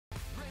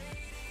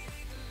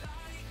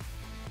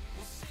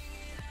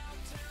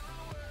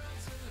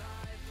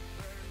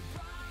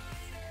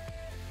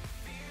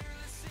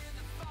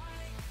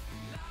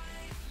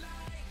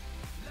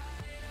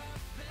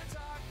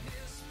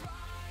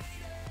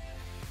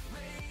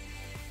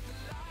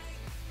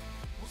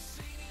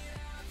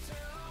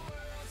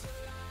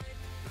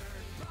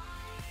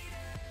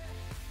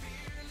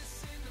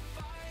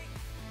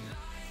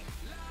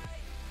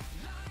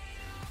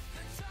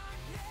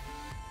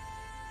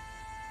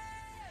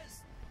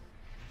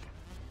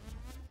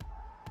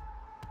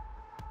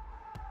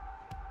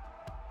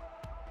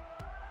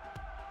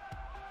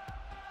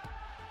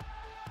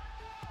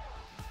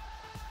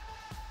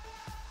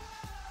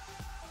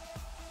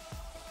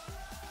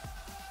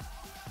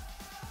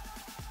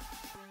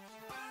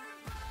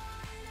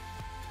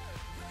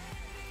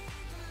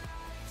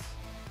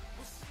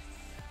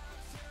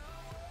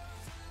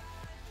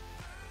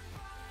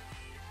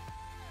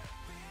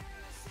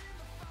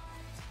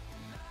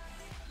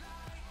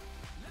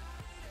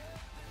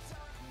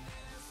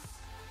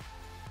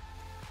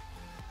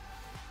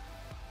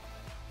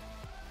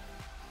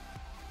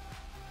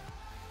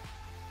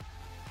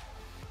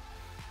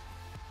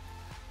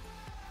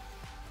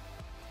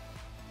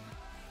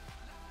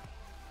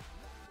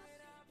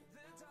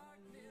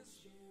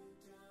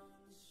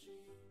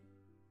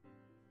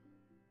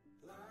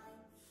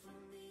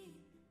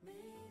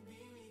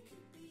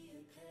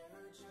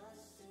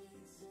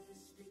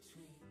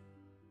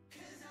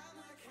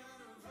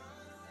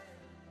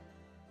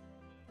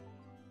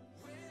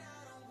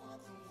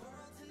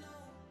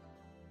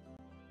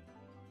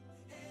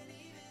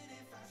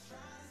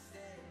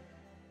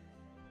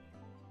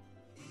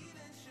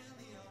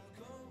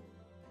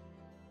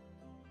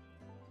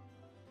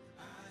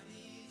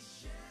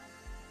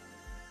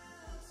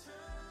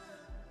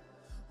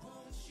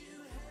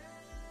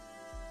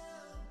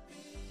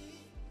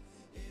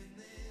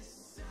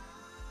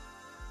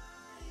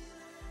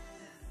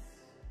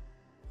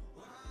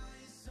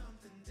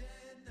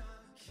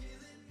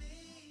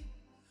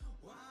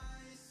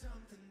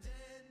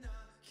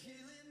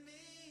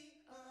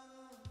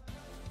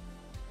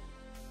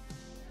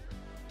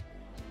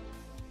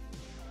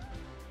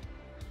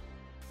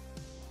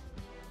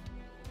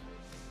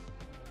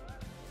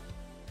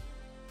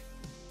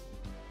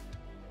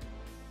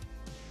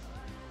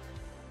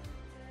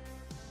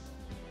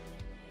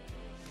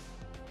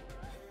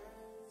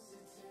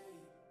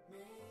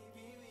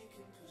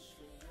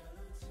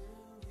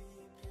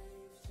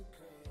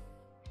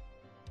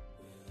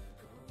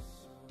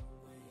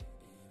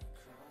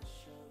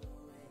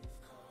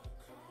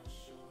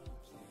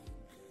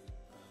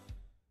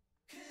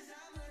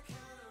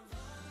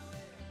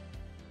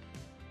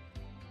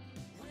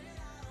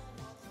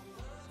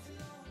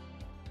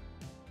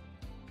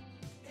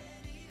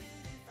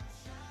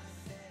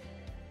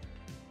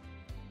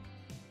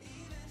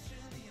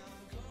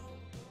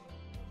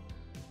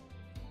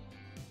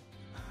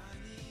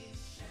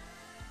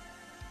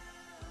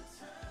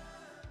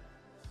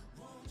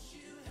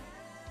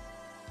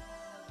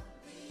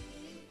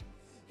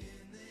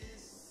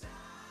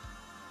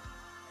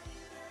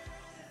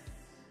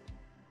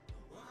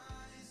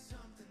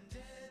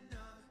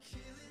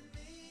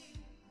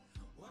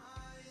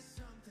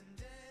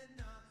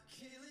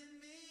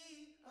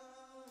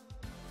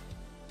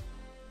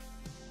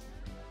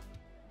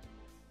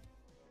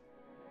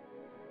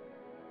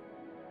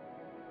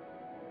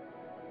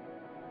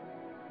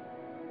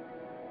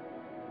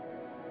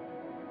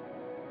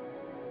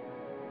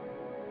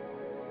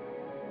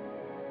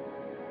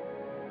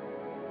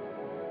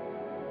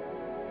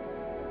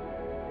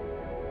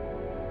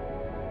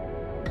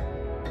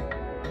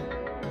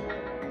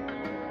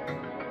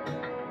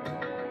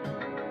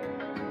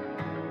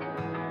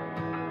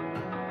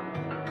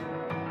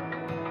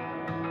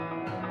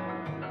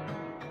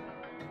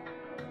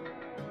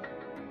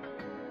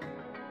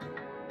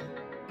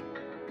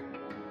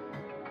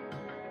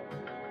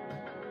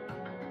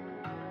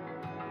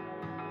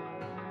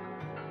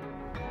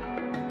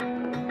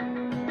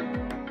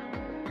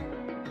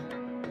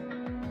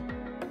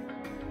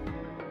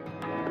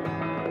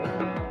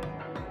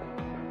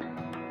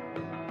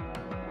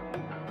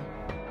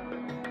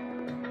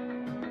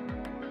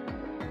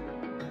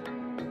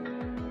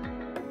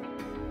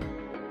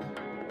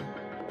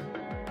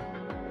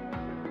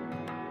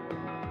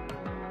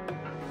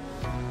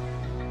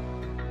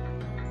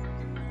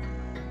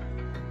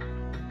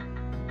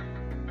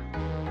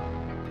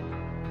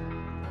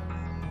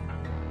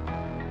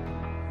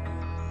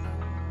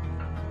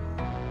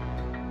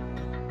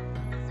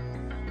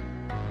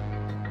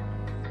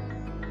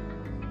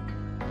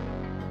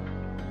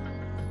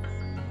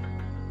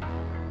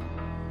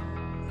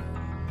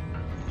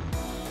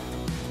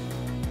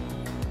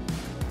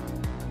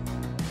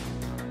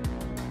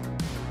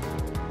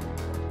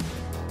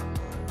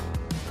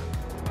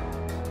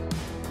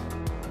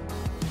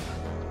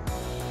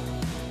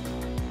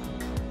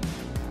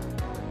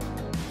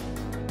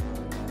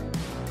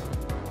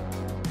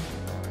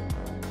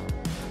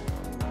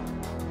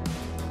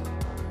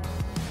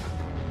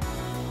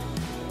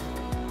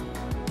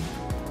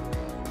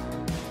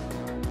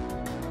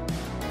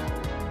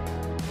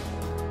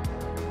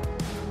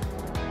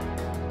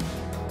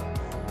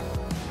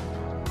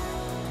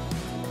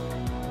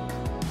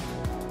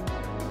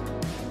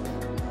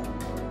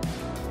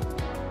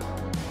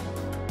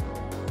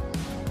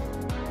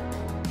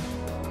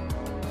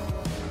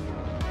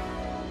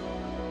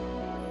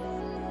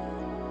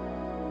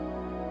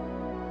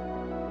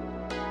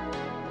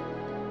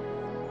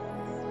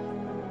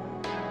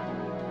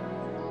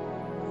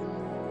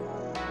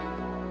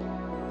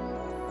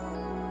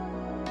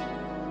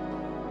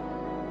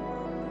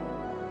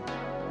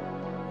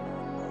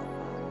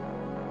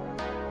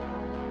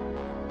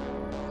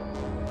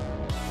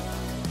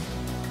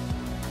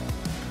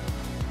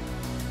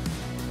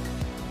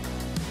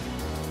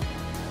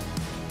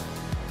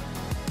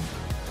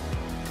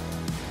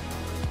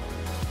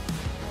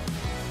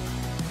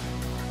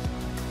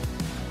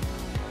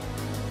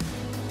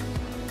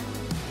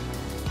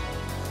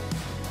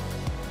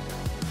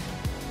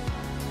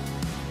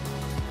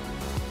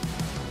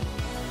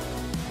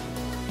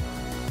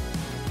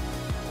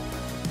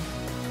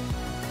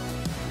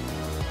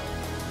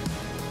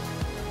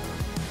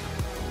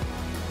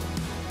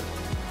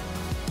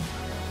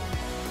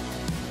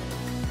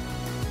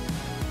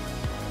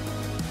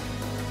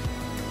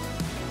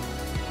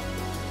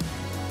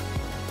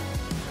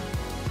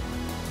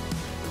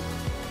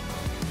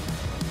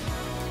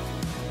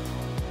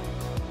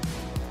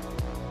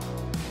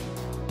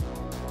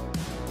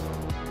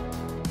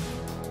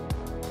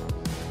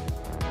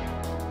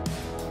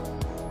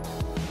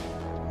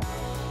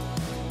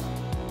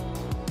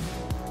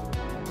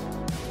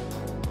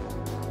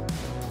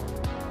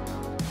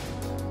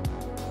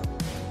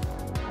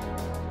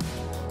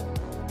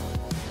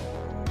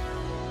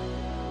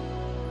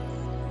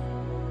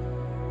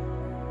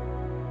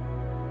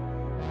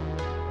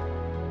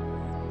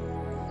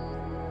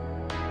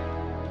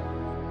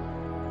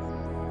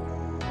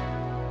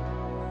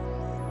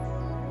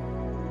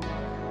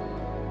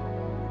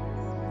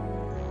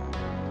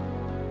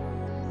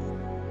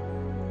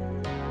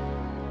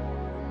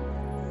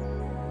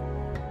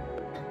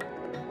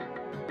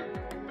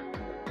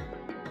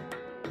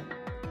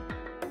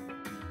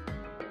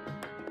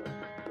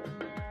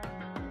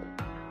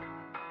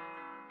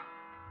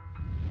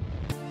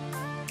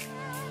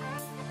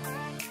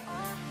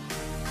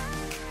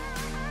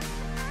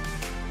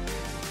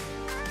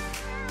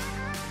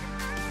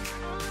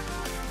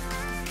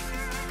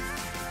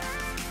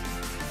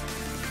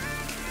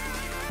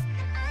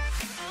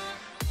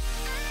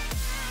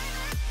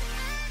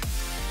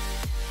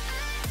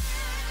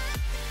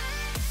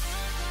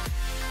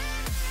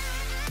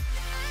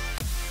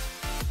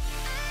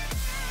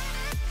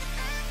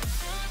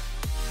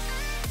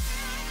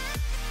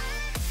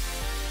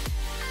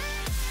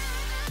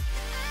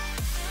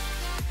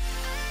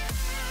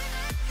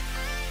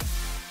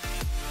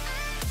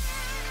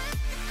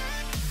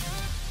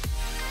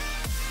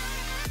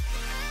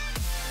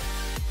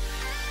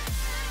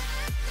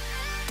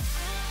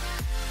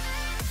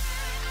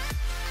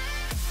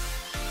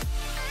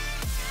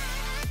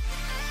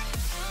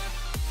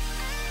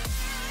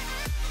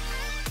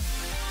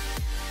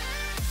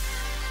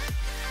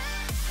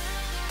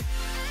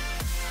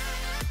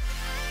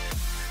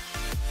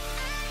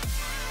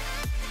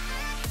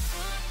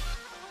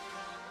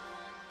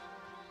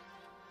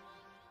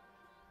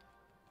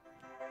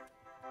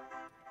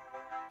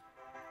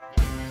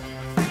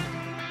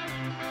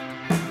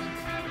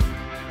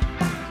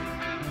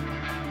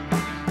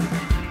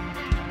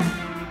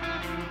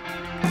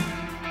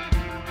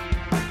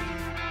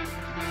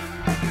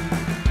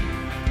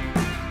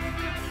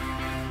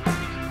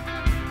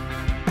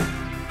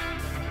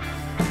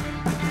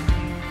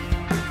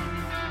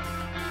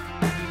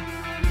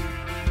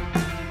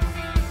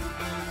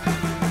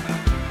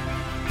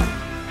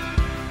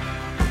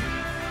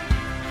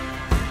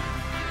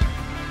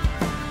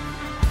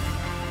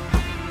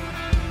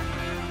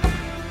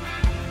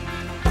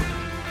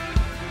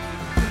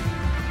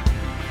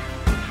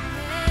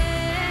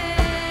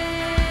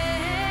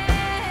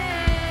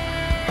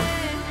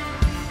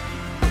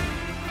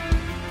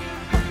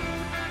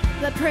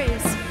Let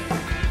praise.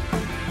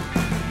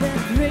 Let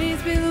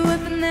praise be the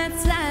weapon that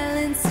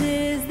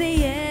silences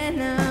the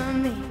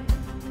enemy.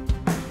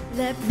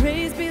 Let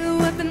praise be the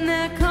weapon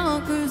that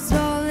conquers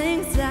all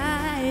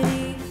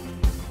anxiety.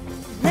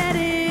 Let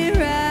it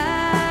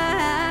rise.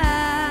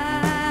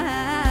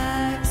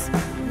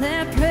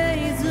 Let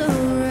praise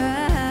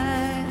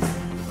arise.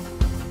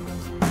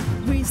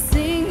 We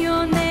sing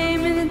your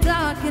name in the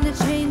dark and it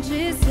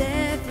changes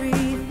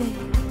everything.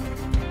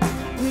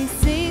 We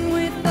sing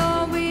with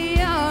all we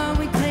are,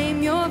 we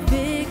claim your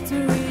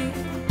victory.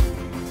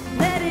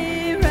 Let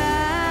it rise.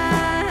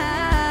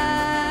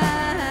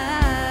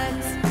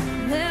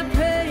 Let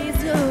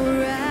praise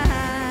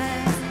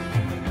arise.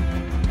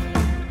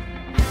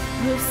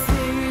 We'll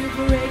sing you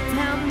break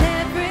down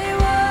every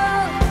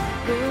wall.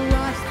 We'll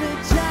watch the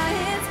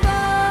giants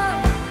fall.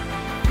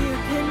 You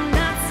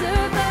cannot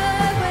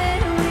survive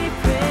when we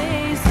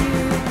praise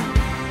you.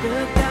 The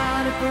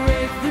God of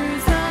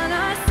breakthroughs on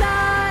our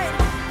side.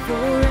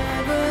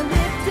 Forever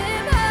lift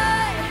him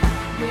high.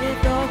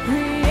 With all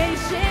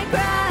creation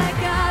cry,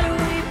 God,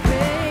 we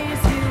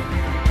praise you.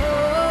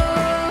 Oh,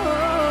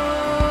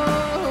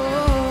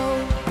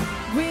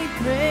 we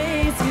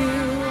praise you.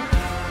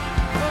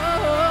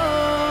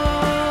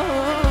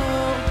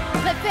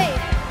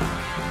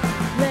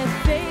 Let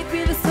faith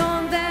be the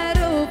song that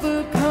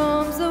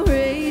overcomes the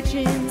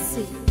raging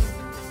sea.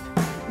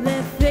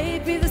 Let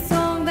faith be the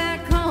song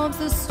that calms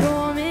the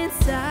storm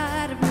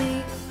inside of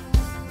me.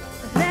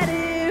 Let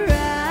it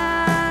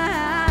rise.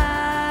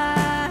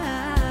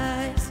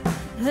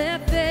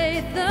 Let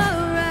faith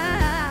arise.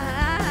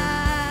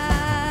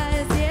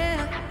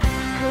 Yeah.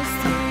 We'll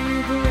see you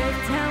break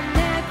down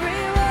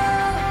every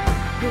wall.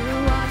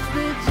 We'll watch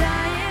the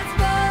giants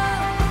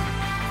fall.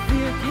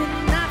 Fear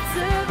cannot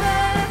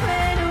survive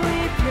when we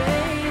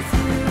praise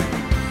you.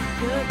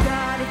 The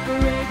God of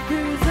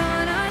breakthroughs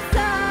on our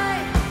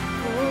side.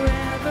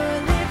 Forever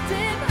lift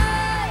him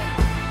high.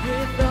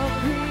 With all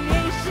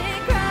creation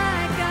cry,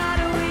 God,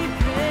 we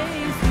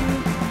praise you.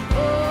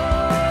 Oh,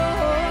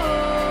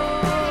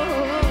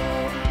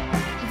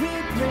 we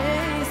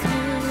praise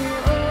you.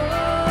 Oh,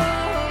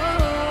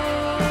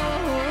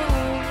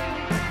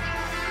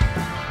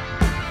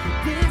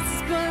 this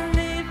is what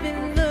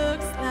living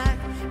looks like.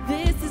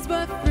 This is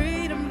what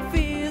freedom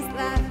feels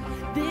like.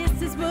 This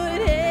is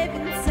what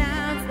heaven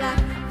sounds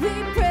like. We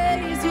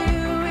praise you,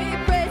 we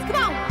praise.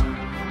 Come on!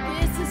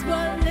 This is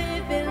what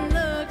living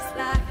looks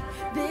like.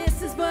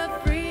 This is what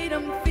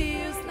freedom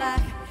feels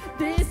like.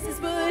 This is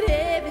what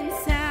heaven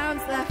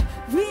sounds like.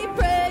 We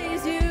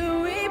praise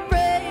you, we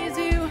praise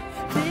you.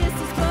 This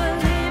is what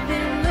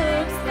living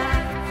looks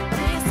like.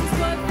 This is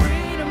what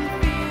freedom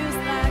feels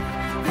like.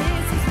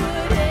 This is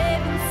what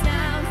heaven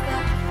sounds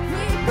like.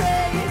 We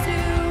praise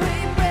you, we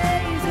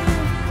praise you.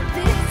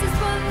 This is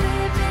what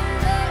living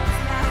looks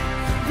like.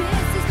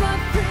 This is what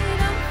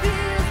freedom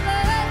feels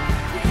like.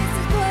 This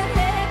is what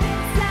heaven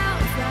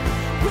sounds like.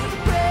 We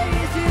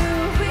praise you,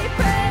 we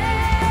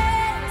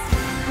praise.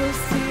 We'll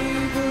see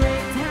you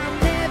break down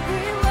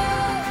every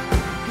wall.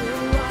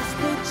 We'll watch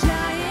the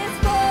giants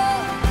fall.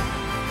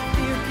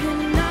 You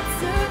cannot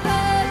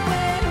survive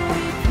when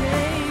we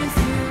praise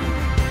you.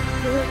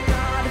 The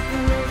God of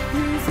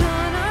breakthroughs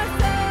on our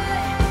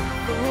side.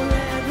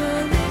 Forever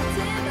lift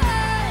him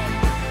high.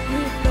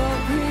 With all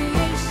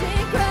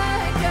creation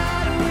cry,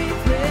 God, we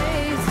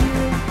praise you.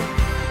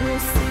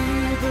 We'll see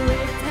you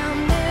break down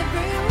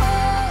every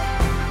wall.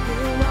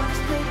 We'll watch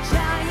the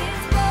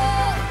giants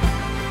fall.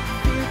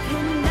 You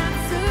cannot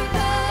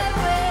survive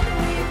when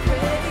we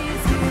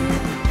praise you.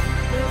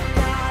 The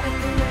God of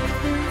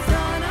breakthroughs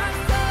on our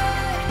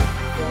side.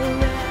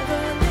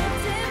 Forever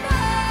lift him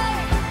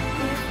high.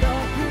 With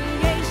all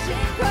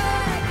creation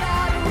cry,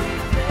 God, we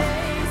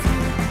praise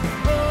you.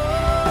 Oh,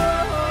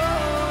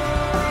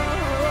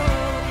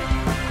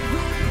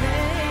 we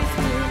praise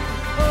you.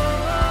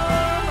 Oh,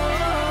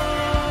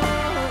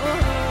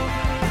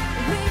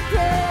 we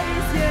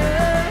praise you.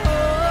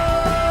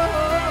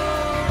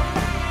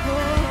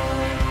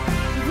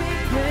 We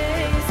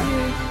praise you.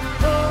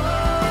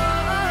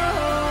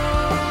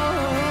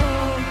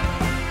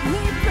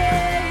 We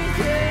praise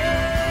you.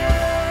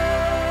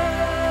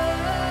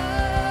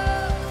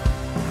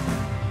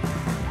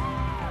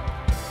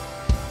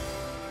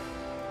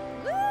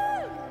 Woo!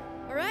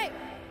 All right.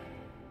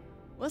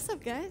 What's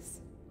up, guys?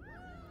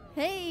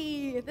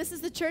 Hey, this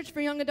is the church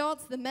for young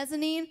adults, the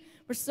Mezzanine.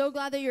 We're so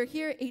glad that you're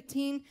here,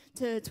 18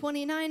 to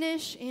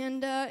 29-ish,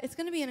 and it's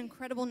going to be an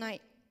incredible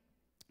night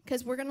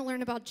because we're going to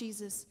learn about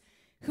Jesus,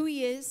 who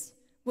he is,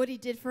 what he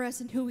did for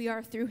us, and who we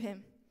are through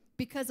him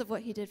because of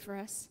what he did for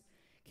us.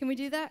 Can we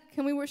do that?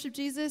 Can we worship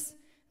Jesus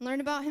and learn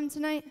about him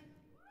tonight?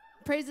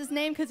 Praise his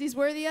name because he's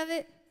worthy of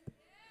it?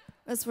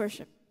 Let's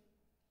worship.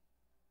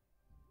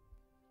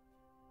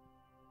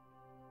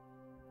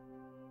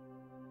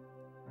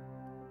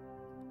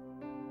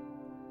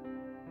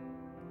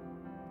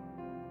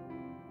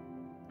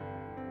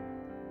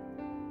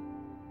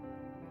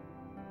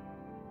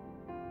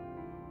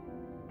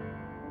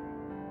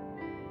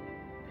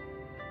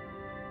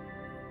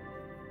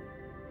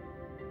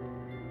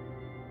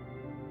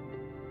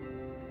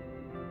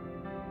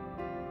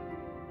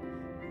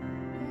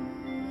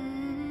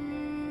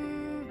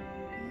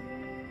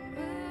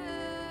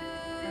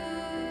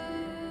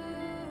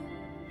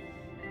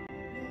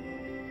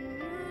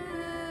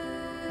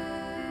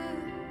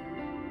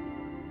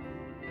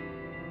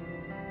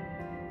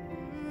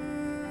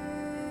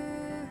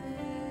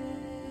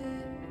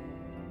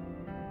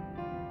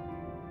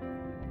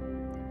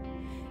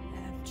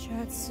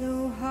 Tried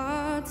so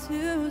hard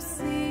to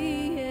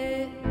see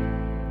it.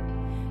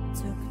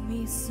 Took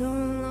me so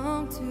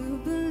long to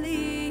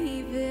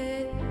believe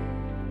it,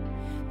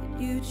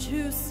 that you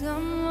choose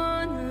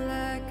someone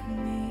like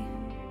me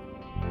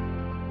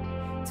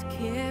to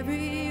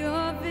carry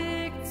your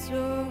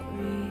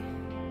victory.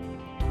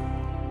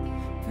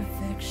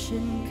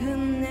 Perfection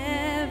could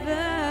never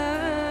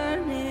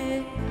earn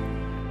it.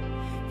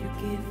 You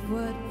give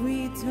what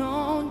we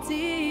don't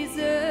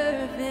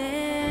deserve,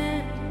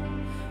 and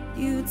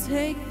you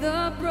take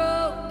the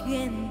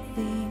broken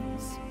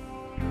things,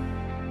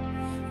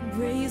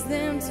 raise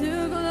them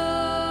to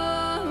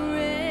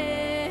glory.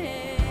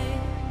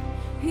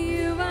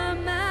 You are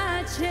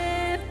my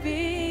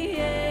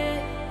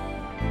champion.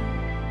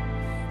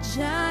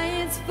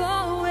 Giants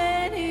fall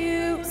when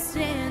you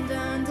stand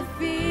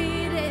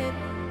undefeated.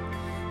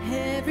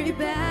 Every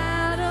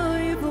battle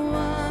you've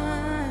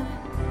won.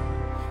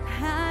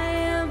 I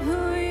am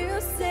who you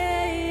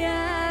say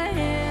I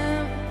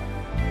am.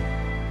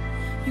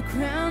 You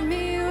crown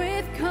me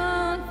with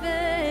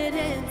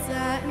confidence.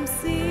 I am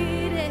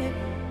seated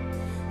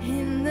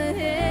in the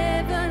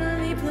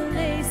heavenly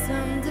place,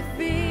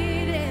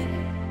 undefeated,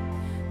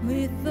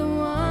 with the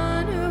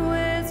one who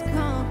has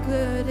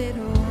conquered it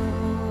all.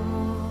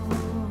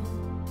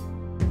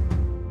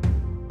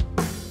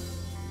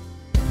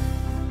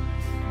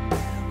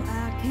 Now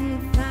I can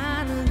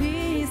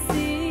finally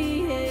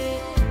see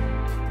it.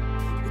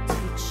 You're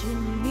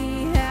teaching me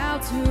how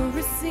to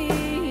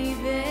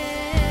receive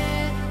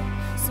it.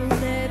 So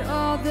let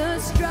all the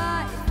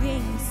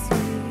striving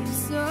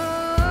cease. So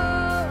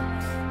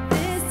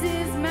this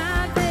is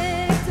my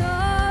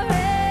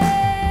victory.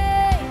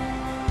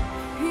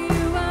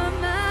 You are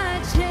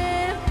my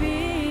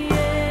champion.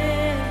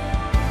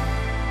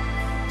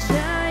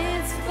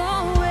 Giants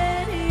fall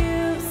when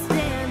you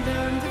stand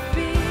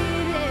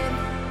undefeated.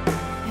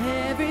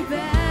 Every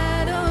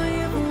battle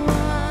you've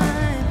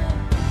won.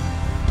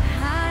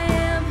 I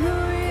am who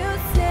you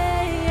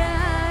say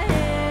I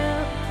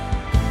am.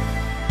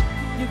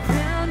 You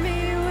crown me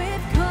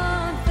with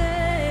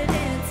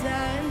confidence. I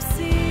am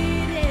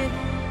seated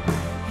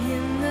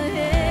in the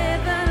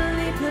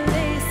heavenly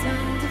place,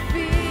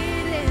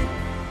 undefeated,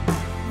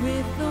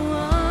 with the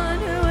one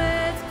who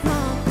has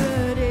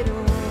conquered it all.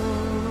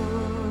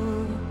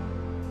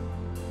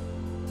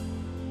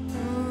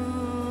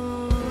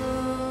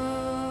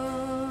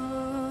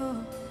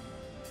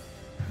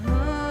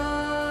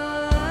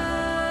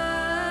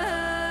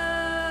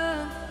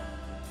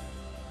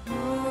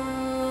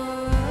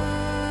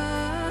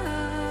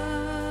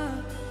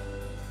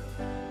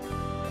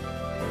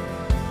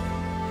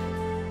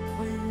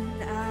 When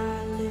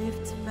I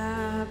lift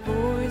my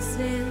voice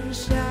and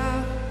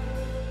shout,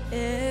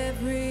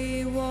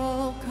 every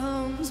wall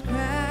comes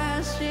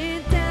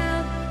crashing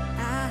down.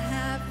 I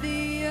have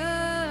the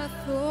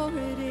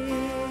authority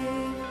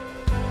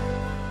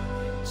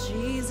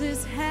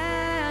Jesus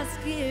has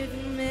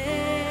given me.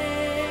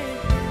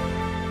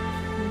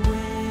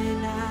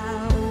 When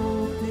I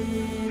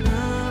open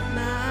up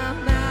my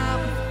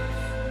mouth,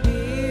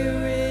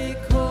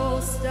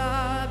 miracles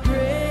start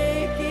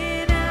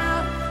breaking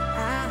out.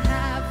 I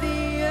have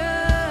the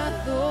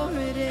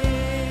authority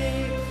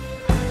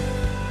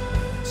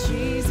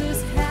Jesus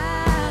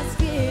has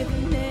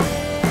given me.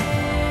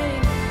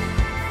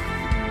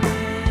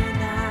 When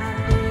I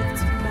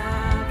lift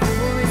my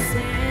voice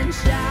and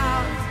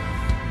shout,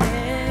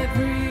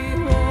 every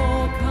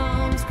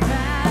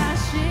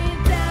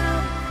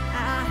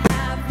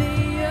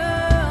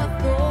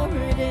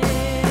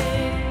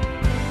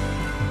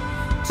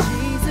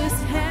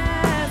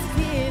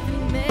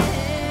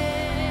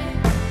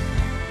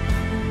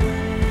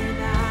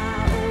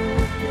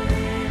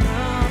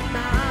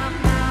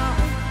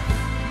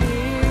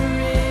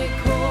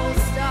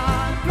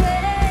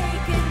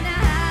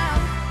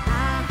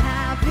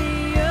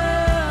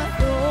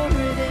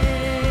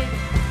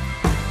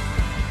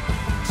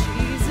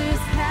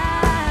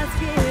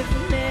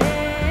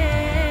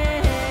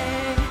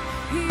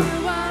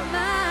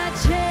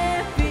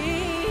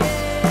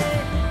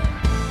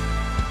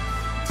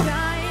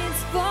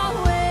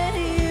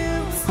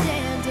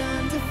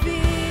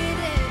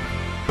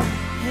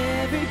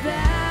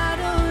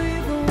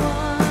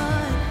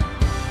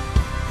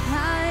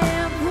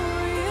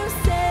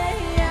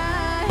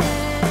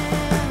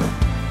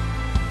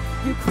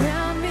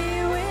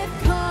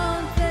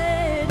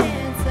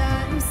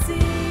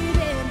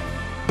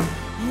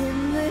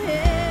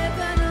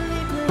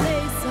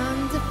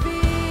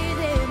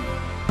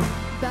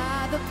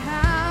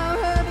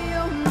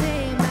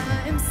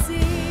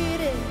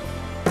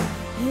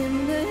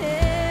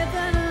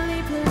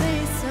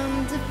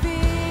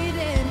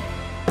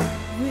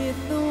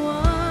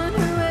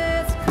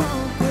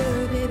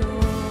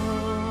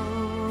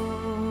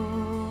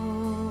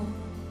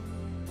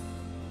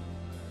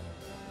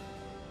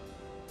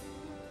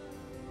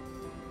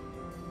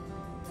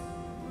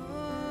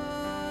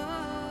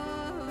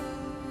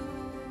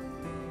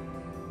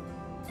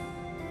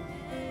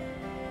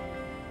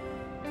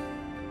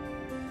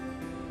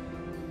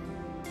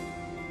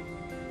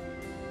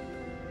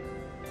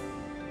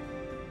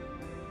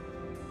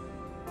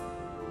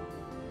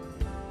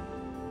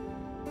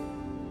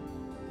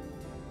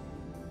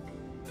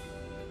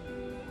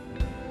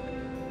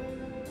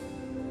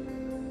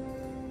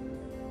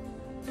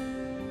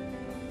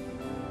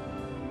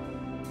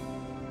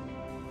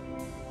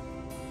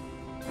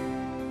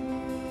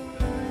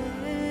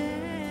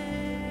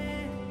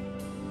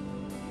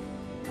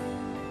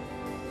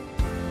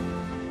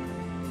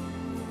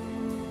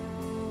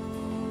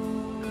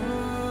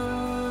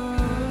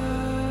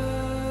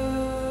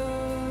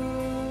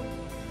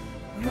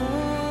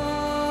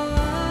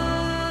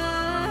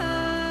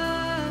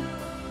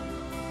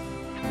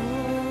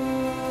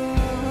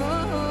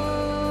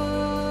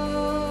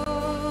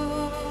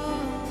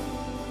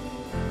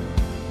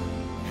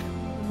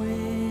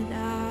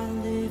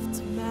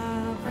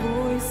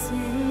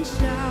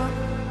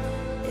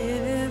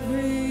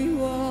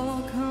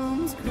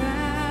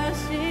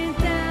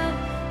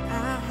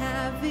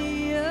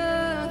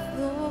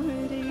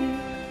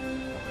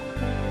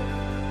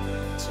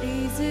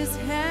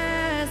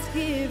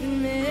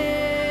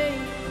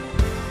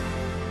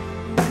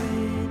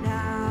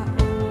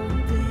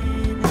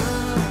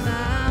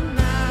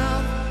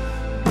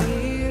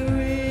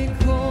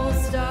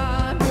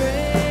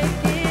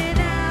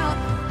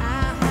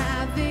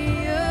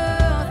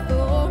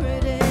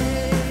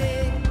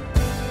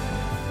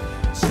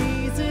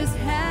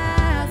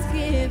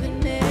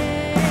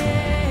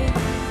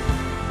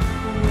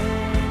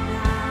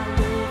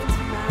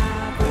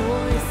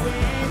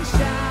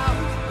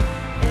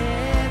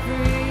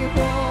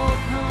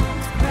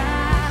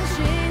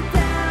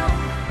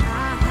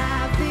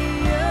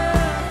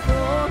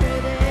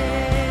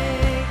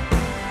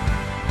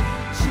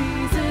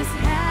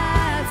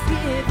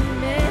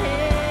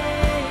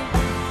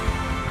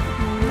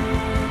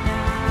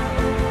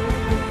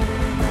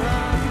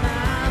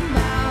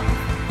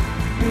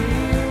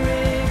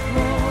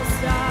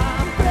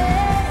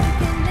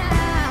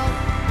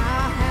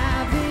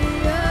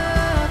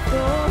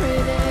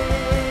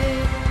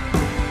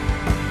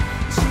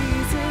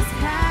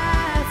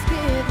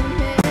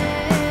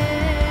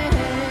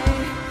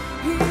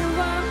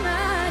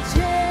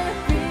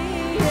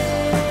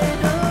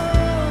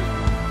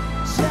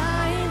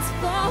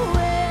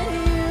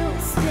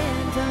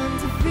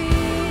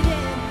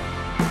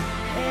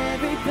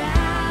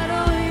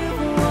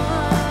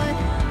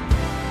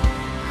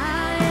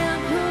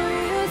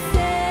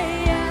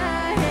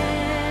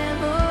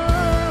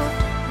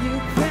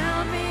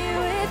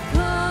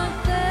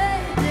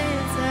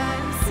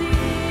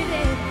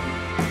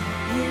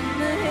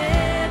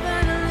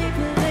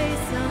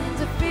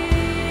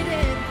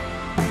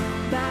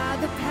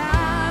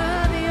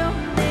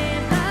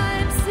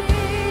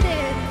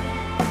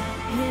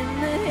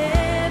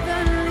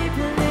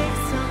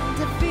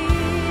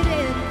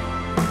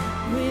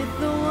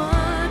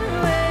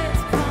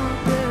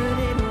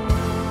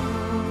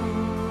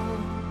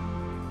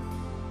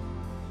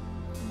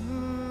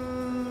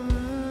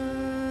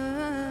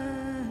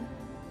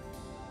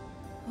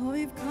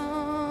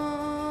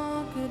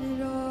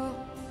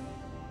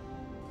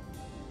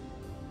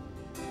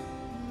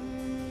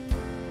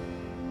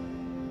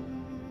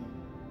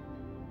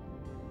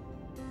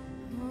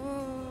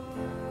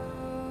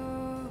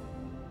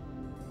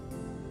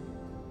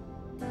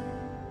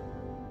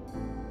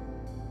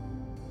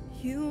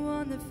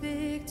won the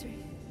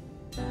victory.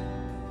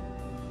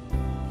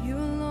 You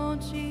alone,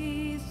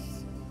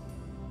 Jesus.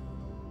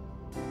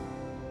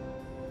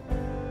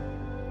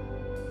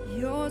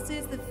 Yours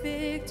is the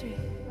victory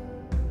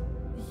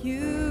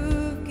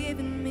you've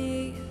given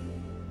me.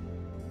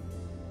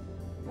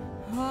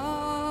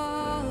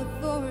 All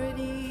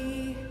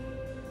authority.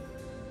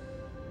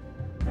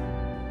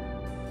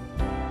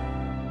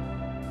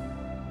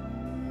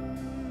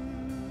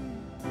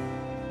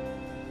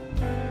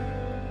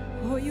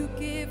 Oh, you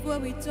give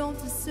what we don't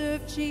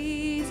deserve,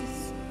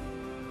 Jesus.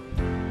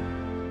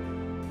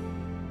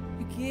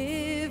 You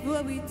give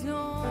what we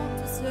don't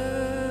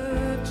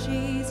deserve,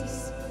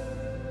 Jesus.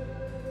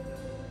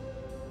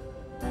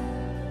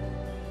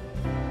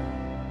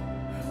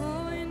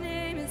 Oh, your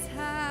name is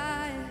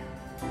high,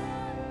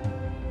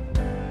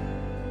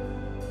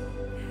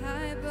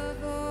 high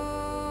above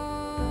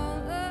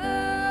all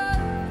other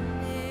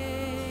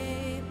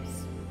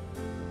names.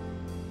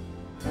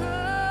 Oh,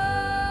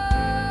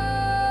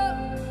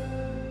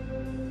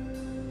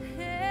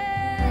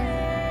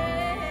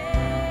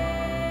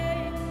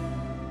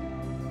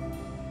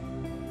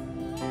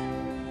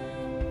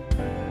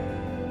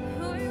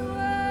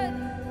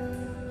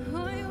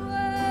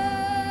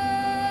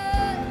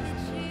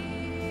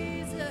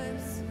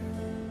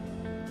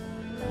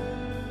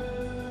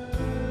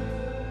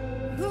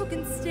 who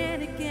can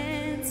stand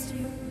against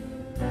you?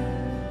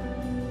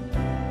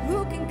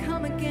 Who can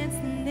come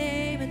against the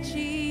name of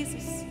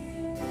Jesus?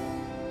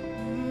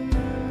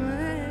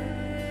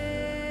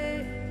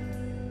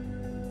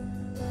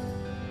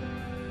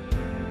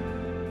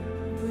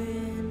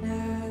 When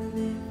I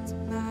lift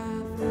my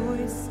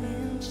voice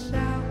and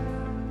shout,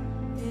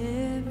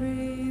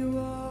 every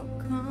wall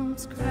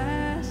comes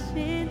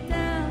crashing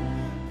down.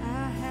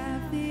 I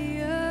have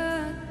the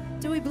earth.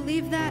 Do we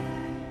believe that?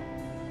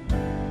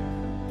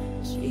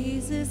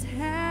 Jesus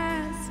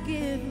has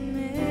given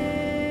me.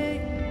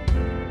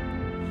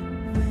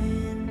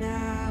 When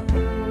I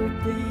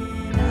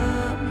open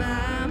up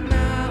my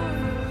mouth,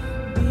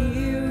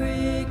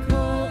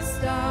 miracles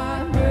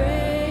start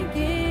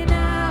breaking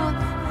out.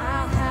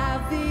 I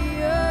have the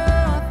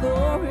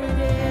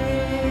authority.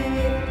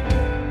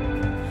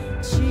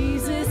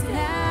 Jesus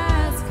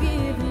has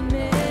given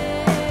me.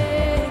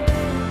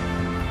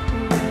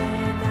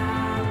 When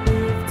I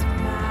lift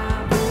my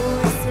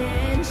voice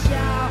and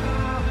shout,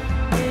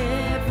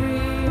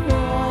 every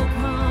wall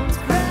comes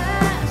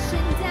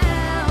crashing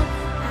down.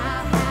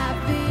 I have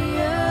the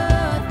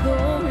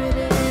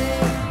authority.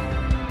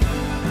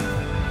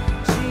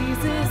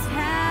 Jesus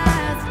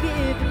has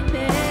given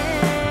me.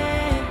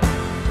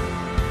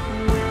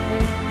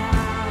 When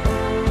I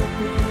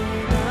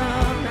open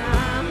up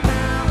my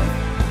mouth,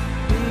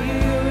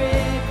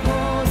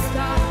 miracles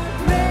start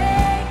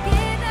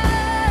breaking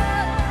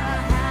out. I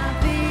have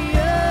the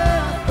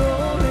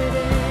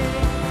authority.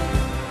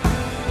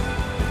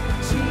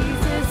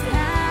 Jesus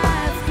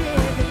has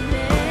given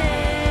me.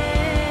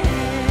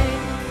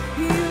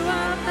 You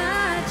are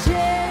my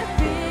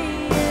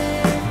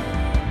champion.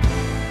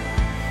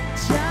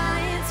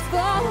 Giants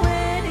fall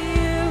when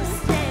you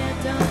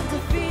stand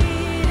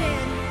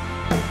undefeated.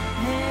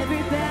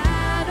 Every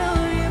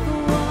battle you've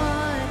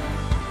won.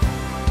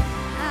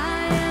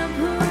 I am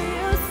who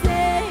you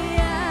say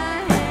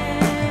I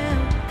am.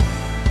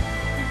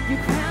 You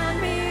crown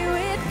me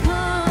with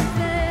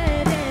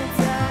confidence.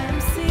 I am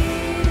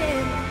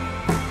seated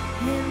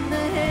in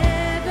the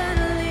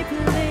heavenly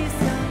place,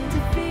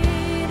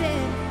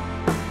 undefeated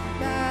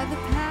by the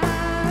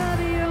power of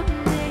your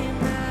name.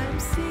 I'm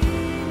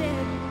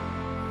seated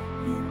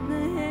in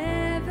the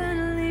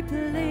heavenly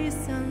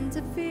place,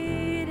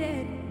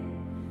 undefeated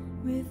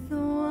with the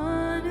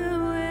one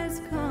who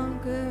has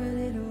conquered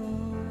it all.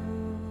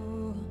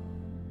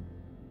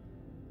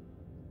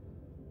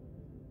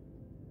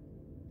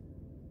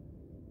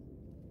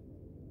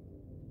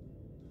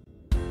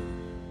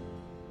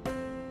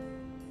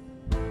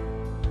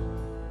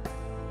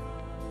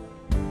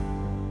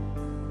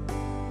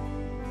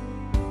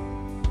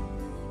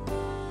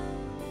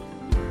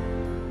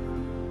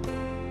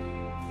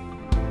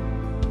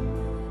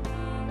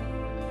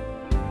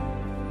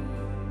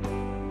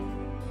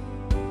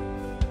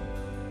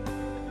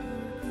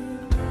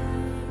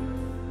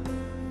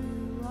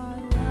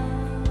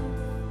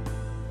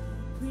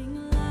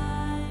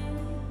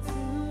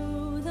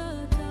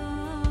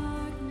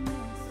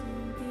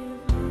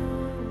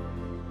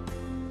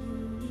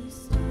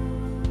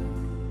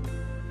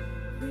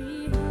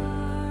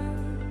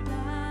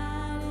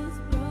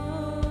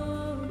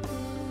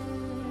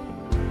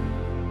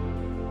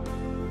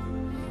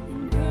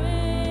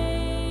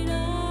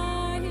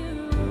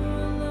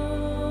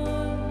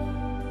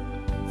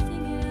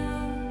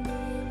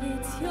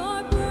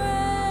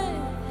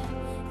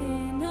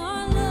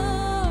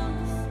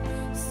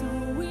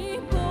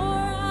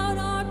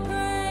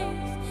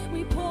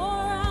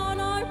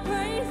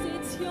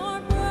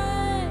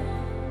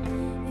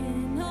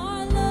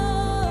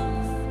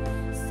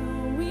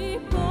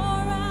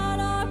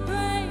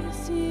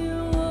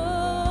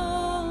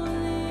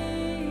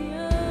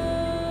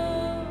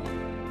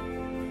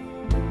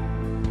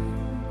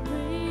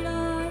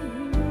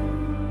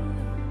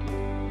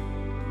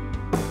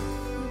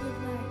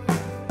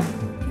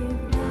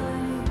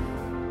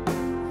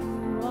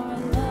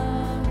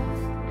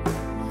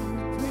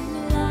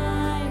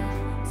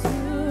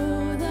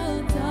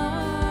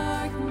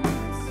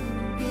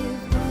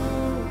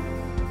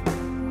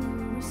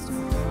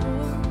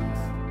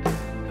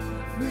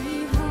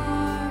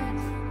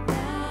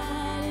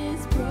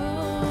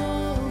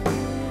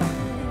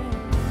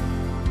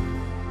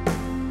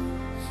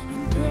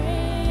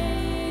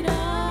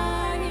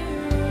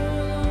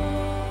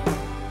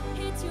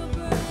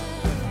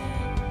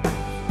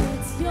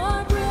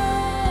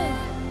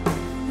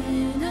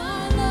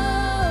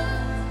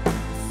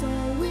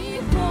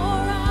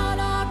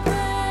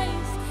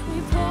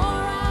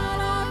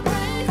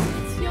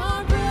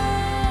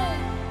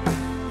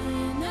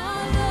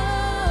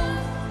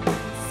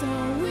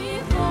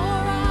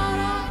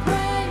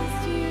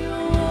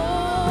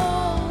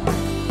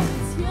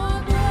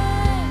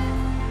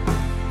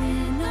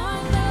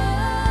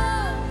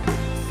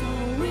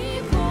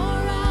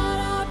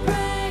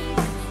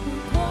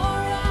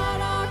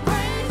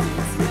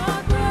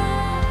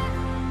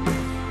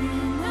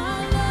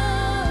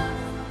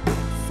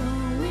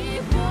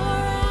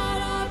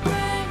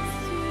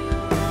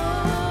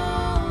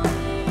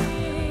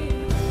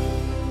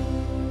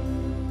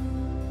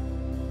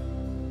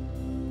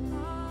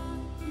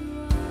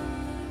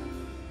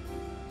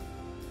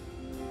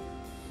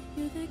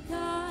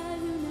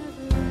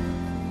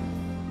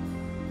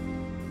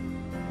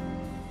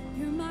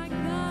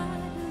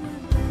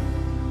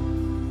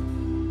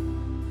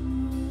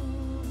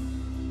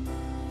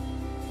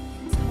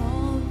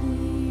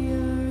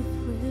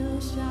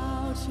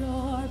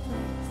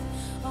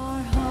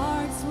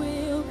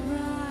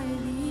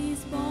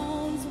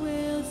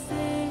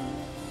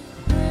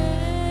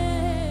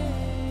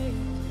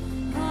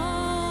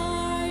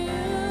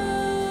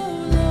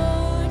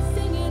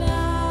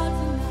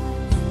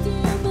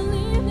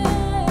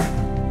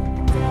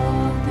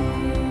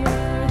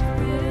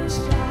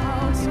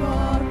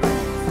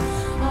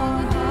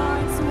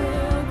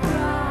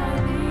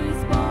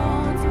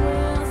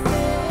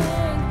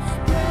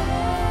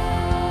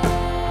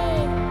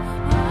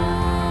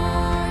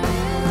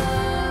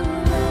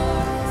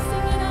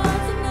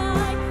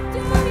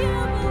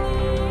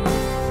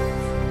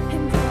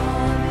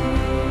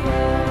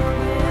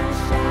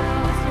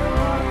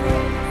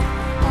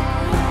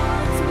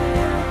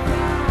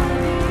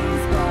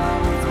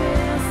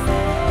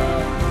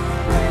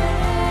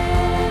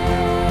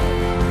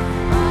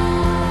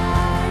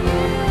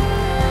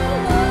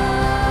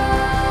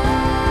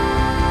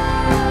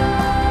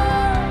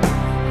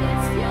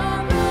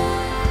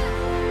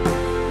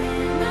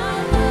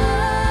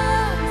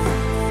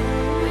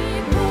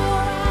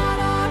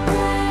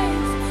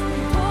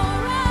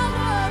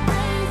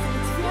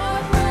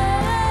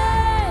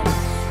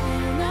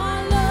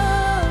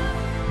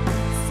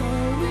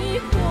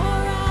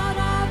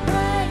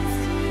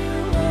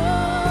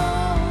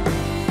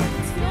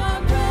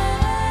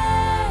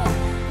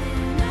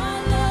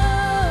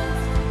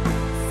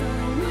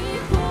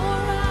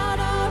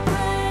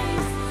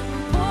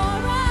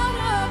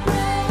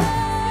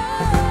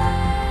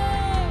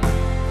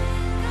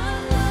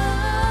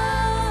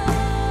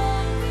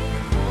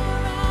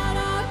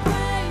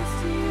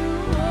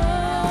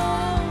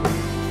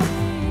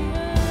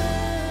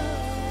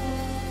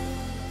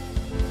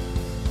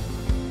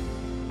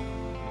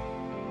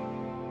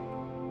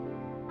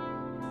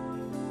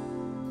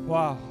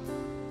 Wow.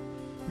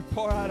 We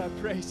pour out our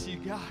praise to you,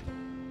 God.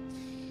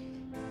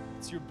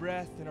 It's your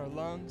breath in our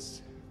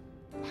lungs.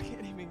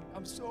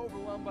 I'm so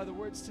overwhelmed by the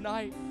words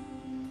tonight.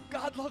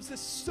 God loves us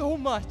so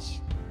much.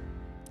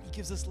 He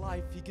gives us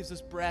life. He gives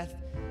us breath.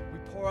 We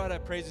pour out our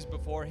praises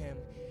before him.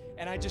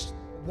 And I just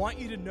want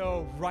you to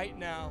know right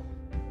now,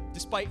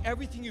 despite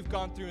everything you've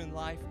gone through in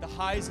life, the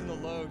highs and the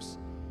lows,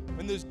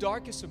 in those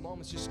darkest of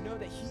moments, just know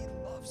that he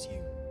loves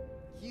you.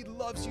 He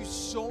loves you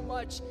so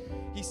much.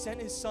 He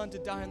sent his son to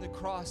die on the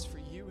cross for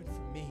you and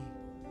for me.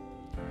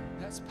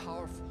 That's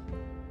powerful.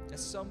 That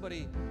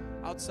somebody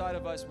outside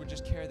of us would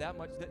just care that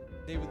much,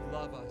 that they would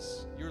love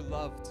us. You're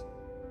loved.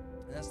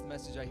 And that's the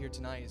message I hear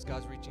tonight, is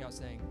God's reaching out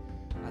saying,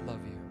 I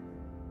love you.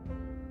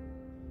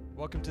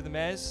 Welcome to the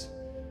Mez.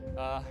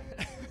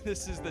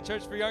 This is the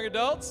Church for Young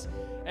Adults.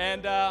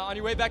 And on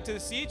your way back to the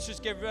seats,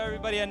 just give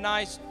everybody a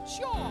nice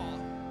chaw.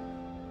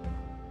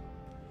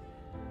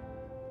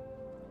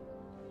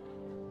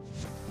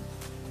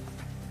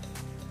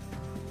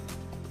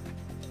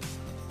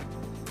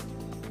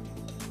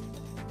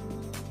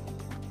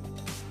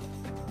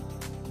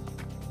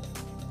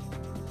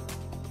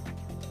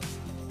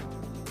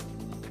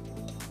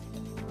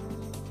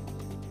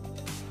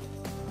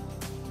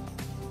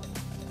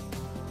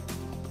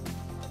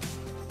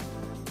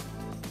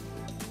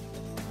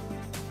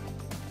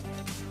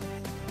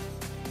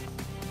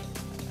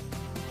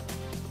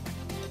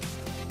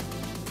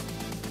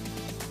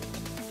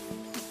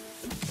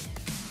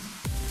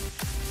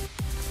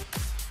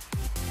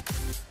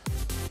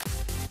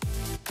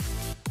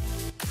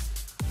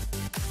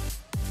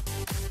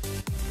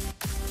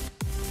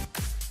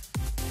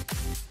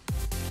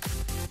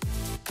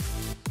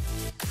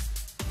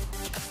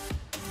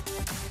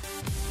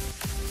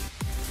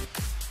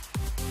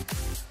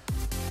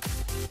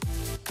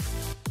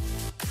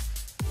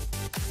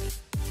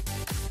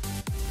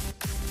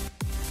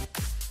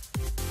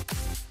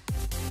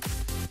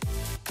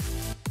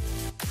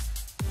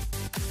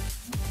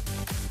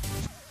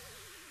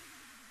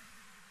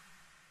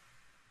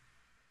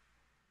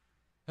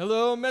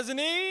 Hello,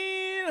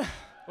 Mezzanine.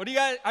 Are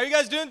you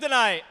guys doing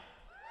tonight?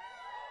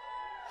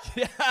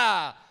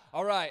 Yeah.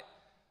 All right.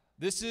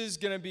 This is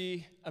going to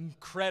be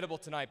incredible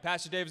tonight.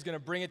 Pastor Dave is going to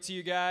bring it to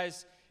you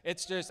guys.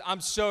 I'm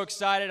so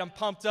excited. I'm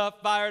pumped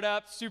up, fired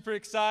up, super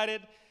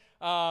excited.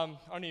 I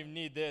don't even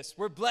need this.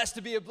 We're blessed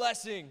to be a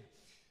blessing.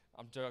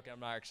 I'm joking. I'm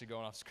not actually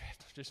going off script.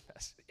 I'm just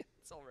messing.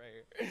 It's all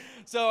right here.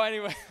 So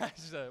anyway,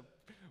 just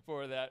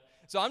for that.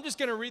 So I'm just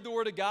going to read the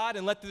Word of God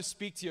and let this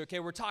speak to you, okay?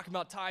 We're talking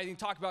about tithing,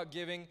 talking about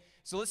giving.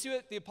 So let's see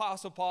what the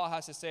Apostle Paul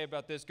has to say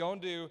about this. Go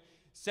and do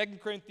 2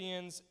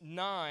 Corinthians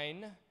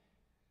 9:6.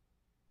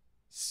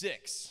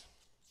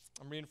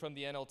 I'm reading from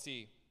the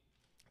NLT.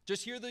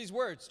 Just hear these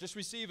words. Just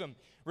receive them.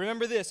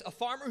 Remember this. A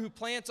farmer who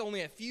plants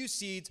only a few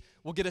seeds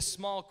will get a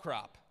small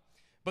crop.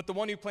 But the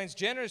one who plants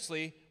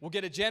generously will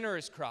get a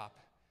generous crop.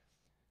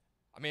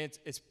 I mean,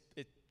 it's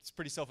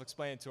pretty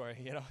self-explanatory,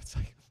 you know. It's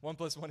like 1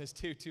 + 1 is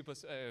 2, 2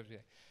 +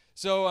 okay.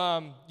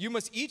 So you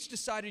must each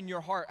decide in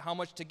your heart how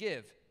much to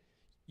give.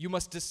 You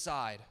must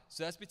decide.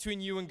 So that's between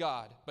you and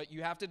God, but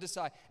you have to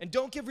decide. And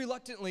don't give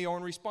reluctantly or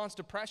in response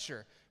to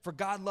pressure, for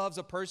God loves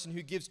a person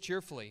who gives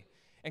cheerfully,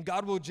 and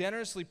God will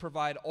generously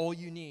provide all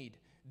you need.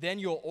 Then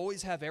you'll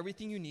always have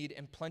everything you need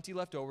and plenty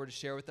left over to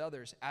share with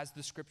others. As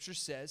the scripture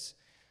says,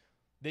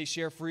 they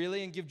share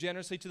freely and give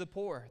generously to the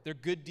poor. Their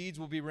good deeds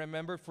will be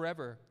remembered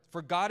forever.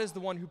 For God is the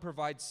one who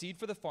provides seed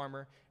for the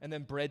farmer and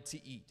then bread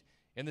to eat.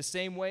 In the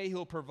same way,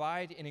 he'll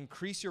provide and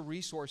increase your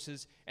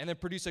resources and then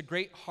produce a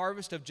great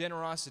harvest of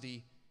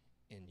generosity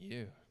in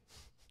you.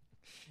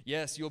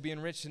 Yes, you'll be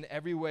enriched in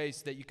every way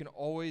so that you can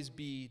always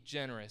be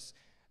generous.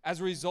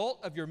 As a result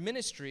of your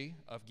ministry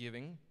of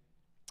giving,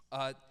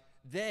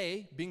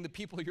 they, being the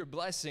people you're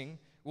blessing,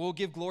 will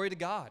give glory to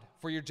God.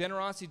 For your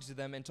generosity to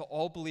them and to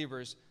all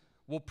believers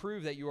will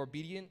prove that you are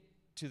obedient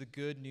to the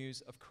good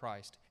news of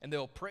Christ. And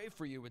they'll pray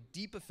for you with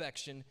deep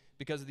affection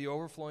because of the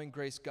overflowing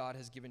grace God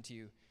has given to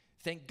you.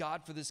 Thank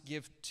God for this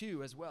gift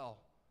too as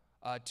well.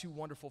 Too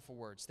wonderful for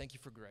words. Thank you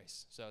for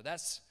grace. So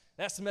that's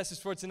the message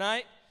for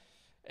tonight.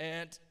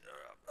 And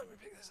let me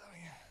pick this up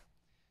again.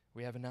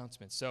 We have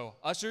announcements. So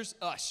ushers,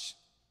 ush.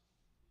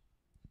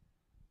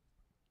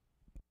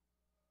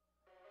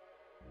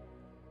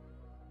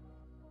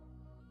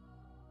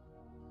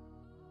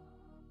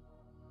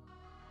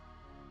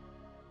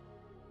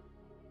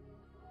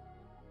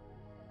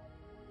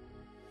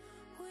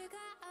 We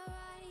got a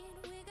ride,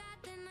 we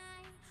got the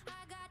night.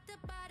 I got the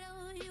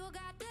bottle, you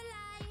got the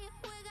light.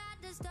 We got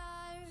the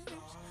stars,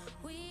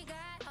 we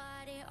got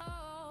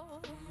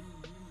audio.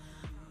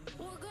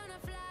 We're gonna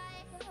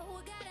fly,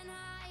 we're getting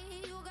high.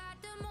 You got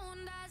the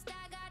moon dust,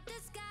 I got the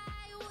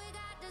sky. We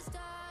got the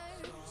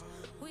stars,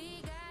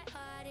 we got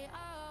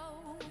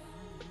audio.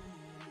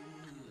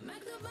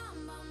 Make the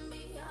bum bum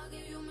beat, I'll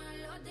give you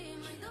melody.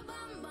 Make the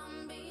bum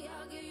bum beat,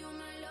 I'll give you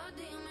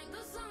melody. Make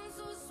the song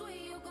so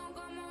sweet, you gon'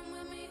 come home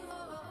with me.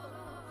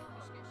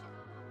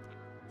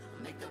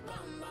 Make the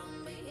bum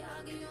bum beat,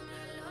 I'll give you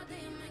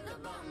melody. Make the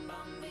bum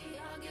bum beat,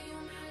 I'll give you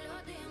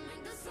melody.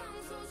 Make the song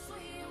so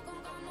sweet, you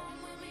gon' come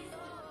home with me.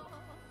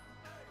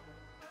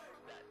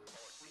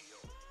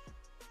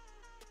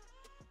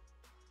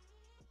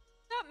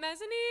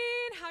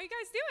 you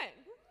guys doing?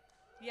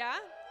 Yeah?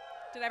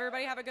 Did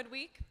everybody have a good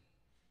week?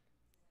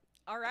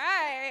 All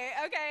right,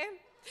 okay.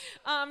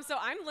 So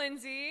I'm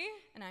Lindsay.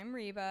 And I'm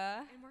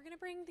Reba. And we're going to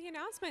bring the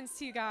announcements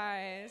to you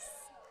guys.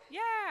 Yeah,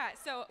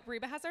 so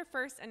Reba has our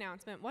first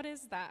announcement. What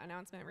is that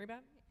announcement, Reba?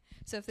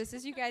 So if this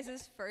is you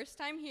guys' first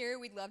time here,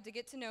 we'd love to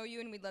get to know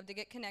you and we'd love to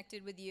get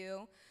connected with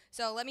you.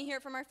 So let me hear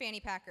it from our fanny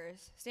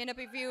packers. Stand up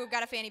if you've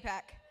got a fanny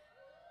pack.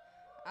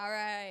 All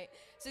right.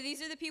 So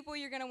these are the people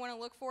you're going to want to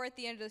look for at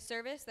the end of the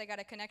service. They got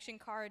a connection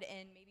card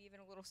and maybe even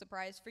a little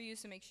surprise for you,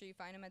 so make sure you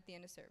find them at the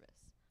end of service.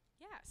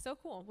 Yeah, so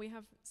cool. We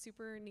have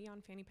super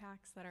neon fanny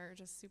packs that are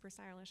just super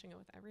stylish and go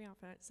with every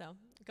outfit. So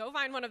go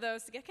find one of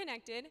those to get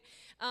connected.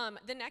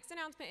 The next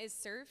announcement is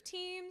serve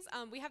teams.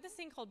 We have this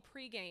thing called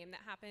pregame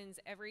that happens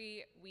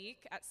every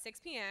week at 6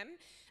 p.m.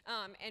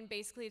 And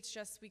basically it's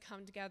just we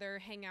come together,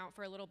 hang out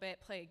for a little bit,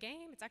 play a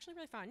game. It's actually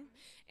really fun.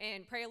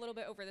 And pray a little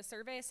bit over the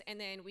service. And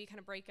then we kind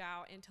of break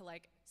out into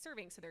like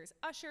serving. So there's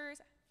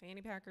ushers,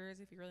 fanny packers,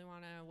 if you really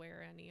want to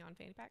wear a neon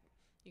fanny pack.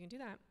 You can do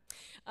that.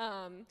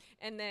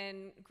 And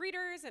then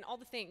greeters and all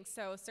the things.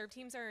 So serve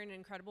teams are an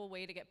incredible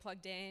way to get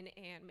plugged in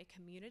and make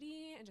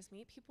community and just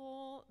meet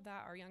people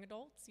that are young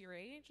adults your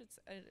age. It's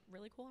a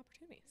really cool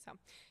opportunity. So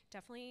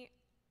definitely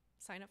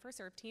sign up for a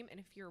serve team. And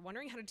if you're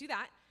wondering how to do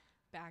that,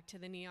 back to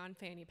the neon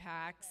fanny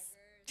packs.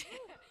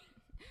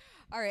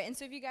 All right, and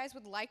so if you guys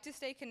would like to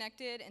stay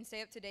connected and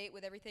stay up to date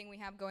with everything we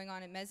have going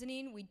on at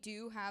Mezzanine, we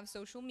do have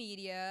social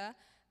media.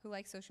 Who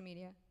likes social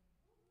media?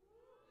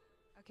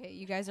 Okay,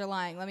 you guys are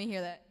lying. Let me hear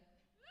that.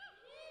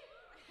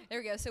 There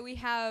we go. So we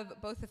have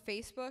both a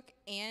Facebook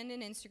and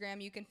an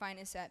Instagram. You can find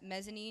us at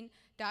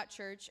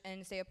mezzanine.church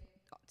and stay up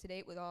to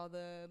date with all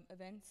the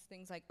events,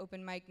 things like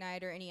open mic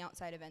night or any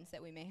outside events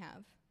that we may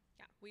have.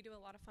 Yeah, we do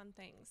a lot of fun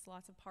things,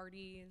 lots of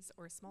parties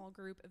or small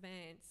group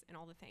events and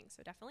all the things.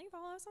 So definitely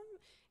follow us on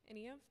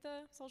any of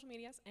the social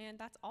medias. And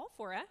that's all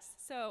for us.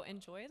 So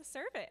enjoy the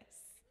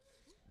service.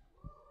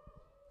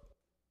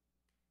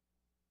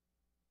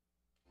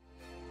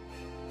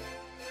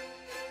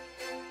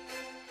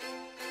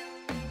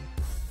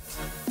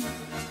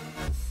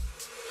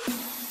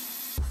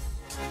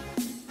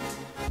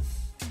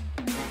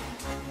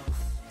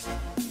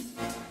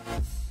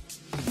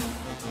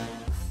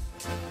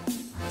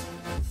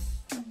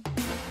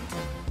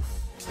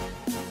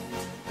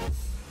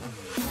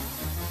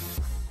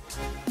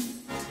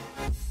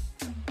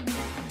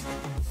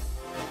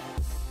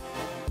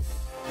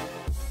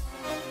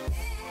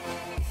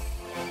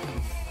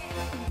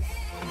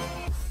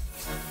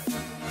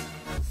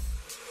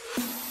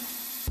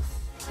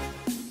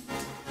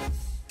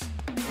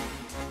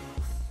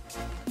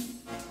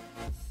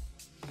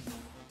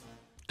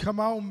 Come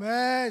on,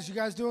 Mez. You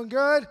guys doing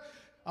good?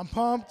 I'm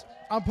pumped.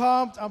 I'm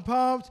pumped. I'm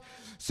pumped.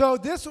 So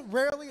this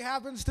rarely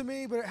happens to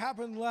me, but it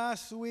happened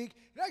last week.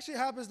 It actually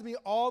happens to me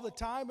all the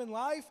time in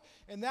life,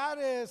 and that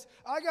is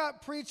I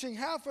got preaching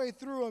halfway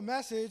through a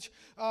message,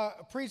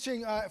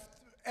 preaching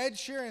Ed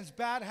Sheeran's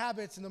Bad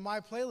Habits in the My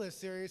Playlist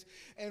series,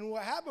 and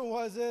what happened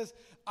was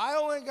I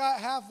only got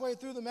halfway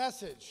through the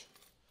message.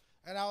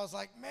 And I was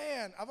like,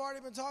 man, I've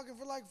already been talking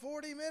for like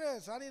 40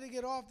 minutes. I need to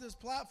get off this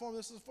platform.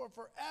 This is for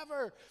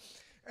forever.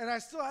 And I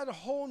still had a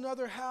whole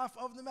nother half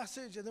of the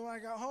message. And then when I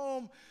got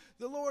home,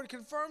 the Lord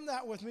confirmed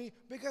that with me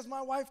because my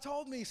wife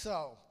told me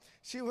so.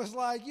 She was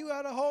like, you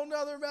had a whole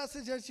nother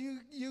message that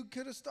you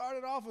could have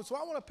started off with. So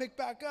I want to pick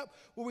back up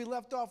where we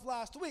left off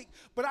last week.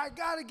 But I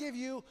got to give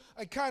you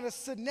a kind of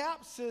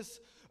synopsis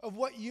of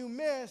what you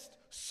missed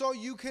so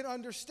you can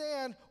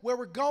understand where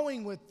we're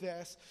going with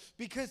this.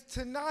 Because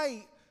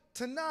tonight,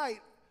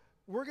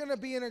 we're going to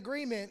be in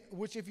agreement,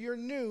 which if you're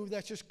new,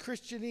 that's just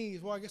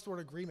Christianese. Well, I guess the word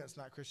agreement's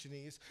not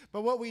Christianese.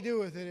 But what we do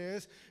with it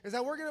is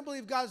that we're going to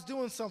believe God's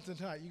doing something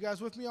tonight. You guys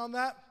with me on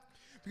that?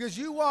 Because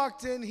you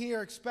walked in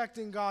here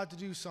expecting God to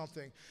do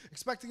something,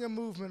 expecting a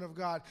movement of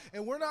God.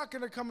 And we're not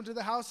going to come into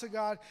the house of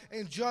God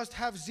and just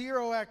have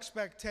zero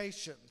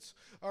expectations.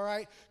 All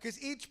right?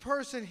 Because each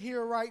person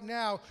here right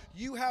now,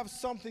 you have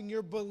something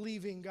you're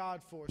believing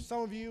God for.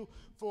 Some of you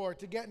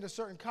to get into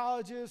certain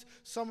colleges,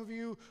 some of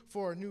you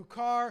for a new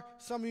car,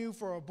 some of you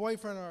for a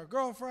boyfriend or a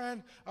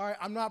girlfriend. All right,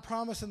 I'm not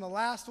promising the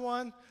last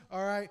one,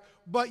 all right,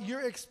 but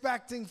you're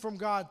expecting from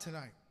God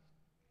tonight.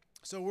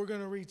 So we're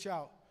going to reach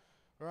out,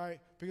 all right,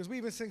 because we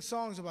even sing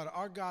songs about it.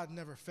 Our God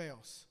never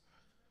fails.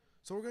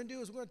 So what we're going to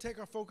do is we're going to take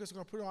our focus, we're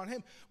going to put it on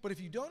him. But if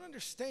you don't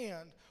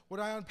understand what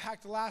I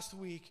unpacked last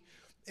week,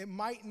 it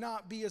might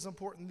not be as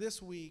important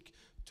this week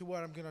to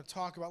what I'm going to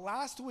talk about.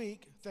 Last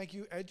week, thank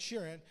you, Ed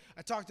Sheeran,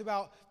 I talked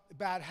about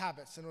Bad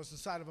Habits, and it was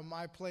inside of a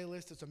My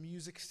Playlist. It's a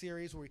music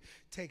series where we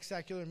take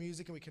secular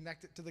music and we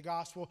connect it to the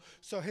gospel.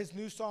 So his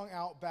new song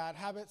out, Bad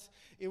Habits,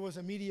 it was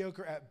a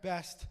mediocre at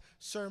best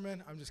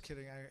sermon. I'm just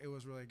kidding. It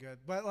was really good.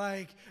 But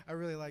I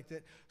really liked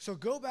it. So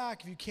go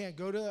back if you can.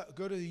 Go to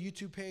the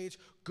YouTube page.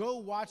 Go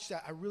watch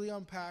that. I really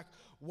unpack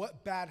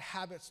what bad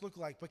habits look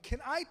like. But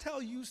can I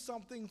tell you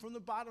something from the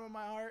bottom of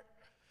my heart?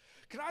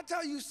 Can I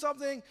tell you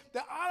something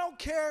that I don't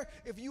care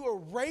if you were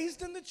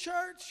raised in the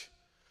church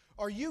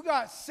or you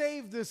got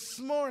saved this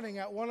morning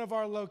at one of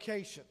our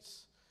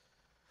locations?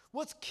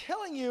 What's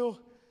killing you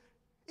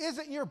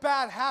isn't your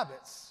bad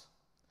habits.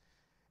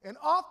 And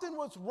often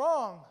what's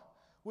wrong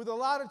with a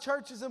lot of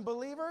churches and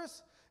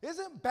believers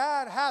isn't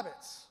bad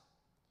habits.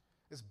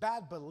 It's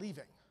bad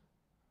believing.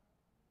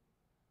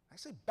 I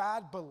say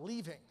bad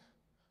believing.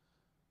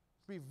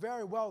 Be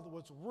very well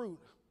what's root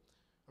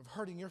of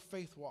hurting your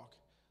faith walk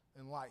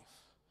in life.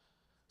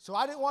 So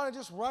I didn't want to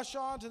just rush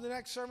on to the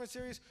next sermon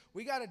series.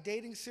 We got a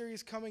dating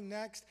series coming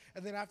next.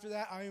 And then after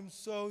that, I am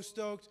so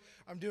stoked.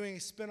 I'm doing a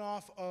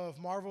spinoff of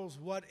Marvel's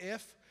What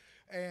If.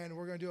 And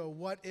we're going to do a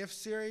What If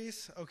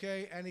series.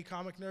 Okay, any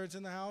comic nerds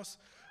in the house?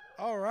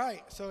 All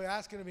right, so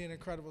that's going to be an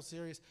incredible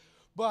series.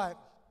 But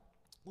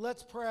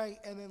let's pray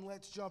and then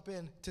let's jump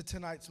into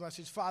tonight's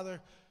message.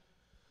 Father,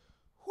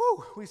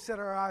 we set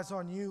our eyes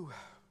on you.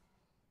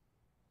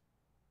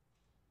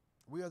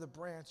 We are the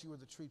branch, you are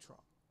the tree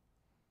trunk.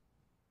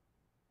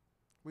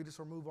 We just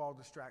remove all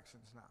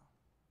distractions now.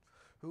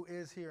 Who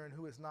is here and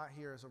who is not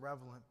here is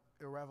irrelevant.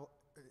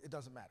 It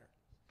doesn't matter.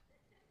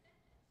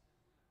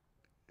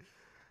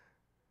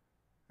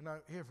 We're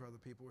not here for other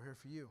people. We're here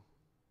for you.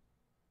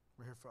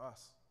 We're here for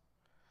us.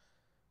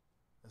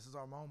 This is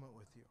our moment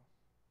with you.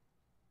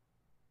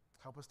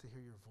 Help us to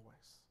hear your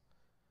voice.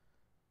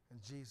 In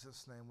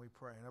Jesus' name we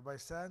pray. And everybody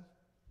said?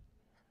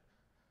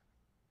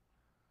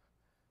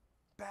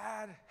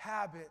 Bad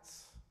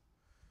habits.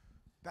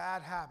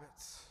 Bad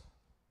habits.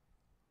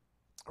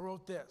 I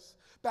wrote this.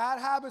 Bad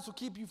habits will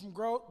keep you from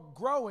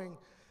growing.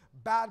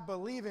 Bad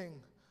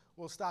believing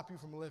will stop you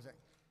from living.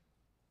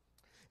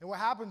 And what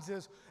happens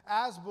is,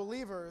 as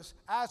believers,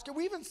 can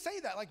we even say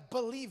that? Like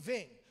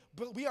believing.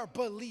 But we are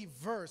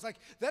believers. Like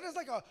that is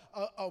like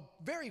a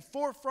very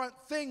forefront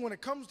thing when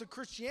it comes to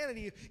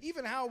Christianity.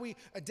 Even how we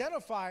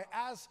identify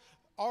as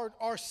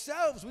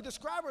ourselves. We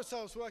describe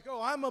ourselves. We're like,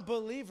 oh, I'm a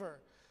believer.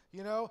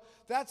 You know,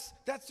 that's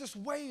just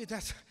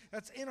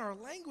that's in our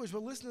language.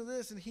 But listen to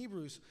this in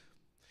Hebrews.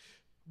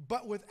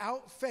 But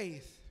without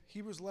faith,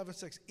 Hebrews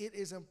 11:6, it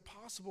is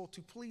impossible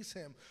to please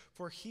him.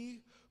 For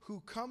he who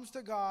comes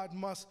to God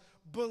must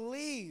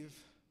believe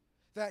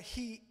that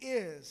he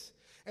is,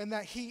 and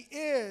that he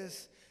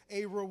is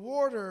a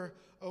rewarder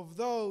of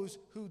those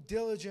who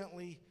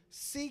diligently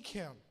seek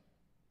him.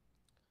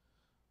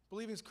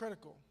 Believing is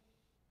critical.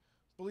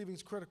 Believing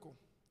is critical.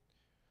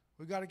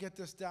 We got to get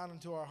this down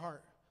into our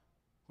heart.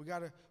 We got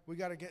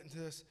to get into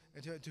this,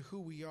 into who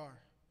we are.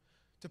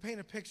 To paint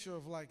a picture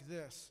of like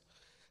this.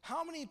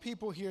 How many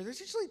people here, there's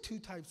usually two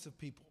types of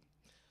people,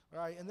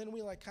 right? And then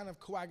we like kind of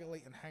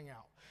coagulate and hang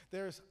out.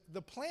 There's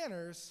the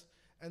planners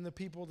and the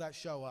people that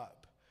show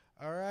up,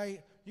 all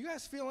right? You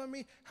guys feeling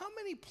me? How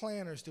many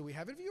planners do we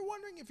have? If you're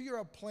wondering if you're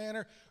a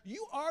planner,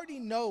 you already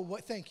know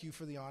what, thank you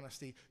for the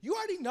honesty. You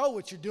already know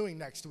what you're doing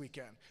next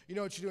weekend. You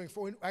know what you're doing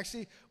for,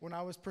 actually, when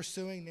I was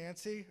pursuing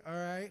Nancy, all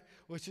right,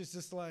 which is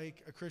just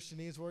like a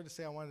Christianese word to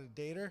say I wanted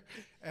to date her,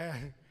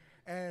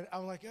 and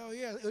I'm like, oh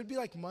yeah, it would be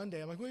like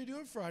Monday. I'm like, what are you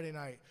doing Friday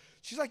night?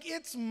 She's like,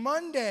 it's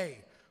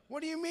Monday.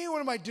 What do you mean,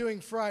 what am I doing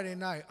Friday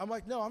night? I'm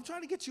like, no, I'm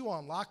trying to get you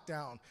on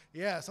lockdown.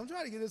 Yes, I'm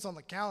trying to get this on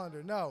the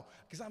calendar. No,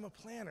 because I'm a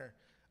planner.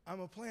 I'm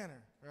a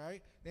planner,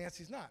 right?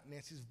 Nancy's not.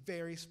 Nancy's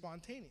very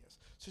spontaneous.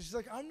 So she's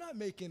like, I'm not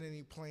making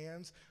any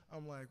plans.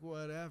 I'm like,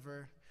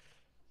 whatever.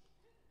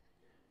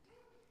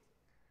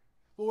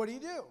 Well, what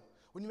do?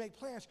 When you make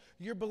plans,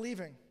 you're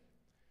believing.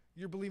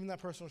 You're believing that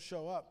person will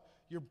show up.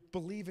 You're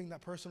believing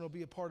that person will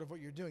be a part of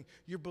what you're doing.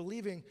 You're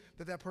believing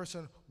that that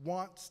person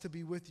wants to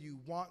be with you,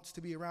 wants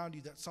to be around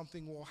you, that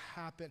something will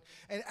happen.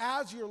 And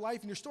as your life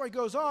and your story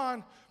goes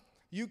on,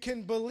 you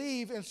can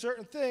believe in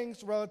certain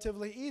things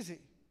relatively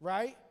easy,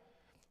 right?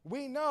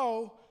 We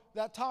know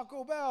that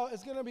Taco Bell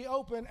is going to be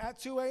open at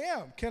 2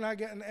 a.m. Can I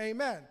get an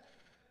amen?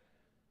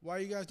 Why are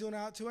you guys doing it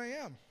at 2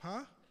 a.m.,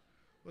 huh?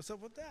 What's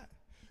up with that?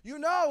 You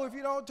know if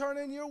you don't turn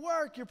in your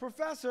work, your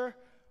professor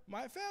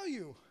might fail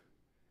you.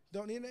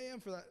 Don't need an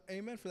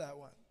amen for that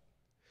one.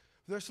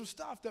 There's some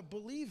stuff that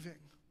believing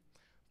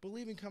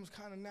comes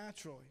kind of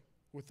naturally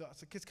with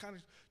us. It gets kind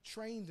of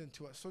trained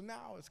into us. So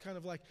now it's kind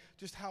of like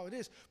just how it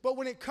is. But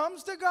when it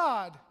comes to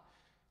God,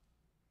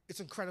 it's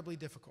incredibly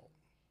difficult.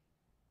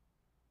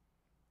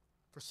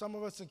 For some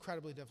of us, it's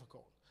incredibly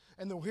difficult.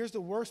 And here's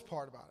the worst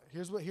part about it.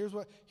 Here's one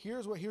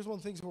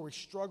of the things where we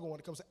struggle when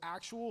it comes to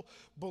actual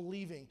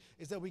believing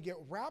is that we get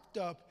wrapped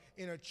up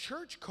in a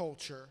church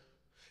culture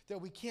that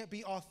we can't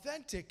be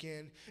authentic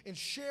in and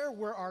share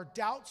where our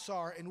doubts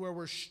are and where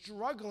we're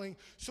struggling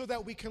so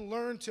that we can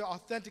learn to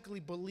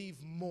authentically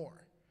believe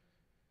more.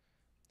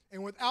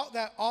 And without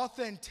that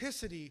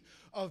authenticity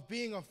of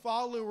being a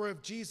follower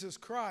of Jesus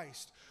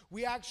Christ,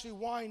 we actually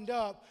wind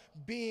up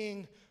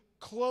being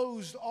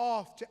closed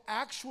off to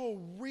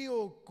actual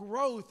real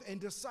growth and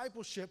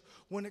discipleship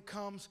when it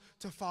comes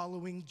to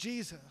following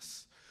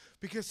Jesus.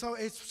 Because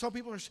some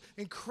people are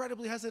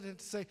incredibly hesitant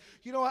to say,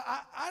 you know what,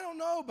 I don't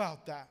know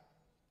about that.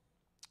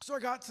 So I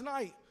got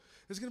tonight.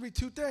 There's going to be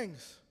two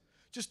things,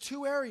 just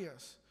two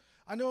areas.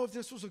 I know if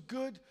this was a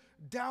good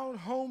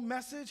down-home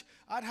message,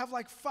 I'd have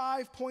like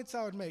 5 points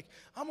I would make.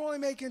 I'm only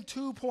making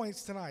 2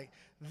 points tonight.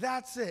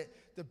 That's it.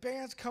 The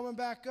band's coming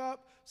back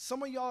up.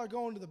 Some of y'all are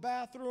going to the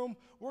bathroom.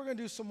 We're going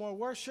to do some more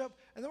worship,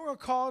 and then we're going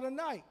to call it a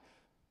night.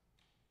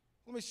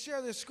 Let me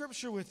share this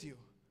scripture with you.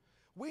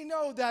 We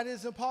know that it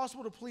is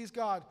impossible to please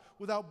God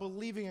without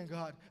believing in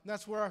God. And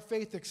that's where our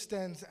faith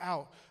extends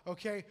out,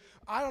 okay?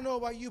 I don't know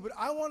about you, but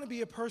I want to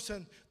be a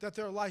person that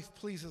their life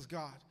pleases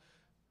God.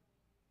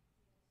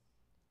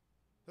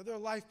 That their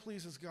life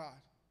pleases God.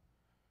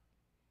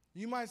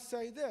 You might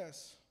say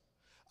this,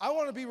 I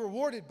want to be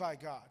rewarded by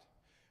God.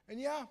 And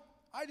yeah,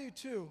 I do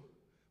too.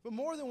 But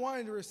more than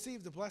wanting to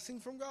receive the blessing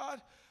from God,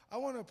 I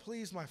want to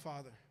please my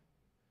Father.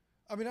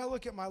 I mean, I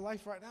look at my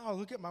life right now. I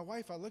look at my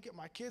wife. I look at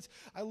my kids.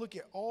 I look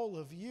at all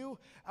of you.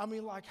 I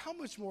mean, like, how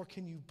much more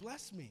can you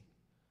bless me?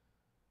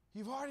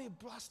 You've already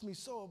blessed me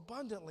so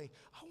abundantly.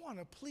 I want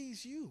to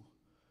please you.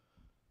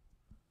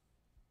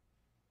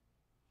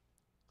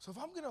 So if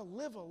I'm going to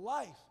live a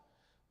life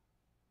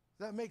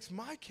that makes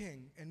my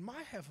King and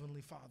my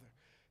Heavenly Father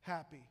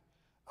happy,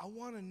 I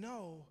want to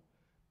know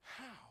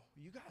how. Are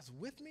you guys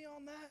with me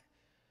on that?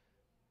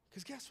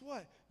 Because guess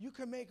what? You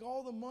can make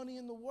all the money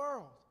in the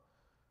world.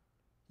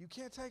 You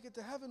can't take it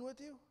to heaven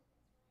with you.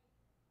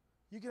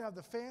 You can have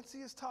the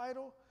fanciest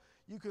title.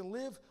 You can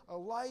live a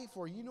life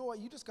where, you know what,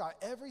 you just got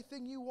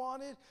everything you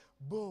wanted.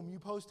 Boom, you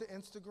post to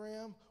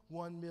Instagram,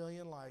 1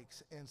 million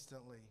likes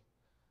instantly.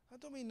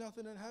 That don't mean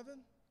nothing in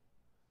heaven.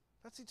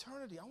 That's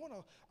eternity. I want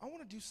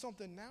to do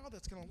something now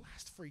that's going to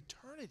last for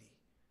eternity.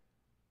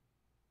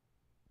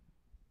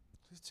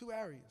 There's two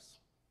areas.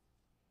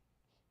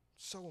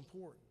 So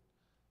important.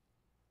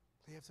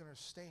 They have to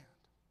understand.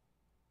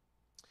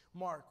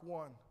 Mark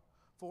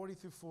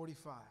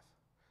 1:40-45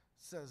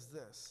 says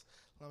this.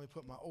 Let me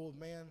put my old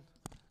man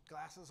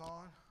glasses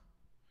on.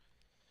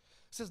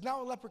 It says,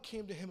 now a leper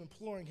came to him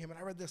imploring him, and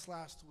I read this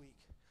last week.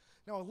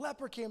 Now a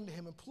leper came to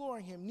him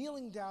imploring him,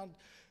 kneeling down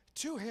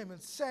to him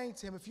and saying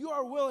to him, if you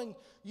are willing,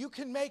 you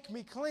can make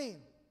me clean.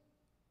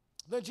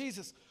 Then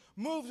Jesus,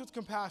 moved with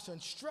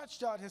compassion,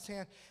 stretched out his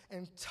hand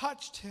and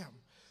touched him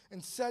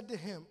and said to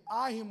him,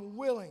 I am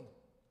willing,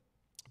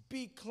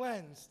 be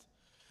cleansed.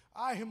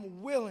 I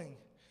am willing,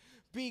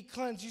 be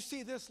cleansed. You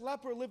see, this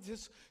leper lived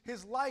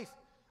his life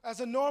as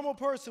a normal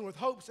person with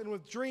hopes and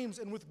with dreams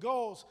and with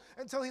goals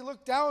until he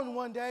looked down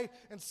one day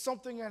and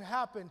something had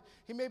happened.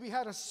 He maybe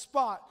had a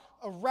spot,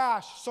 a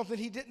rash, something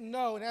he didn't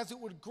know. And as it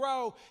would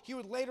grow, he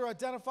would later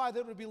identify that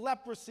it would be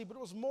leprosy. But it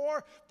was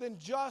more than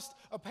just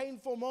a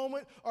painful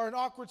moment or an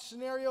awkward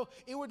scenario.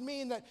 It would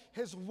mean that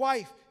his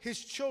wife,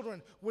 his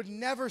children would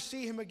never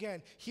see him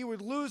again. He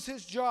would lose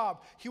his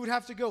job. He would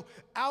have to go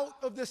out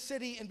of the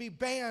city and be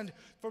banned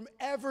from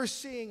ever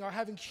seeing or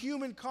having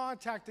human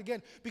contact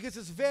again, because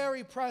his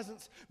very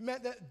presence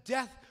meant that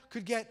death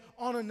could get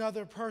on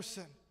another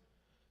person.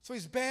 So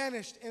he's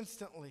banished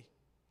instantly.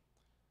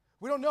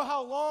 We don't know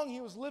how long he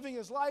was living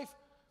his life,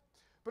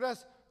 but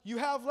as you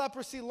have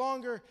leprosy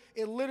longer,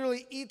 it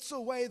literally eats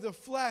away the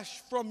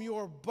flesh from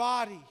your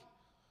body.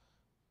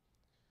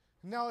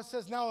 Now it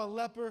says, now a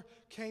leper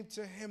came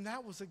to him.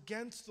 That was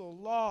against the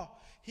law.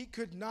 He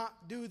could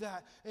not do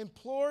that.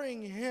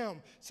 Imploring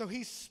him. So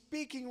he's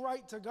speaking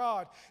right to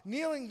God,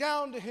 kneeling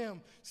down to him,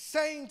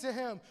 saying to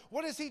him,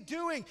 what is he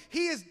doing?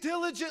 He is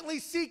diligently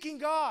seeking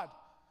God.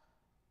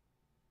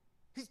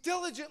 He's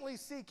diligently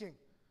seeking.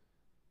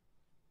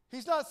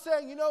 He's not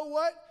saying, you know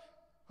what?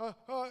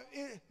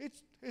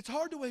 It's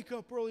hard to wake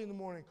up early in the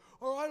morning.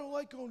 Or I don't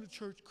like going to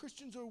church.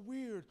 Christians are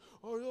weird.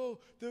 Or oh,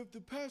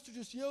 the pastor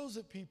just yells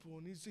at people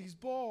and he's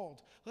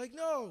bald. Like,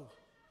 no.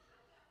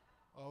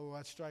 Oh,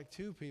 that's strike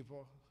two,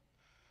 people.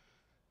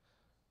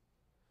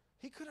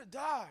 He could have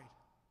died.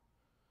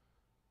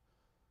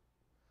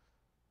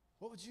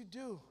 What would you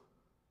do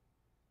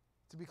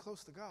to be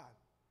close to God?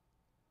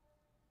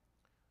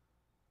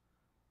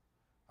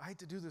 I hate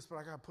to do this, but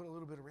I got to put a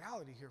little bit of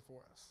reality here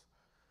for us.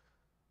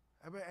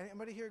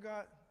 Anybody here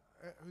got,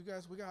 you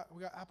guys, we got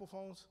Apple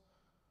phones?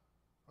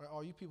 All right,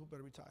 all you people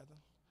better be tithing.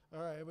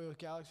 All right, everybody with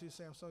Galaxy,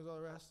 Samsungs, all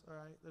the rest? All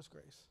right, there's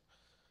grace.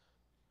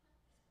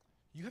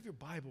 You have your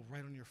Bible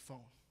right on your phone.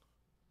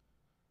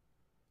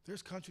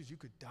 There's countries you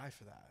could die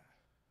for that.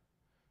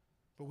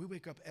 But we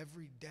wake up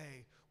every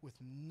day with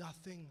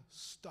nothing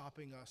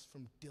stopping us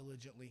from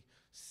diligently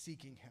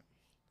seeking him.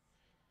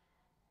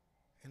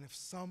 And if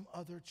some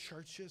other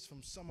churches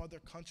from some other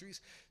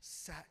countries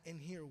sat in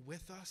here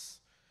with us,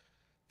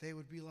 they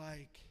would be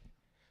like,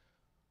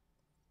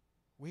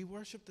 we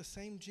worship the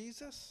same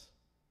Jesus?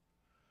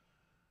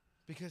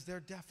 Because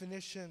their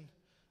definition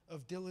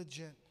of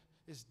diligent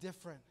is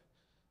different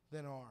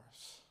than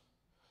ours.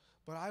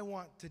 But I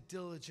want to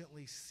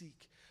diligently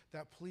seek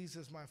that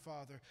pleases my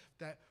Father,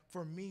 that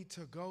for me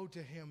to go to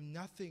him,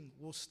 nothing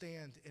will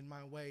stand in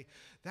my way.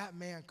 That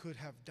man could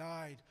have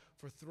died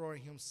for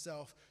throwing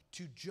himself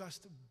to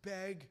just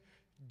beg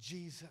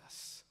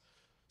Jesus,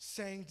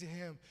 saying to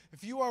him,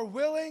 if you are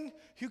willing,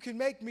 you can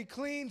make me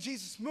clean.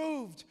 Jesus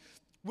moved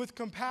with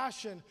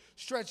compassion,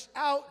 stretched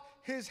out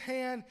his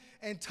hand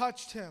and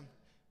touched him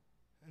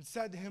and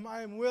said to him,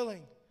 I am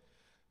willing.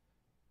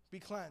 Be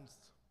cleansed.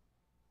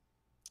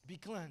 Be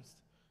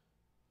cleansed.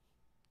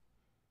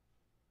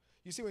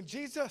 You see, when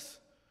Jesus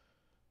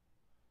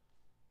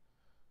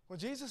When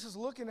Jesus is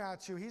looking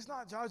at you, he's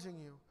not judging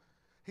you.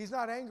 He's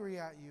not angry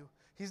at you.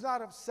 He's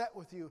not upset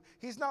with you.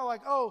 He's not like,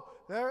 oh,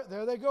 there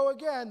they go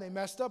again. They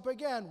messed up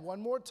again.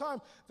 One more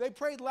time. They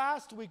prayed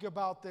last week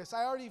about this.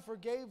 I already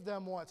forgave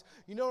them once.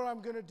 You know what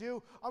I'm going to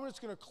do? I'm just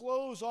going to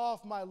close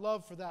off my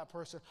love for that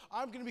person.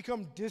 I'm going to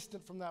become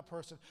distant from that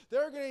person.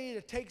 They're going to need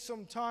to take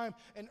some time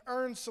and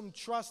earn some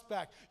trust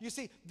back. You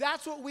see,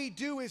 that's what we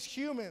do as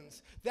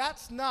humans.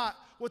 That's not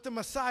what the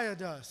Messiah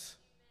does.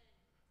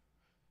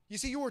 You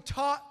see, you were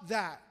taught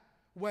that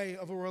way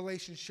of a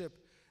relationship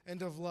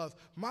and of love.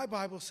 My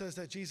Bible says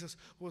that Jesus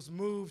was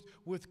moved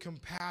with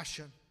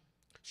compassion,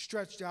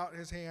 stretched out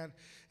his hand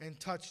and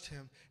touched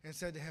him and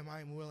said to him,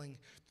 I am willing,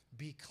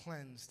 be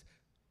cleansed.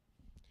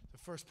 The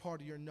first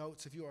part of your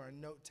notes, if you are a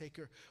note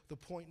taker, the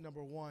point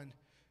number 1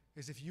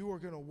 is if you are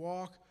going to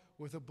walk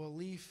with a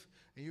belief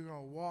and you're going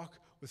to walk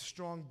with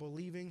strong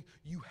believing,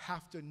 you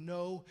have to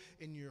know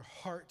in your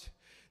heart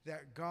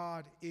that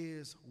God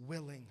is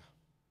willing.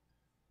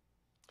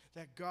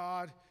 That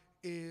God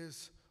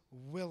is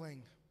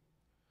willing.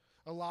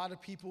 A lot of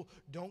people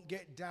don't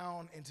get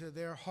down into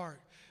their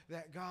heart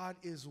that God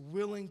is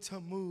willing to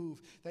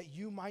move, that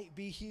you might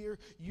be here,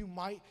 you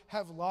might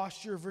have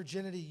lost your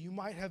virginity, you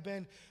might have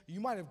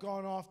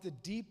gone off the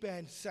deep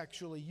end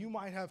sexually, you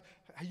might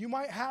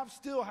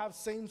still have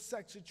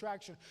same-sex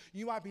attraction,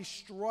 you might be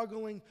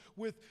struggling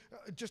with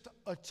just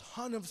a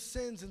ton of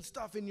sins and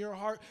stuff in your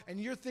heart, and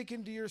you're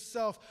thinking to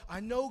yourself, I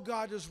know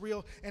God is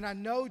real, and I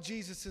know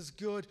Jesus is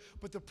good,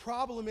 but the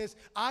problem is,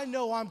 I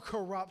know I'm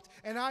corrupt,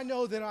 and I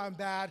know that I'm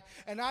bad,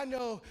 and I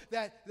know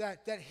that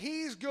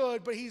he's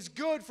good, but he's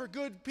good for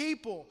good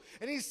people.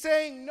 And he's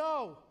saying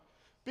no.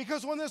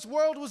 Because when this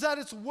world was at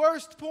its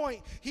worst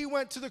point, he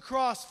went to the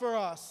cross for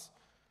us.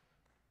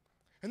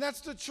 And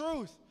that's the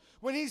truth.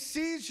 When he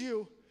sees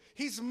you,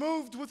 he's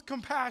moved with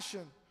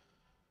compassion.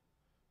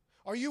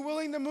 Are you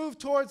willing to move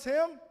towards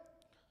him?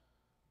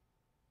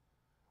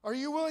 Are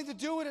you willing to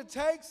do what it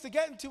takes to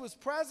get into his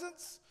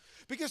presence?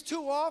 Because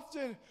too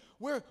often,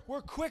 we're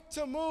quick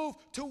to move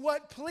to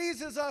what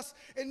pleases us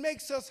and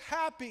makes us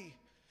happy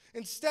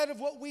instead of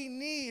what we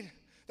need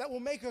that will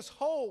make us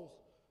whole.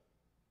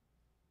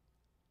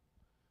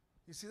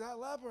 You see, that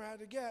leper had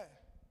to get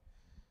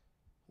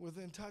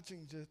within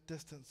touching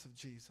distance of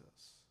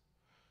Jesus.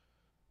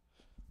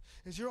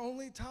 Is your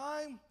only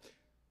time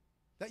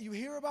that you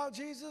hear about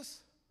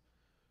Jesus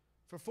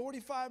for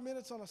 45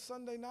 minutes on a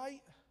Sunday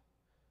night?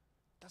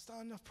 That's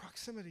not enough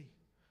proximity.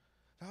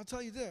 Now, I'll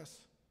tell you this.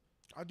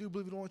 I do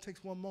believe it only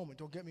takes one moment.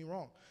 Don't get me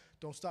wrong.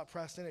 Don't stop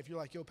pressing it. If you're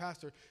like, yo,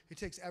 pastor, it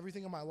takes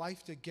everything in my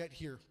life to get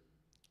here,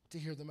 to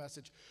hear the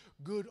message.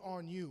 Good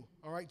on you,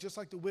 all right? Just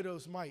like the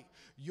widow's mite.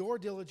 Your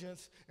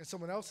diligence and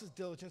someone else's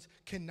diligence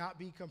cannot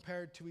be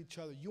compared to each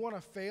other. You want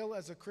to fail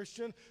as a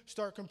Christian?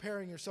 Start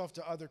comparing yourself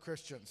to other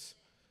Christians.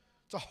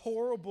 It's a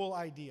horrible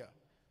idea.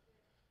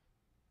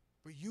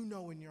 But you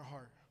know in your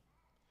heart.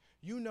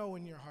 You know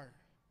in your heart.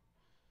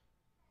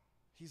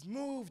 He's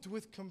moved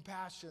with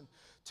compassion.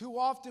 Too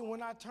often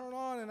when I turn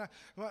on and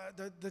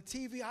the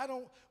TV,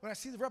 when I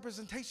see the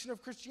representation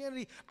of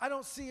Christianity, I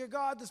don't see a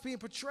God that's being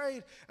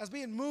portrayed as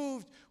being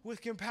moved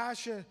with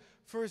compassion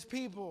for his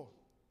people.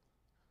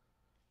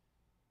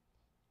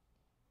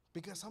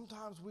 Because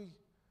sometimes we've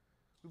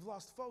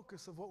lost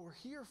focus of what we're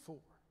here for.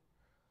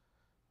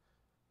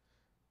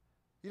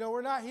 You know,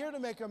 we're not here to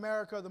make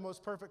America the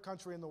most perfect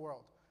country in the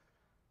world.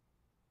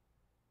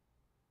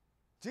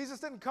 Jesus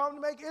didn't come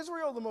to make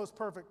Israel the most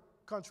perfect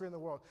country in the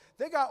world.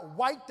 They got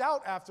wiped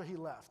out after he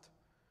left.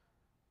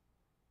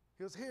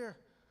 He was here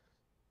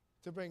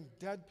to bring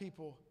dead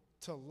people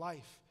to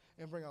life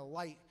and bring a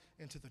light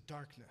into the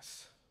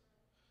darkness.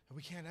 And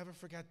we can't ever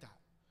forget that.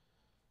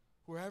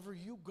 Wherever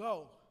you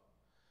go,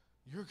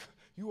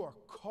 you are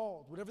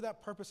called. Whatever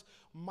that purpose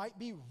might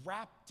be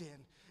wrapped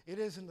in, it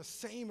is in the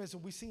same as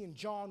we see in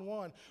John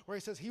 1, where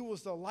he says he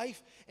was the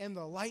life and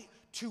the light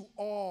to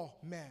all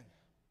men.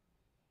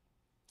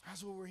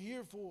 That's what we're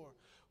here for.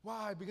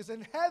 Why? Because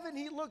in heaven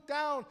he looked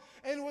down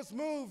and was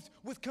moved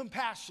with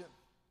compassion.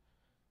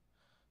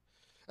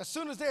 As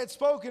soon as they had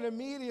spoken,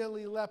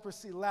 immediately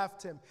leprosy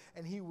left him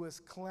and he was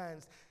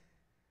cleansed.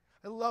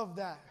 I love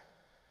that.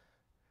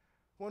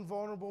 One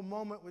vulnerable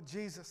moment with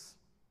Jesus.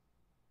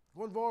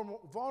 One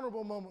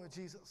vulnerable moment with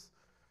Jesus.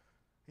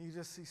 And you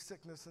just see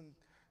sickness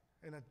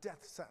and a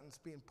death sentence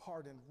being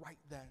pardoned right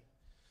then.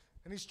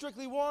 And he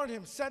strictly warned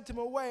him, sent him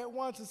away at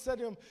once and said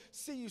to him,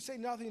 see, you say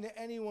nothing to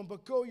anyone,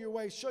 but go your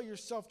way, show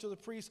yourself to the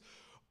priest,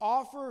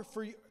 offer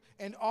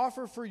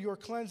for your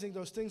cleansing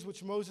those things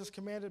which Moses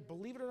commanded.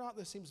 Believe it or not,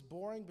 this seems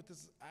boring, but this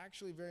is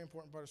actually a very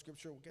important part of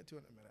Scripture. We'll get to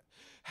it in a minute.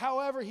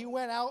 However, he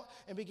went out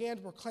and began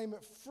to proclaim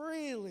it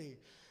freely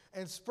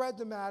and spread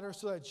the matter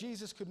so that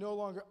Jesus could no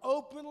longer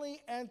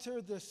openly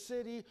enter the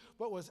city,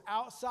 but was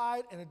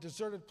outside in a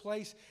deserted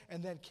place.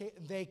 And then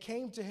they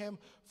came to him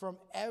from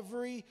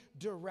every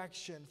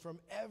direction,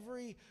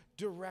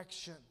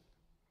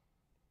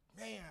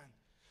 Man,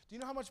 do you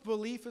know how much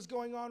belief is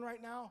going on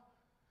right now?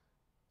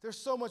 There's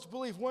so much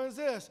belief. What is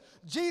this?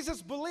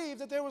 Jesus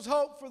believed that there was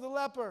hope for the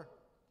leper.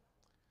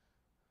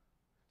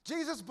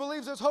 Jesus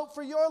believes there's hope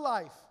for your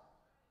life.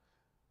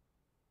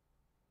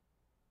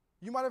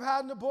 You might have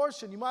had an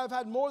abortion. You might have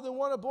had more than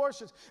one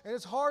abortion. And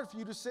it's hard for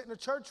you to sit in a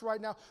church right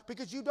now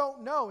because you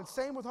don't know. And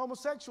same with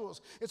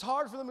homosexuals. It's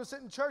hard for them to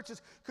sit in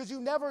churches because you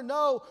never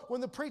know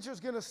when the preacher's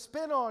going to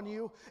spin on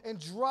you and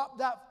drop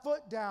that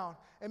foot down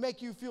and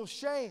make you feel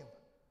shame.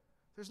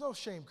 There's no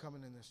shame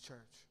coming in this church.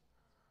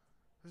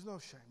 There's no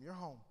shame. You're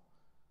home.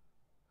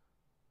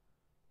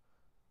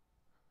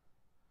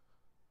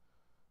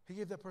 He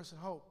gave that person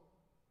hope.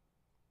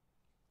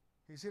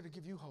 He's here to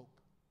give you hope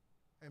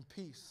and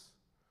peace.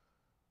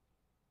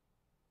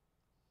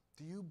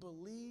 Do you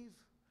believe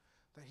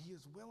that he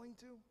is willing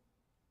to?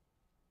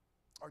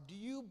 Or do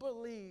you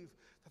believe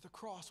that the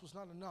cross was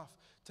not enough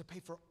to pay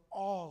for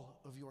all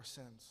of your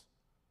sins?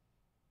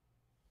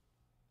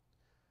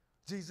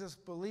 Jesus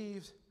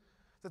believed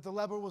that the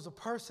leper was a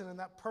person, and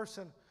that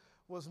person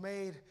was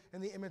made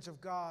in the image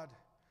of God.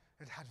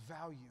 It had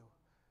value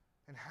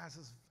and has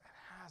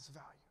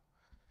value.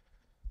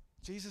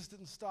 Jesus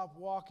didn't stop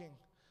walking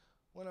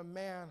when a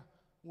man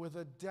with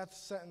a death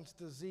sentence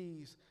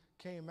disease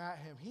came at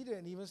him. He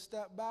didn't even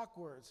step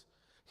backwards.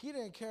 He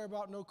didn't care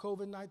about no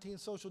COVID-19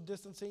 social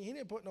distancing. He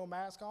didn't put no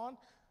mask on.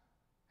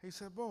 He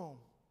said, boom,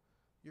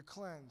 you're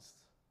cleansed.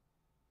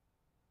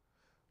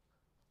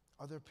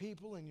 Are there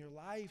people in your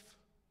life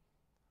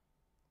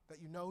that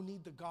you know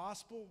need the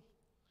gospel,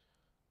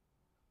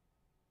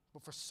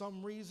 but for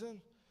some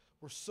reason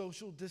we're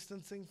social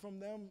distancing from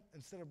them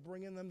instead of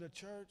bringing them to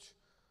church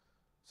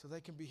so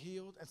they can be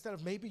healed? Instead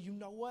of maybe, you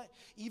know what,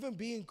 even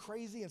being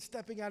crazy and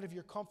stepping out of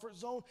your comfort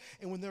zone,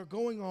 and when they're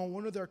going on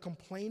one of their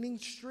complaining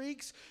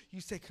streaks,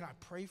 you say, can I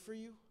pray for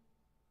you?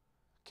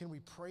 Can we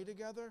pray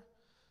together?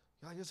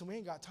 You're like, listen, we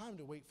ain't got time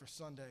to wait for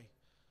Sunday.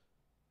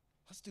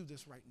 Let's do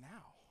this right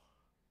now.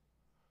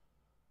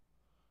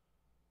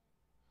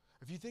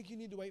 If you think you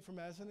need to wait for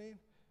Mezzanine,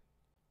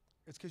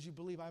 it's because you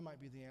believe I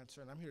might be the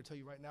answer. And I'm here to tell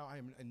you right now, I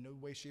am in no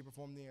way, shape, or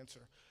form the answer.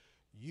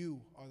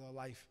 You are the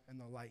life and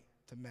the light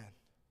to men.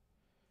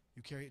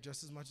 You carry it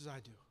just as much as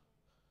I do.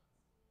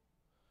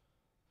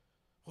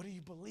 What are you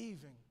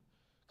believing?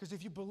 Because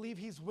if you believe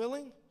he's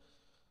willing,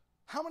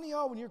 how many of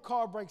y'all, when your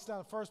car breaks down,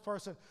 the first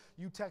person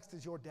you text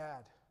is your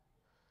dad?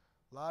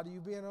 A lot of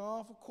you being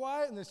awful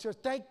quiet in this church.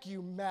 Thank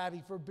you,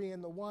 Maddie, for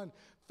being the one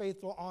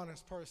faithful,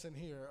 honest person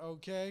here,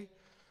 okay?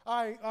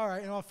 All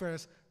right, in all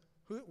fairness,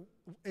 who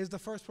is the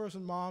first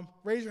person mom?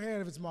 Raise your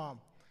hand if it's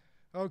mom.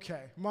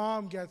 Okay,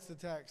 mom gets the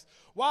text.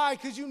 Why?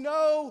 Because you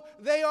know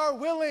they are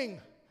willing.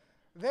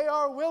 They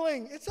are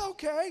willing. It's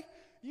okay.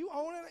 You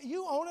own it.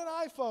 You own an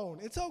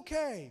iPhone. It's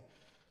okay.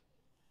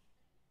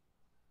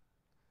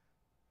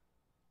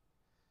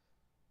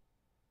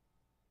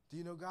 Do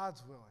you know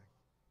God's willing?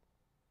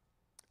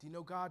 Do you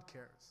know God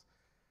cares?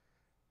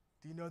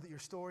 Do you know that your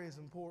story is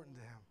important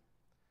to him?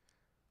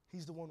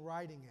 He's the one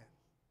writing it,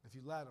 if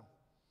you let him.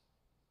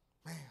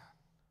 Man.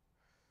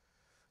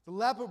 The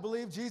leper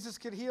believed Jesus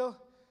could heal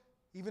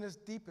even his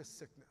deepest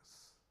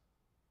sickness.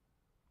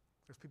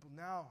 There's people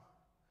now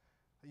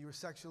that you were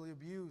sexually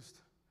abused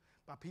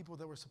by people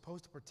that were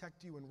supposed to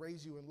protect you and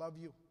raise you and love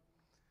you.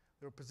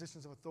 There were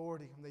positions of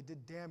authority, and they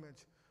did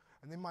damage.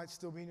 And they might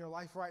still be in your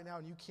life right now,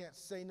 and you can't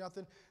say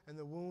nothing, and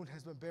the wound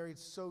has been buried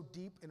so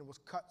deep, and it was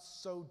cut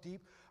so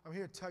deep. I'm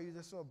here to tell you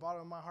this from the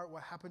bottom of my heart.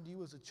 What happened to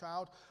you as a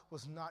child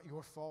was not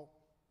your fault.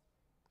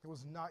 It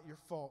was not your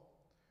fault.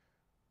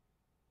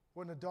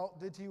 What an adult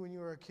did to you when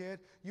you were a kid,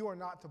 you are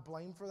not to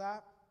blame for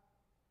that.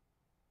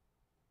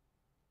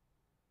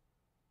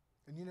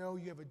 And you know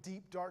you have a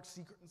deep, dark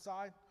secret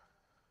inside.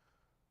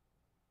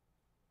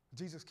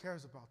 Jesus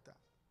cares about that.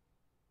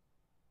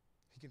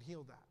 He can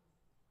heal that.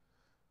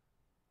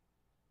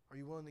 Are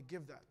you willing to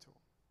give that to him?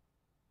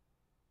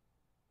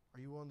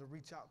 Are you willing to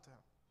reach out to him?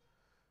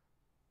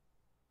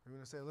 Are you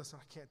going to say, listen,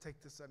 I can't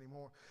take this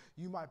anymore?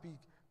 You might be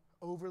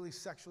overly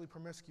sexually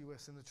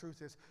promiscuous, and the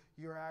truth is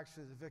you're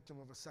actually the victim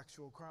of a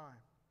sexual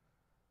crime.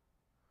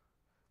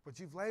 But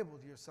you've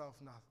labeled yourself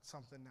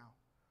something now.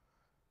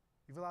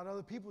 You've allowed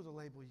other people to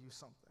label you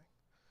something.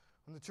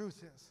 And the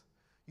truth is,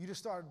 you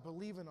just started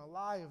believing a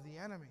lie of the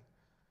enemy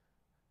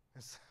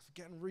instead of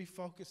getting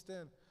refocused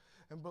in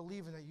and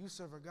believing that you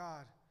serve a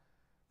God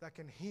that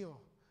can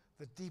heal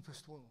the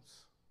deepest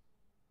wounds.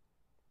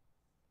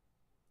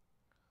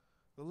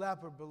 The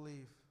leper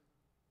believed,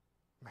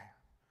 man,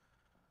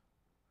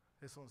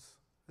 this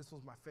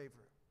one's my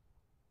favorite.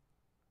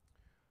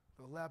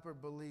 The leper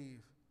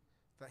believed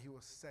that he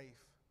was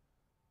safe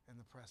in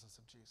the presence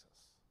of Jesus.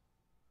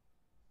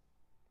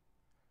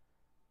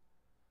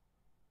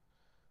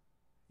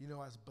 You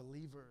know, as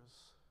believers,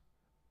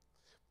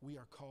 we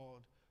are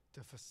called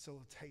to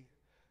facilitate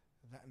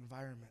that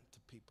environment to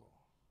people.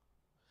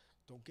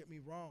 Don't get me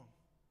wrong.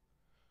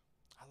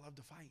 I love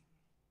to fight.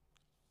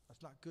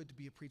 That's not good to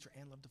be a preacher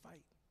and love to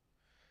fight.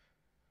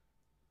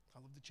 I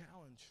love the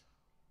challenge.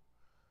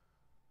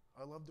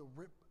 I love to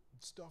rip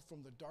stuff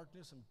from the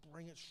darkness and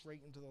bring it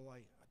straight into the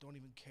light. I don't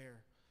even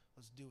care.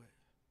 Let's do it.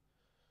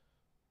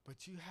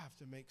 But you have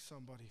to make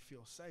somebody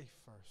feel safe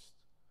first.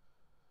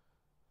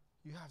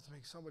 You have to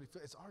make somebody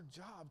feel, it's our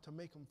job to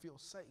make them feel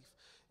safe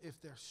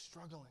if they're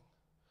struggling,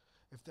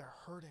 if they're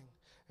hurting,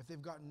 if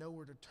they've got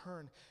nowhere to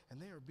turn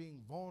and they are being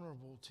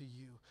vulnerable to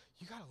you.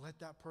 You got to let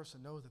that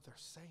person know that they're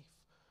safe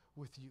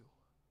with you.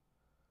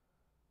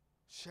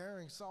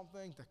 Sharing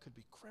something that could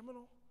be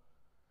criminal,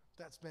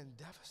 that's been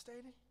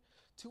devastating.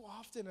 Too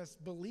often as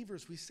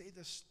believers, we say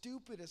the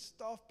stupidest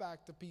stuff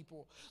back to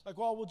people. Like,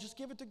 well, we'll just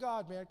give it to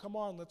God, man. Come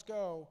on, let's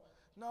go.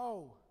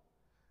 No.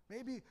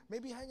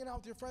 Maybe hanging out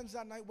with your friends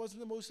that night wasn't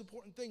the most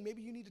important thing.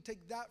 Maybe you need to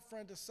take that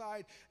friend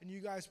aside and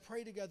you guys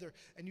pray together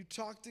and you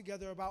talk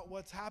together about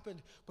what's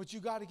happened. But you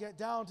got to get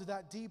down to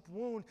that deep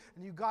wound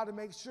and you got to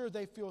make sure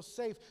they feel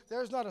safe.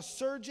 There's not a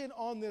surgeon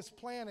on this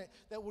planet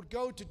that would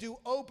go to do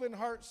open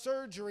heart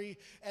surgery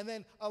and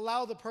then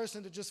allow the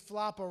person to just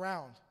flop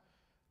around.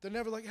 They're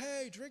never like,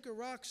 hey, drink a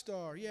rock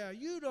star. Yeah,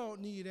 you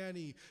don't need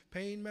any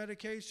pain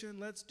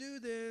medication. Let's do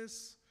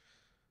this.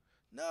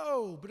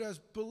 No, but as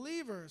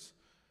believers,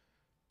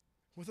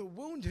 with a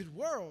wounded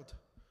world,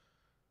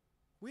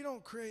 we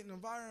don't create an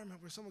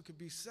environment where someone could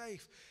be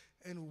safe,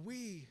 and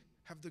we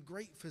have the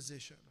great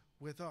physician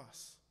with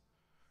us.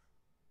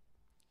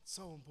 It's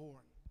so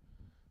important.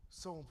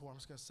 So important. I'm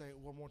just going to say it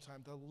one more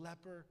time. The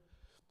leper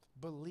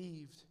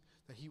believed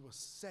that he was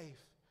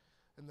safe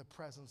in the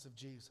presence of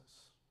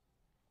Jesus.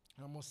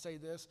 And I'm going to say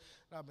this,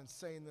 and I've been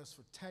saying this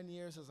for 10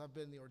 years as I've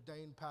been the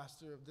ordained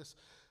pastor of this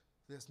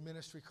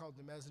ministry called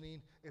the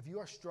Mezzanine. If you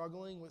are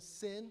struggling with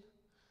sin,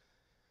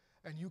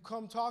 and you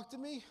come talk to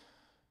me,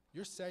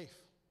 you're safe.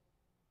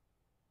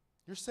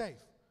 You're safe.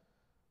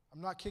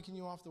 I'm not kicking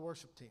you off the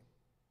worship team.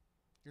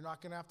 You're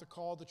not going to have to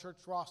call the church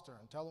roster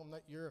and tell them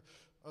that you're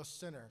a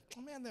sinner.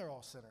 Oh, man, they're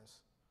all sinners.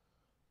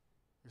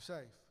 You're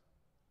safe.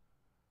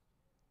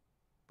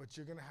 But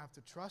you're going to have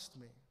to trust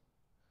me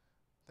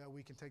that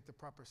we can take the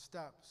proper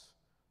steps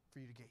for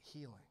you to get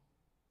healing.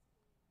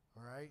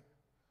 All right?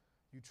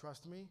 You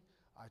trust me.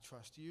 I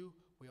trust you.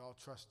 We all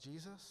trust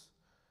Jesus.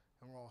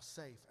 And we're all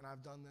safe. And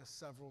I've done this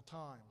several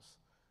times.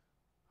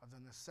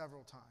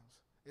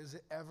 Is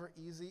it ever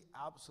easy?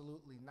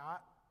 Absolutely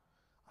not.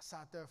 I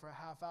sat there for a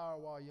half hour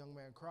while a young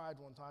man cried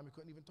one time. He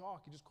couldn't even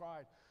talk. He just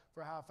cried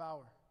for a half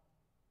hour.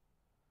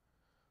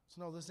 So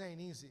no, this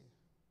ain't easy.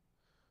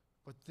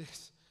 But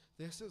this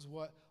is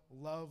what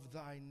love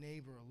thy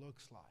neighbor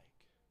looks like.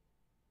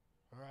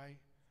 All right?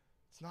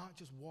 It's not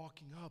just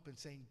walking up and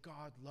saying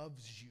God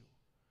loves you.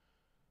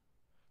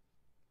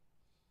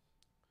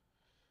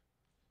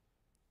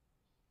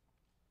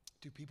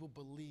 Do people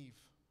believe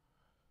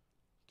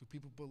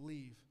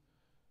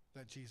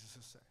that Jesus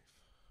is safe?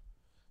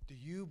 Do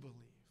you believe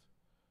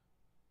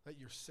that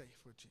you're safe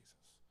with Jesus?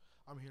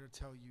 I'm here to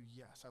tell you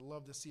yes. I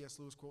love the C.S.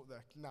 Lewis quote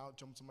that now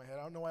jumps in my head.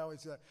 I don't know why I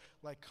always get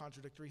like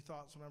contradictory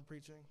thoughts when I'm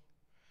preaching.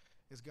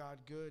 Is God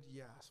good?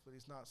 Yes, but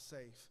he's not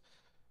safe.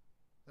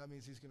 That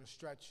means he's going to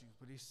stretch you,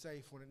 but he's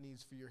safe when it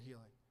needs for your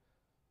healing.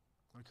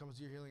 When it comes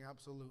to your healing,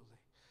 absolutely.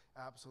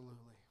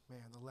 Absolutely.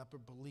 Man, the leper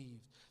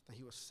believed that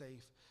he was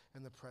safe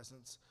in the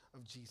presence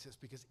of Jesus.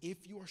 Because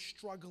if you are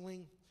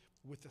struggling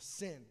with a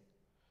sin,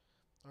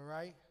 all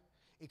right,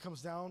 it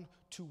comes down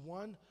to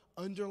one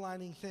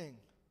underlining thing.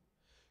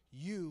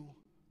 You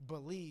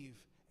believe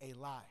a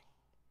lie.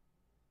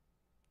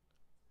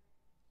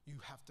 You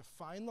have to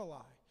find the lie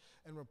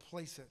and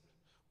replace it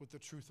with the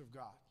truth of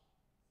God.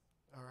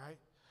 All right?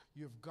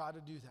 You've got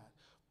to do that.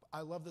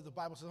 I love that the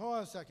Bible says, hold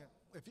on a second.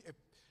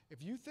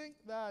 If you think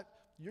that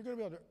you're going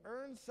to be able to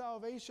earn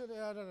salvation,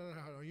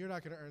 no, you're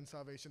not going to earn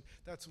salvation.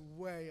 That's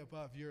way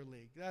above your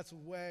league. That's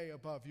way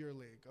above your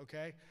league,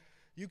 okay?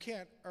 You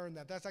can't earn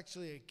that. That's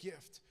actually a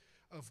gift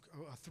of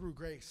through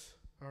grace,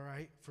 all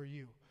right, for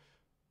you.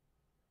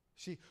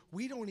 See,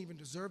 we don't even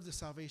deserve the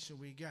salvation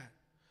we get.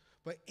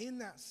 But in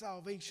that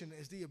salvation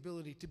is the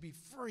ability to be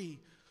free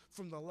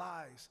from the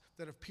lies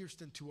that have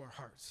pierced into our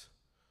hearts.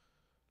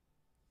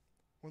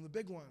 One of the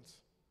big ones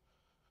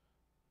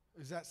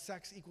is that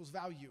sex equals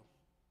value.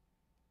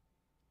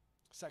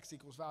 Sex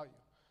equals value.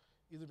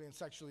 Either being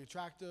sexually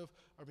attractive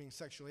or being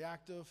sexually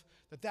active,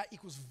 that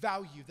equals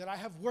value, that I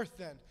have worth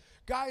then.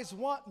 Guys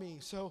want me,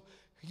 so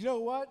you know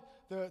what?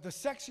 The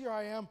sexier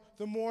I am,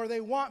 the more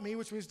they want me,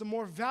 which means the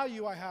more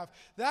value I have.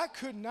 That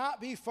could not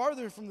be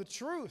farther from the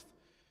truth.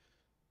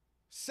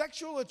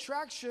 Sexual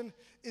attraction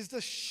is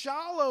the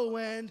shallow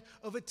end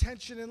of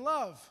attention and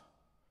love.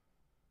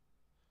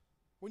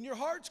 When your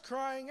heart's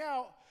crying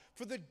out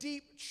for the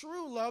deep,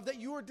 true love that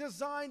you were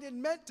designed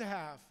and meant to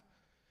have.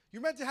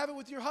 You're meant to have it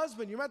with your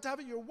husband. You're meant to have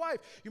it with your wife.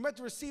 You're meant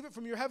to receive it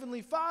from your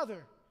heavenly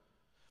Father.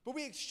 But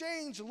we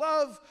exchange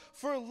love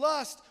for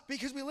lust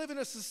because we live in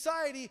a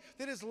society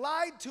that has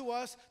lied to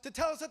us to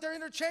tell us that they're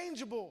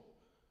interchangeable.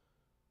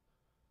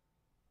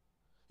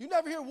 You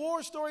never hear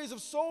war stories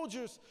of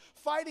soldiers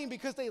fighting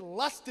because they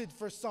lusted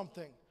for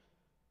something.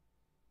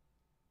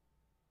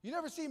 You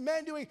never see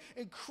men doing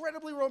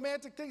incredibly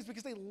romantic things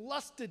because they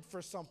lusted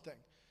for something.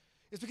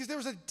 It's because there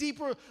was a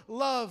deeper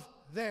love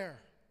there.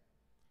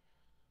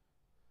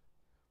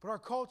 But our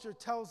culture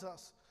tells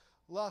us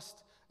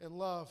lust and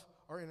love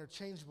are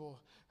interchangeable,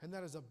 and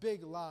that is a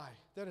big lie.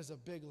 That is a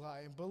big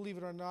lie. And believe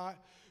it or not,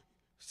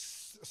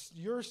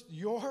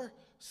 Your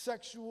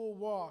sexual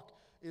walk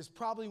is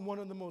probably one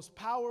of the most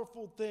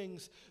powerful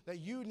things that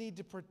you need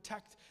to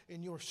protect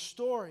in your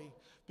story,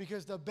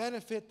 because the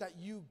benefit that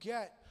you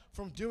get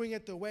from doing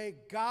it the way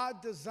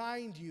God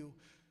designed you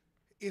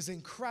is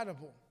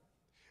incredible.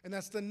 And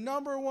that's the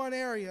number one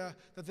area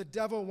that the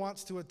devil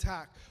wants to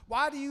attack.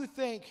 Why do you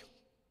think,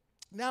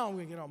 now I'm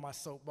going to get on my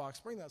soapbox,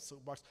 bring that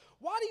soapbox.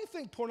 Why do you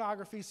think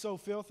pornography is so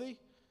filthy?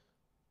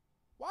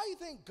 Why do you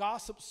think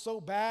gossip's so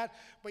bad,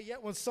 but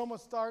yet when someone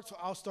starts,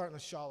 I'll start in the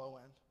shallow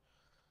end.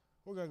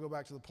 We're going to go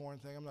back to the porn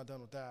thing. I'm not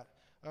done with that.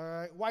 All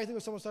right. Why do you think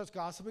when someone starts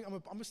gossiping?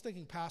 I'm a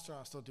stinking pastor and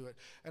I'll still do it.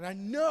 And I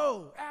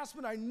know,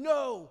 Aspen, I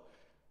know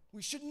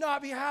we should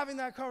not be having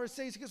that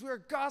conversation because we are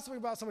gossiping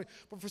about somebody.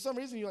 But for some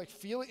reason, you like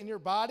feel it in your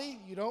body.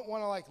 You don't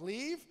want to like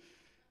leave.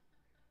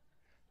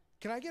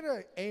 Can I get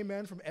an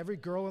amen from every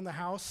girl in the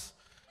house?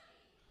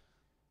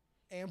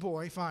 And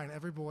boy, fine,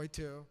 every boy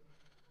too.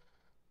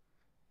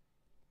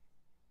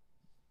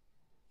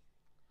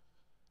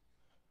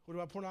 What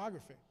about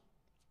pornography?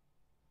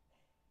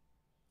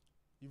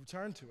 You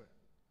return to it.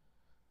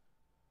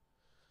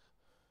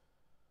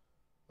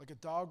 Like a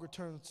dog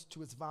returns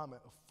to its vomit,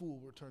 a fool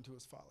will return to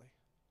his folly.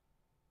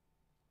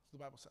 That's what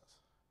the Bible says.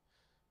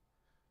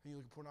 And you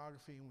look at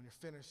pornography, and when you're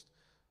finished,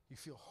 you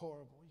feel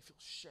horrible. You feel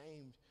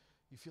shamed.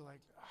 You feel like,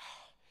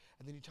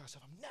 and then you tell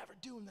yourself, I'm never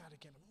doing that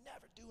again. I'm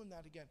never doing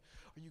that again.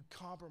 Or you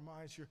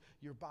compromise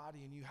your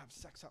body and you have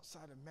sex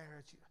outside of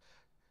marriage.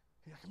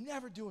 You're like, I'm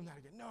never doing that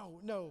again.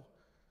 No.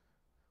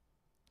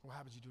 What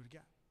happens? You do it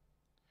again.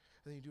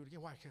 And then you do it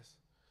again. Why? Because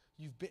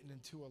you've bitten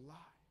into a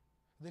lie.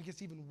 And then it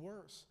gets even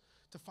worse.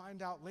 To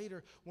find out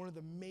later, one of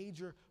the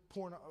major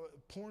porn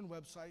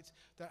websites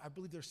that I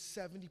believe there's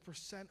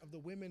 70% of the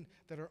women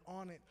that are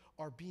on it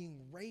are being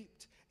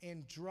raped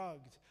and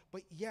drugged.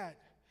 But yet,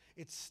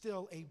 it's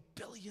still a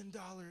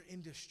billion-dollar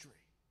industry.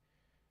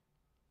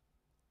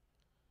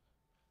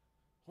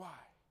 Why?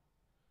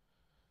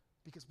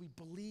 Because we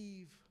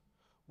believe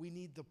we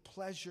need the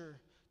pleasure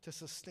to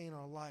sustain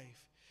our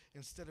life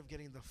instead of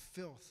getting the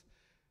filth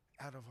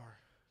out of our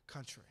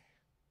country.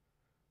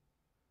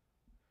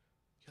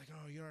 You're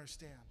like, oh, you don't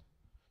understand.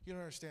 You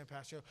don't understand,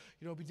 Pastor.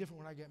 It'll be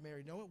different when I get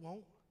married. No, it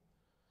won't.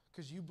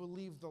 Because you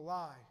believe the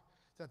lie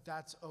that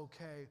that's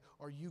okay,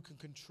 or you can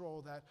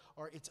control that,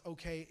 or it's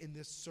okay in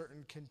this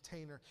certain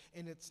container.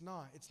 And it's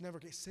not. It's never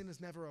okay. Sin is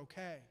never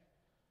okay.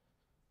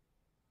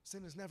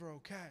 Sin is never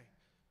okay.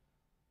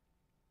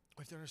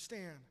 We have to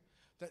understand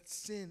that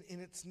sin in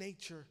its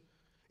nature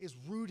is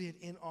rooted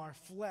in our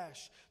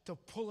flesh to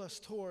pull us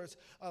towards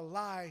a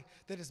lie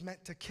that is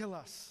meant to kill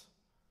us.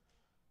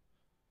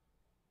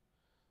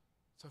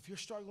 So if you're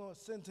struggling with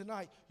sin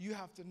tonight, you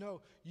have to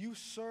know you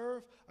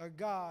serve a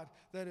God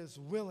that is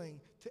willing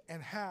to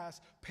and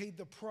has paid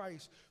the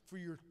price for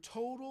your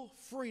total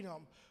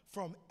freedom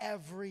from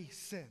every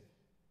sin.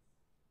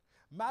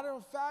 Matter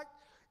of fact,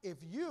 if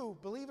you,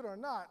 believe it or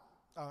not,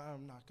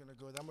 I'm not going to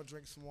go there. I'm going to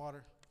drink some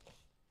water.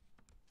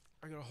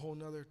 I got a whole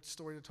nother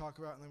story to talk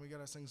about, and then we got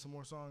to sing some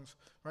more songs.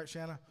 Right,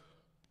 Shanna?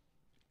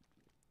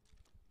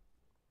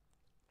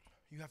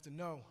 You have to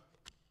know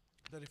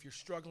that if you're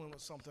struggling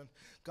with something,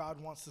 God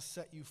wants to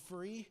set you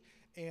free.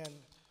 And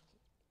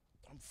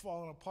I'm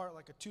falling apart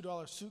like a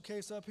 $2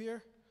 suitcase up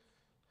here.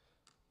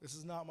 This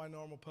is not my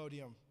normal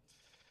podium.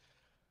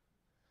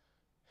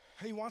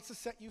 He wants to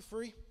set you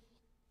free.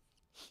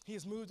 He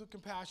is moved with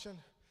compassion,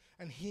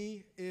 and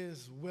he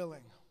is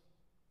willing.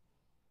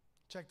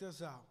 Check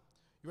this out.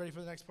 You ready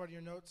for the next part of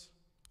your notes?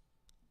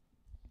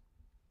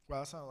 Wow,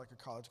 that sounded like a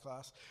college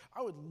class.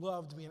 I would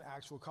love to be an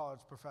actual college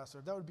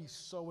professor. That would be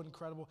so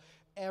incredible.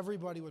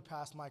 Everybody would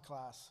pass my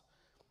class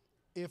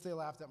if they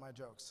laughed at my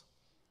jokes.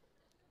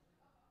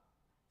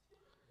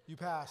 You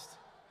passed.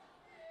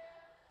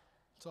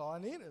 That's all I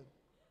needed.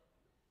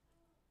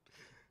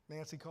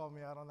 Nancy called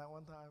me out on that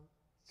one time.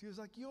 She was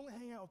like, you only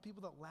hang out with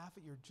people that laugh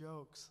at your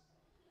jokes.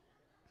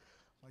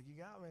 I'm like, you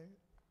got me.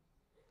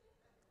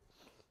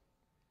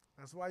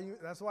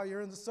 That's why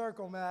you're in the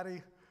circle, Maddie.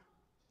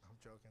 I'm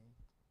joking.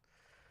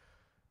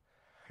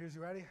 Here's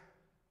you ready?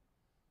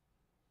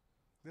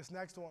 This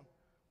next one.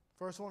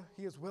 First one,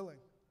 he is willing.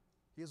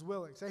 He is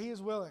willing. Say he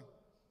is willing.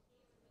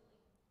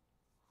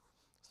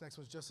 This next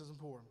one's just as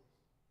important.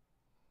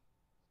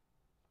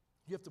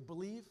 You have to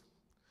believe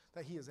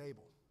that he is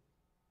able.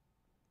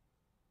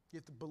 You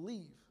have to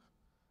believe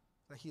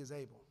that he is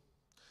able.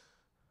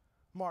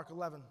 Mark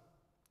 11,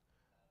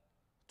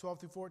 12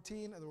 through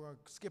 14, and then we're going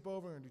to skip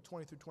over and do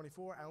 20 through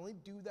 24. I only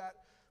do that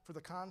for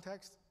the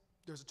context.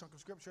 There's a chunk of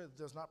scripture that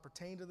does not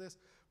pertain to this,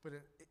 but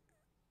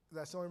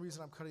that's the only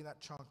reason I'm cutting that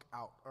chunk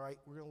out, all right?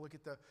 We're going to look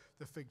at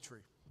the fig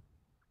tree.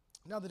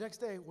 Now, the next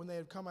day, when they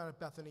had come out of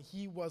Bethany,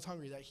 he was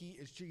hungry, that he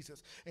is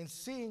Jesus. And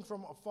seeing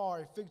from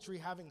afar a fig tree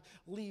having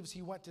leaves,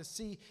 he went to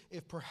see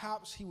if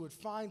perhaps he would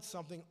find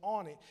something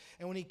on it.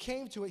 And when he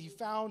came to it, he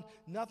found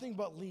nothing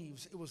but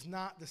leaves. It was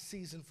not the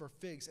season for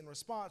figs. In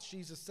response,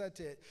 Jesus said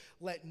to it,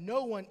 let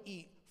no one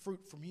eat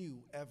fruit from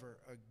you ever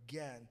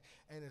again.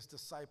 And his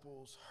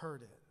disciples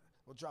heard it.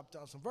 We'll drop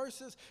down some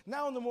verses.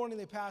 Now in the morning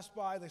they passed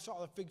by, they saw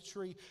the fig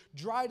tree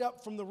dried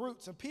up from the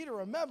roots. And Peter,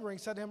 remembering,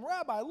 said to him,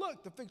 Rabbi,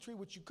 look, the fig tree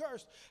which you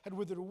cursed had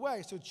withered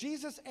away. So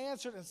Jesus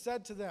answered and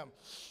said to them,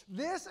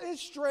 this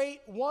is straight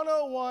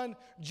 101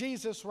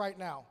 Jesus right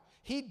now.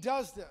 He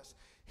does this.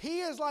 He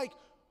is like,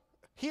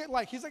 he's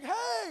like,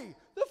 hey,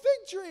 the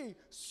fig tree,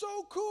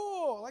 so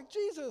cool. Like,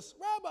 Jesus,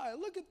 Rabbi,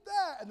 look at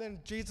that. And then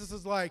Jesus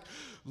is like,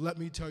 let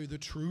me tell you the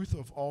truth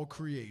of all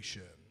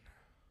creation.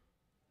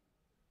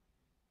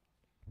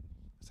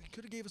 He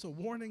could have gave us a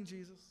warning,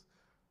 Jesus.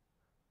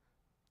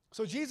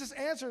 So Jesus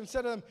answered and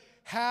said to them,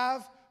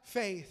 have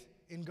faith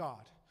in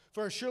God.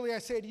 For surely I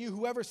say to you,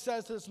 whoever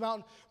says to this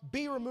mountain,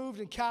 be removed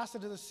and cast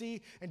into the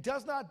sea, and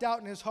does not doubt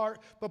in his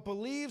heart, but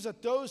believes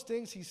that those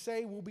things he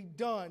say will be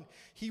done,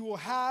 he will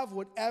have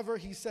whatever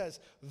he says.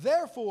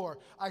 Therefore,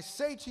 I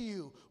say to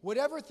you,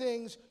 whatever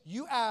things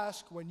you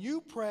ask when you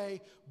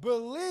pray,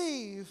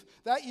 believe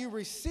that you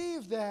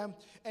receive them,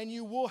 and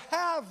you will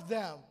have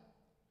them.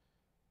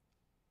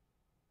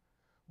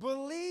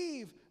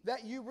 Believe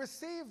that you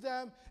receive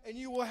them and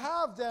you will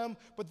have them,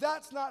 but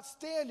that's not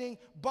standing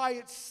by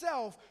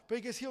itself,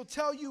 because he'll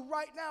tell you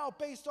right now,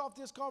 based off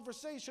this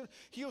conversation,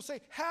 he'll say,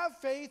 have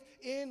faith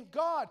in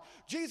God.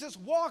 Jesus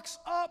walks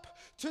up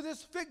to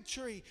this fig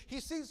tree. He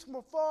sees from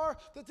afar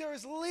that there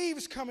is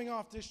leaves coming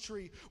off this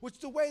tree, which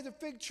the way the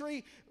fig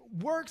tree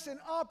works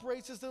and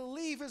operates is the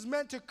leaf is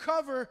meant to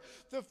cover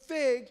the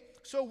fig.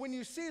 So when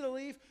you see the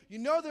leaf, you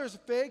know there's a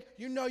fig,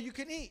 you know you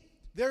can eat.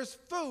 There's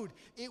food.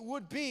 It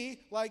would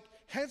be like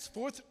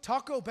henceforth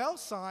Taco Bell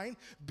sign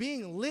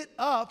being lit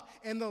up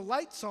and the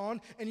lights on,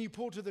 and you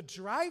pull to the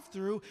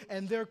drive-thru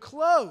and they're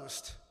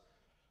closed.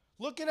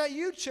 Looking at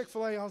you,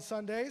 Chick-fil-A on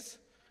Sundays,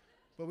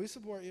 but we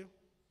support you.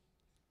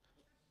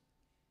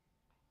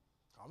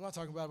 I'm not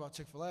talking bad about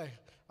Chick-fil-A.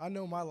 I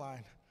know my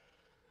line.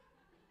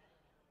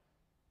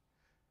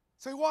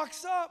 So he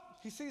walks up,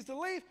 he sees the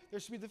leaf, there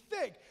should be the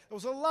fig. It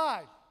was a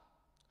lie.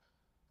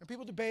 And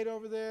people debate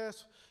over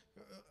this.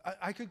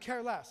 I could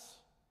care less.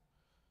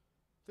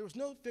 There was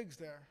no figs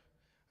there,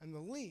 and the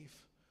leaf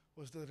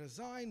was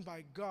designed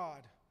by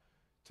God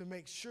to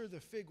make sure the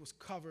fig was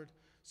covered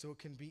so it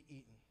can be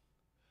eaten.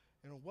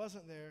 And it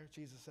wasn't there.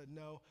 Jesus said,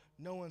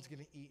 no one's going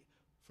to eat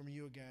from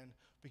you again,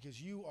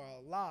 because you are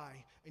a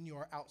lie and you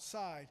are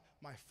outside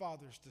my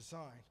Father's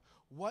design.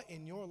 What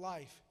in your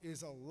life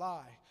is a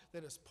lie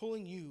that is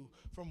pulling you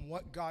from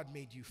what God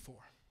made you for?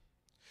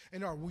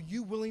 And are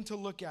you willing to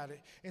look at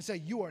it and say,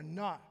 you are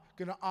not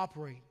going to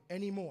operate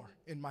anymore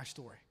in my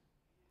story?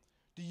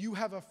 Do you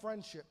have a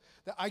friendship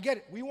that, I get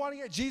it, we want to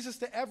get Jesus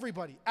to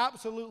everybody,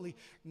 absolutely,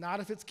 not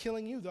if it's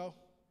killing you though.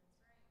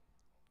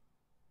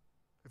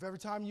 If every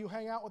time you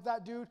hang out with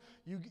that dude,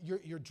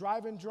 you're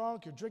driving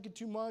drunk, you're drinking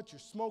too much, you're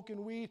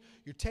smoking weed,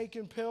 you're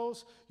taking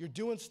pills, you're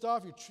doing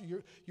stuff,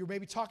 you're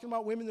maybe talking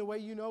about women the way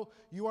you know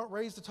you weren't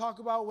raised to talk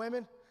about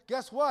women,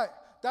 guess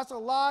what? That's a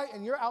lie,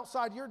 and you're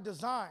outside your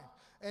design.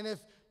 And if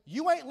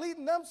you ain't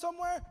leading them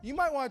somewhere, you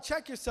might want to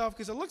check yourself,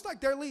 because it looks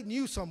like they're leading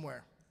you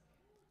somewhere.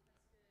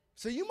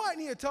 So you might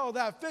need to tell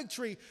that fig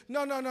tree,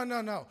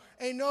 no.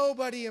 Ain't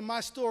nobody in my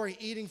story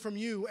eating from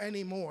you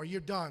anymore. You're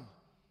done.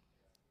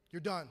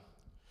 You're done.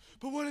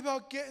 But what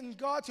about getting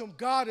God to him?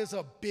 God is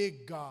a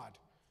big God.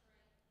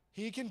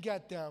 He can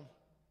get them.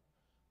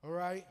 All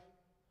right?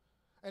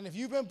 And if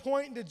you've been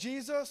pointing to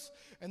Jesus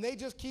and they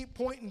just keep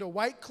pointing to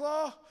White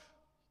Claw,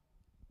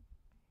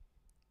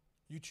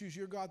 you choose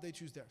your God, they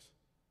choose theirs.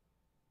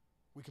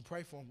 We can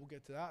pray for them. We'll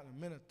get to that in a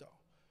minute, though.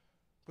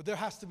 But there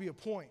has to be a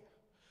point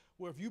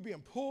where if you're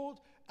being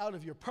pulled out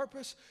of your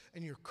purpose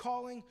and your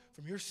calling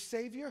from your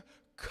Savior,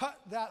 cut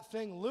that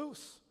thing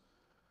loose.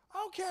 I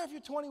don't care if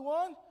you're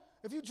 21.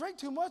 If you drink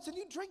too much, then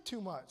you drink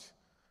too much.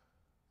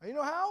 And you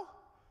know how?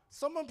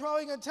 Someone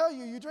probably going to tell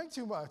you drink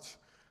too much.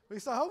 At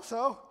least I hope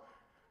so.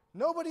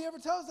 Nobody ever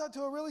tells that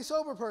to a really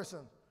sober person.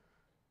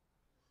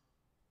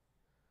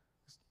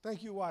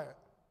 Thank you, Wyatt,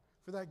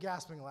 for that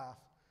gasping laugh.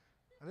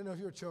 I didn't know if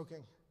you were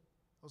choking.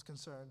 I was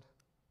concerned.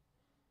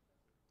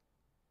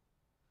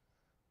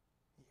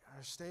 You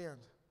understand.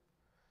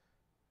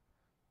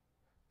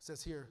 It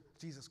says here,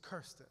 Jesus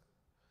cursed it.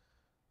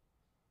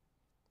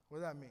 What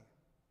does that mean?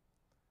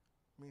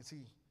 It means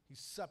he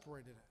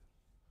separated it.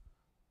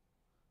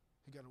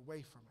 He got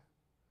away from it.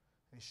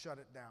 And he shut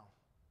it down.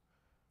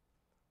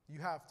 You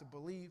have to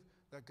believe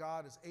that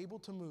God is able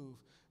to move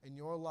in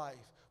your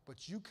life,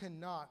 but you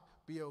cannot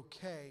be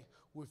okay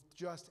with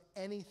just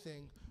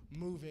anything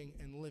moving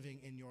and living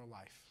in your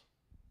life.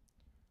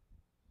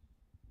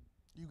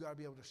 You got to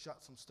be able to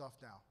shut some stuff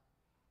down.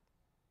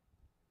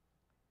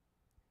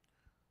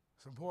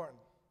 It's important.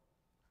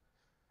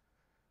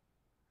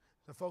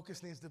 The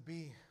focus needs to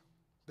be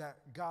that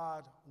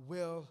God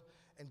will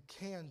and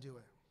can do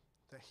it,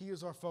 that he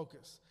is our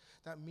focus.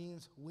 That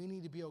means we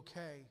need to be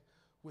okay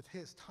with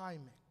his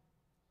timing.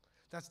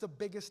 That's the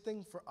biggest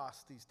thing for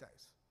us these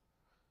days,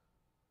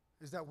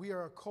 is that we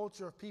are a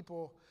culture of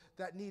people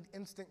that need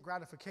instant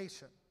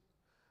gratification,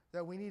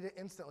 that we need it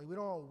instantly. We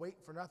don't want to wait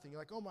for nothing.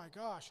 You're like, oh my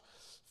gosh,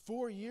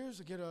 4 years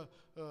to get a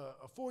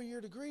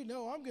 4-year degree?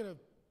 No, I'm going to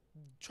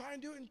try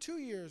and do it in 2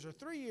 years or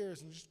 3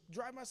 years and just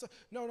drive myself.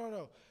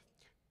 No.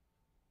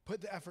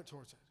 Put the effort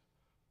towards it.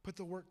 Put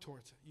the work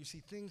towards it. You see,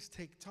 things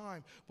take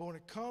time. But when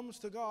it comes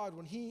to God,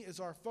 when he is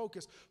our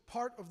focus,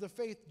 part of the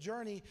faith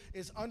journey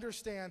is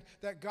understand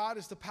that God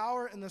is the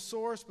power and the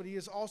source, but he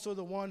is also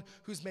the one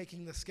who's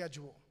making the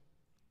schedule.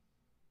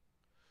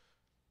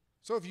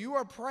 So if you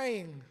are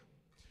praying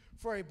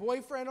for a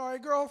boyfriend or a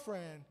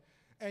girlfriend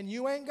and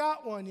you ain't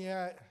got one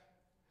yet,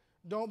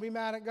 don't be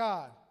mad at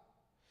God.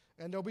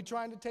 And don't be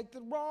trying to take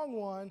the wrong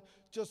one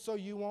just so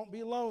you won't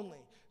be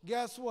lonely.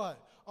 Guess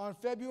what? On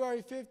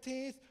February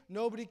 15th,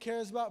 nobody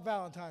cares about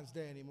Valentine's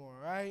Day anymore,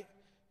 right?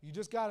 You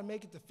just got to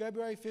make it to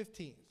February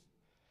 15th.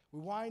 We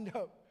wind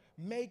up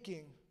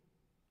making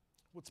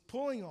what's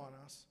pulling on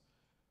us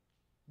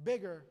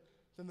bigger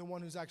than the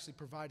one who's actually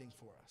providing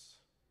for us.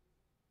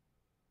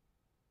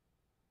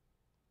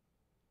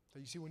 So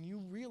you see, when you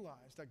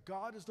realize that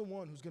God is the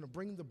one who's going to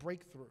bring the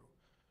breakthrough,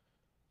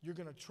 you're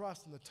going to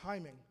trust in the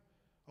timing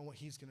on what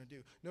he's going to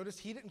do. Notice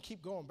he didn't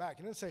keep going back.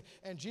 He didn't say,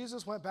 and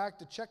Jesus went back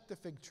to check the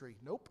fig tree.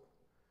 Nope.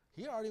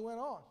 He already went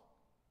on.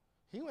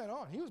 He went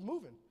on. He was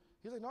moving.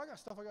 He's like, no, I got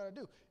stuff I got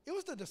to do. It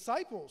was the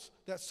disciples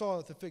that saw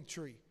at the fig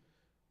tree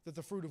that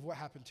the fruit of what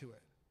happened to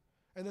it.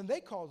 And then they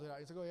called it out.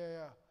 He's like, oh,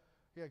 yeah.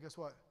 Yeah, guess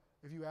what?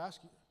 If you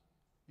ask,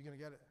 you're going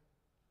to get it.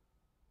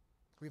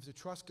 We have to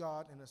trust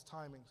God in his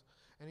timings.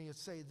 And he'd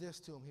say this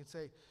to him.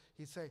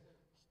 He'd say,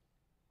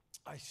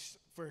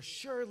 for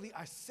surely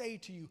I say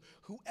to you,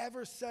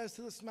 whoever says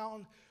to this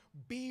mountain,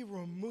 be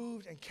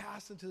removed and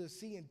cast into the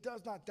sea, and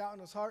does not doubt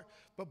in his heart,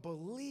 but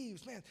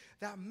believes, man,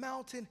 that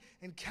mountain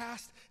and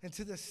cast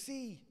into the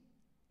sea.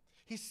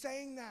 He's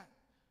saying that.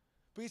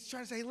 But he's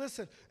trying to say, hey,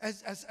 listen,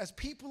 as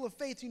people of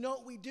faith, you know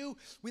what we do?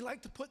 We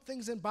like to put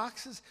things in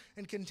boxes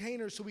and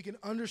containers so we can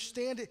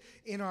understand it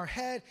in our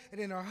head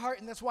and in our heart.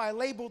 And that's why I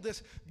labeled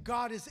this,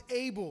 God is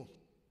able.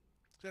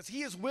 Because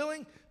he is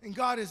willing and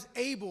God is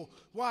able.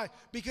 Why?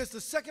 Because the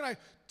second I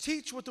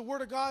teach what the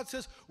Word of God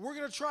says, we're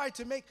going to try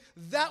to make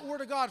that Word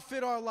of God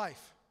fit our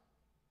life.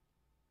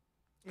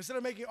 Instead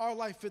of making our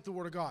life fit the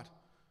Word of God.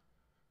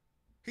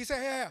 He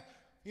said, yeah,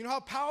 you know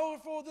how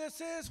powerful this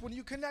is when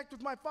you connect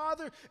with my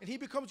Father and he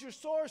becomes your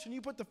source and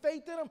you put the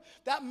faith in him?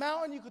 That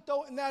mountain, you could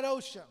throw it in that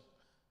ocean.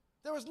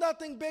 There was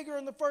nothing bigger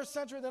in the first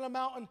century than a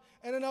mountain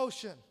and an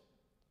ocean.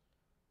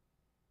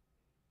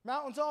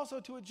 Mountains also,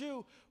 to a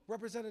Jew,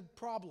 represented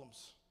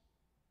problems.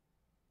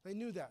 They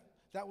knew that.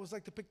 That was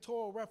like the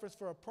pictorial reference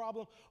for a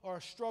problem or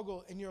a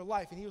struggle in your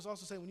life. And he was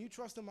also saying, when you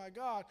trust in my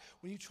God,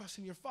 when you trust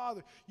in your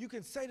Father, you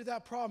can say to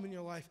that problem in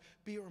your life,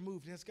 be it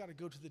removed. And it's got to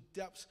go to the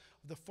depths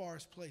of the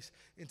farthest place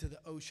into the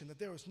ocean. That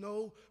there is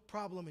no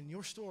problem in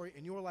your story,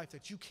 in your life,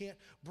 that you can't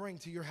bring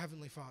to your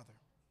Heavenly Father.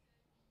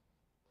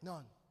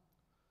 None.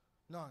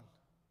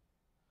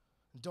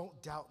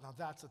 Don't doubt. Now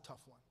that's a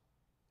tough one.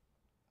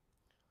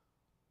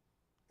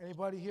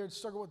 Anybody here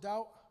struggle with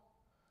doubt?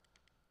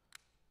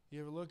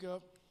 You ever look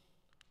up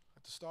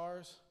at the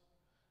stars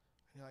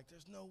and you're like,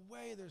 there's no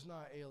way there's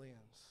not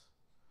aliens.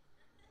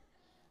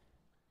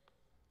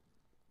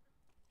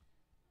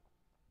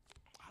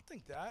 I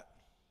think that.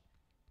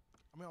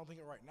 I mean, I don't think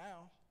it right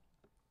now,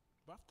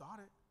 but I've thought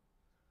it.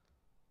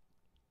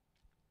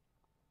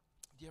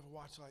 Do you ever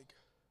watch like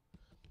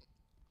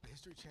the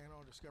History Channel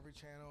or Discovery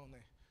Channel and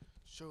they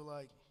show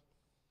like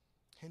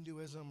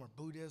Hinduism or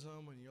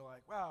Buddhism and you're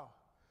like, wow.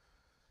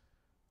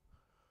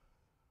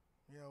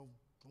 You know,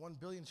 1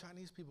 billion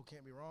Chinese people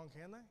can't be wrong,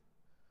 can they?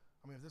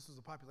 I mean, if this was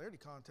a popularity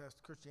contest,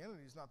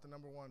 Christianity is not the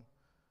number one,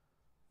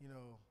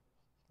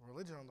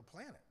 religion on the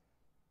planet.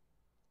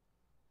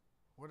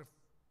 What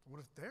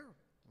if they're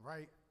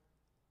right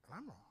and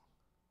I'm wrong?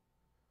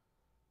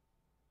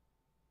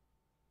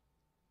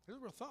 These are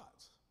real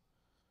thoughts.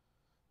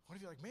 What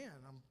if you're like, man,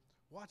 I'm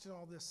watching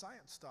all this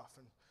science stuff,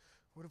 and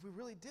what if we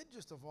really did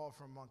just evolve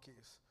from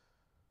monkeys?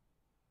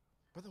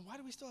 But then why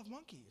do we still have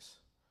monkeys?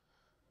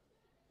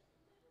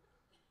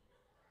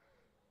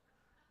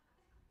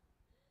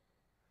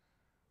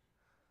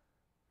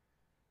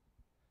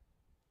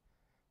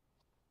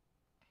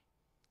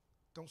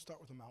 Don't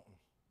start with a mountain.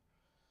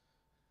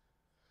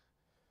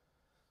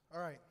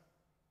 All right.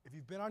 If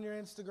you've been on your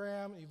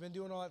Instagram, you've been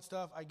doing all that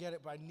stuff, I get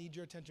it, but I need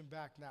your attention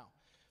back now.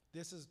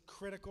 This is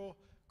critical,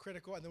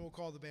 and then we'll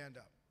call the band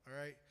up, all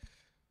right?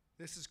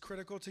 This is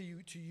critical to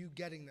you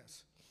getting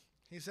this.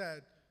 He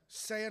said,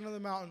 say unto the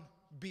mountain,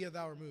 be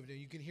thou removed. And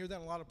you can hear that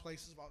in a lot of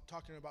places about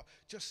talking about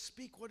just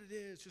speak what it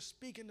is, just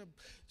speak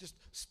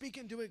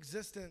into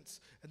existence.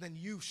 And then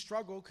you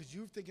struggle because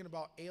you're thinking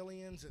about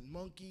aliens and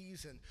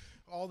monkeys and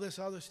all this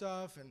other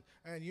stuff,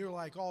 and you're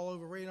like all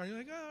over radar. You're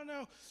like, oh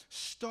no.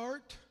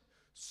 Start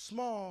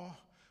small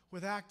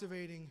with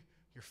activating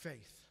your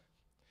faith.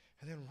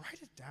 And then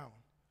write it down.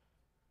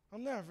 I'll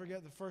never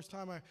forget the first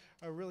time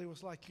I really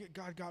was like,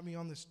 God got me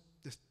on this.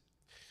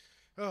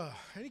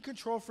 Any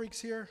control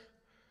freaks here?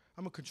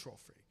 I'm a control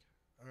freak.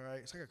 All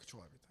right, so I got to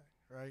control everything,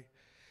 right?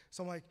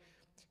 So I'm like,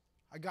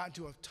 I got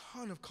into a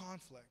ton of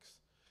conflicts,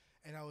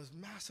 and I was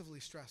massively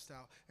stressed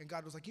out. And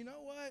God was like, you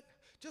know what?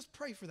 Just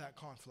pray for that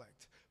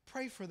conflict.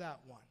 Pray for that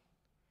one.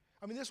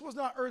 I mean, this was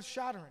not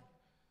earth-shattering,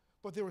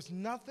 but there was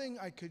nothing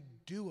I could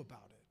do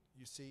about it,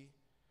 you see.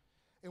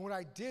 And what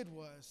I did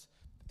was,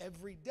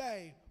 every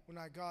day when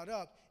I got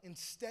up,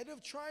 instead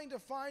of trying to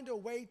find a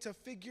way to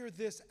figure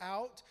this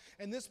out,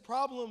 and this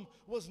problem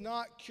was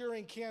not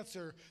curing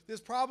cancer,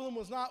 this problem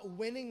was not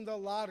winning the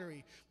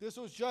lottery, this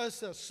was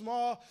just a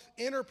small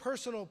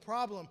interpersonal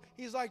problem.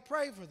 He's like,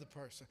 pray for the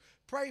person,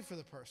 pray for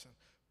the person,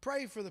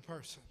 pray for the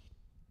person.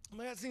 I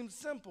mean, that seems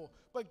simple,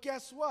 but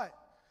guess what?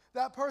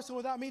 That person,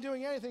 without me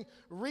doing anything,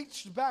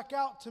 reached back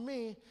out to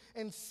me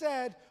and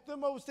said the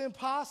most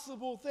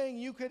impossible thing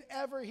you could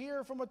ever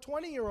hear from a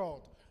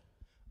 20-year-old.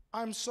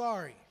 I'm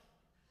sorry.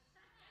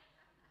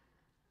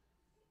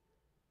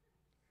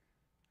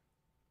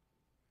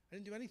 I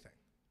didn't do anything.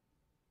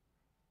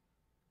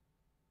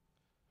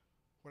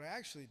 What I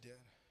actually did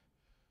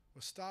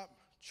was stop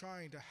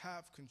trying to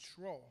have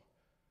control,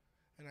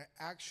 and I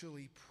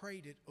actually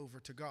prayed it over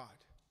to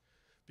God,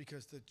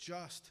 because the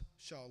just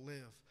shall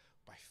live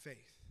by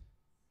faith.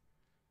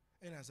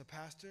 And as a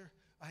pastor,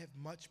 I have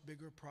much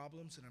bigger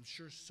problems, and I'm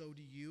sure so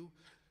do you,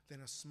 than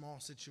a small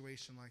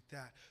situation like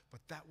that. But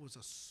that was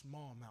a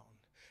small mountain.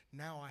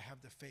 Now I have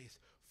the faith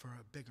for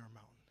a bigger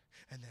mountain,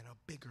 and then a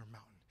bigger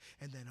mountain,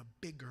 and then a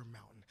bigger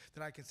mountain,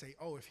 that I can say,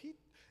 oh,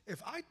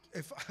 if I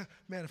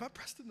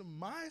pressed into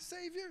my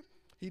Savior,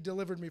 he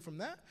delivered me from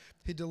that.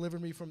 He delivered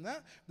me from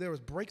that. There was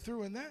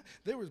breakthrough in that.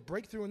 There was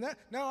breakthrough in that.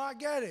 Now I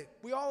get it.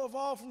 We all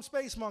evolved from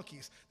space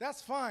monkeys.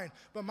 That's fine.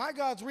 But my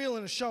God's real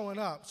and is showing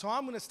up. So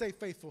I'm going to stay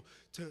faithful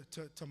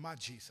to my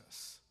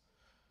Jesus.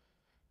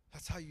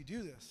 That's how you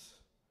do this.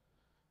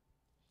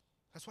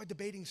 That's why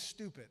debating's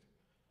stupid.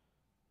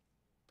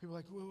 People are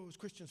like, well, as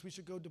Christians, we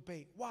should go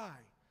debate. Why?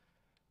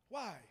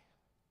 Why?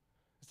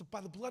 It's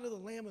by the blood of the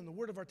Lamb and the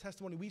word of our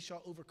testimony we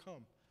shall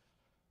overcome.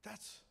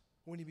 That's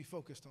what we need to be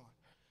focused on.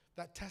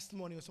 That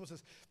testimony when someone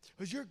says,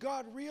 is your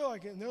God real?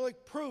 And they're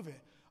like, prove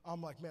it.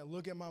 I'm like, man,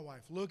 look at my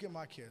wife. Look at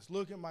my kids.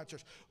 Look at my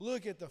church.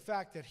 Look at the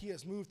fact that he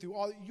has moved through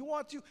all. You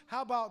want to?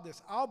 How about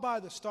this? I'll buy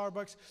the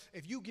Starbucks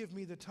if you give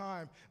me the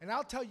time, and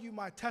I'll tell you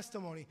my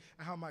testimony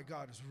and how my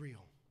God is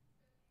real.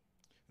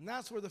 And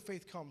that's where the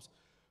faith comes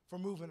for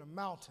moving a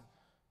mountain.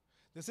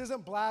 This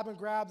isn't blab and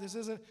grab.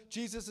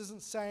 Jesus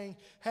isn't saying,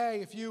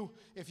 hey, if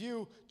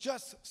you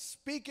just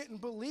speak it and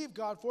believe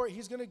God for it,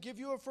 he's going to give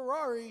you a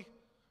Ferrari.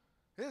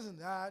 It isn't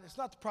that. It's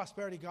not the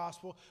prosperity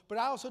gospel. But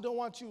I also don't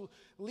want you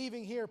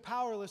leaving here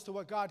powerless to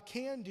what God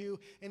can do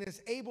and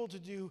is able to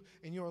do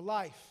in your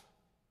life.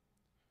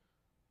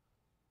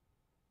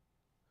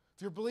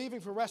 If you're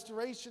believing for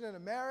restoration in a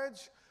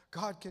marriage,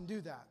 God can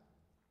do that.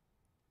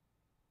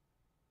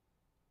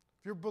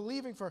 If you're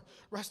believing for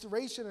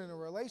restoration in a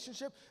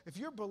relationship, if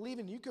you're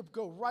believing, you could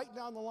go right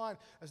down the line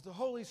as the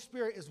Holy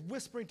Spirit is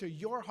whispering to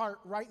your heart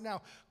right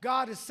now.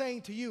 God is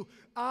saying to you,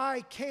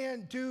 I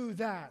can do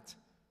that.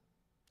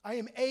 I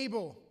am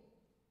able.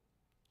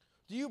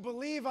 Do you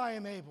believe I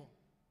am able?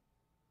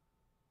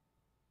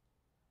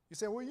 You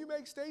say, will you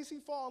make Stacy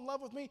fall in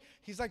love with me?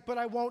 He's like, but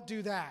I won't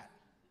do that.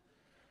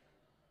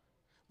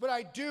 But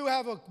I do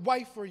have a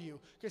wife for you,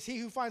 because he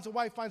who finds a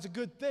wife finds a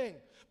good thing.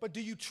 But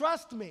do you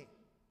trust me?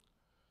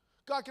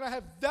 God, can I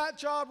have that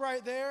job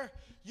right there?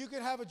 You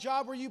can have a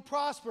job where you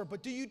prosper,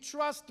 but do you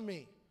trust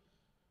me?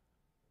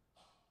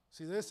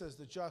 See, this is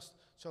the just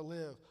shall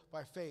live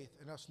by faith,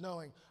 and us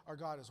knowing our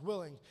God is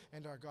willing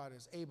and our God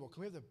is able.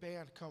 Can we have the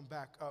band come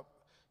back up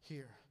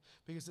here?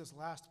 Because this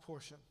last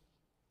portion,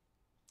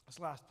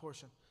 I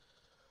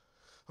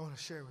want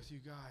to share with you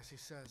guys. He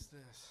says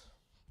this.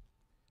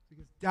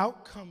 Because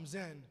doubt comes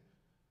in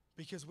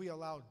because we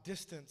allow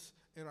distance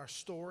in our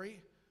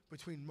story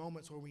between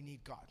moments where we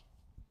need God.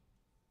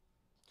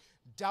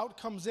 Doubt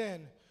comes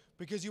in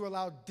because you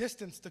allow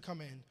distance to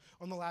come in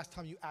on the last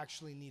time you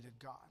actually needed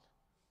God.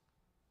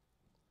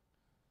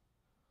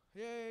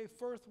 Yay,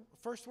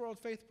 first world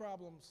faith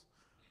problems.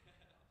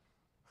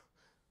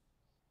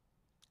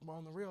 Well,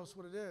 on the real, it's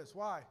what it is.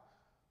 Why?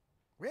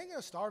 We ain't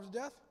going to starve to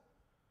death.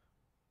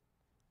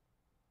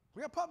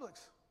 We got Publix.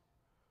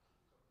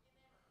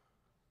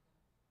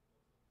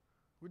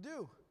 We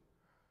do.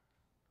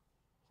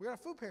 We got a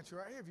food pantry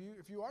right here.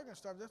 If you are going to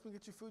starve to death, we can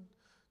get you food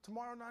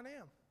tomorrow at 9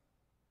 a.m.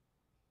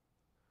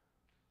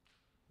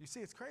 You see,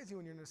 it's crazy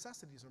when your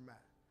necessities are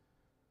met.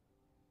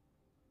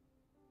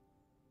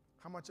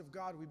 How much of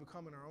God we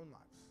become in our own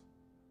lives.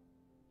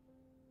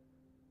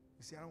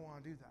 You see, I don't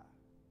want to do that.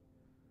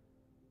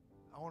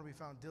 I want to be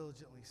found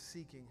diligently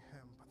seeking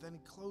him. But then he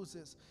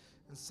closes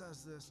and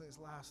says this in his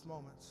last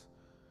moments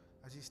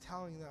as he's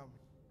telling them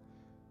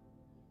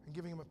and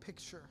giving them a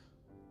picture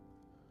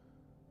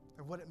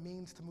of what it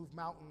means to move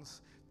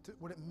mountains,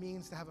 what it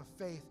means to have a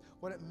faith,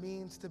 what it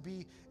means to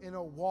be in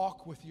a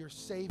walk with your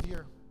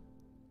Savior.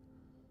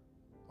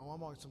 Oh,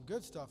 I'm on some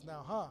good stuff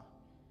now, huh?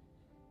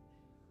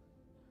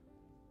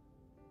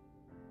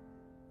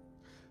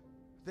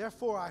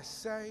 Therefore, I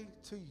say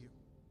to you,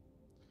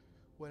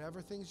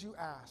 whatever things you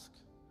ask,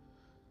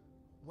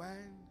 when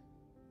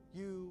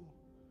you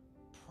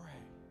pray,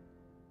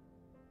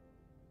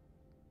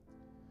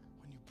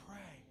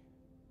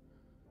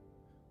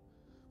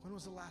 when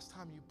was the last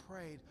time you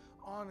prayed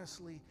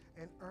honestly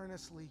and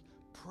earnestly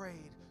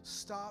prayed,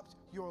 stopped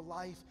your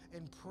life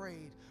and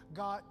prayed,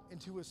 got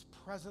into his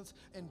presence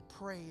and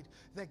prayed,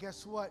 that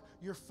guess what?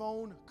 Your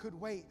phone could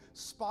wait.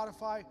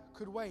 Spotify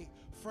could wait.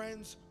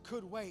 Friends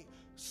could wait.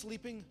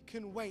 Sleeping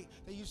can wait.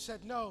 That you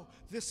said, no,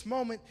 this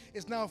moment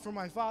is now for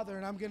my Father,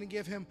 and I'm going to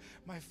give him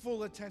my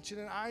full attention,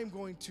 and I'm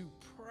going to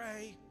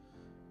pray.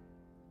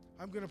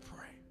 I'm going to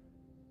pray.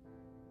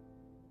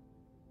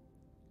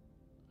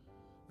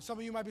 Some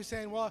of you might be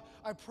saying, well,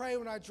 I pray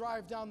when I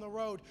drive down the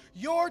road.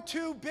 You're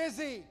too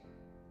busy.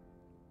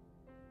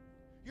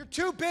 You're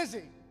too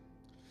busy.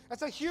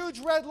 That's a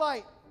huge red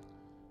light.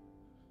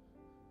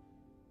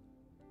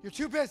 You're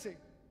too busy.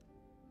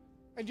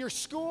 And your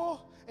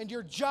school and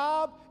your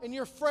job and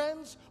your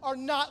friends are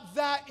not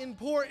that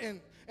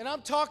important. And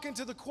I'm talking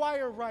to the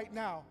choir right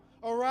now,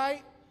 all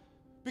right?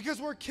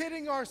 Because we're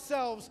kidding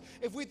ourselves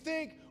if we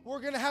think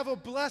we're going to have a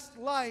blessed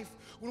life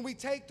when we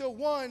take the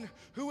one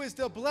who is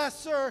the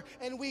blesser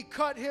and we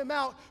cut him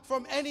out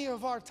from any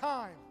of our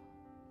time.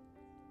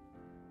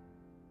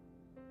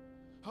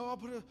 Oh,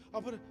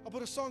 I'll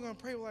put a song on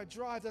Pray While I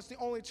Drive. That's the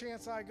only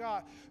chance I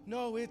got.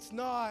 No, it's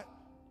not.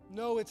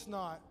 No, it's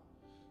not.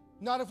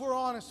 Not if we're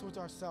honest with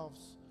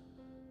ourselves.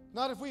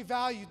 Not if we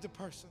valued the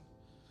person.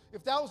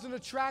 If that was an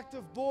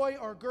attractive boy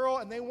or girl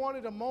and they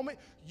wanted a moment,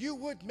 you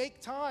would make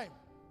time.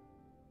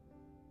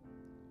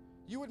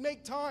 You would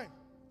make time.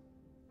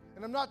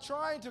 And I'm not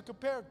trying to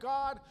compare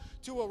God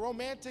to a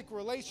romantic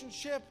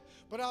relationship,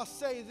 but I'll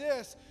say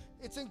this.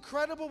 It's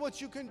incredible what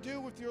you can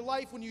do with your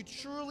life when you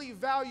truly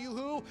value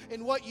who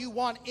and what you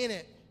want in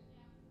it.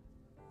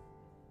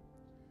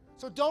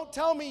 So don't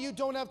tell me you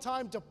don't have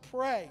time to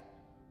pray.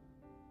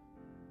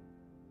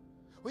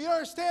 Well, you don't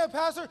understand,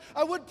 Pastor.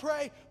 I would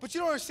pray, but you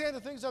don't understand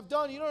the things I've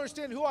done. You don't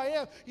understand who I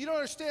am. You don't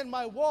understand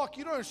my walk.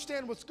 You don't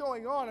understand what's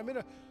going on. I'm in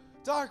a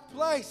dark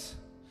place.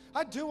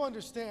 I do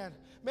understand.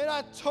 Man,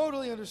 I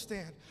totally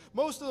understand.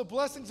 Most of the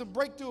blessings and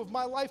breakthrough of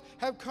my life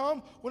have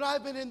come when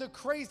I've been in the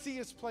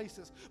craziest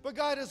places. But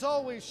God has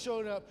always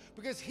showed up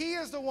because he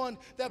is the one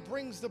that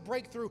brings the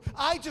breakthrough.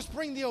 I just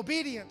bring the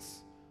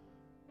obedience.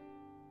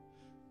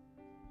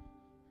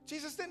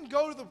 Jesus didn't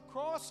go to the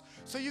cross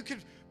so you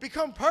could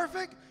become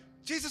perfect.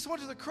 Jesus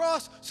went to the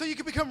cross so you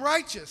could become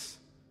righteous.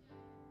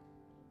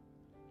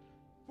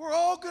 We're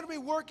all going to be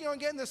working on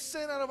getting the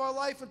sin out of our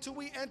life until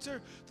we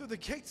enter through the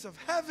gates of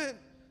heaven.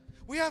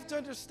 We have to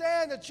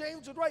understand that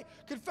James would write,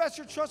 confess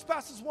your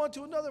trespasses one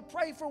to another,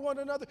 pray for one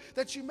another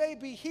that you may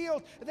be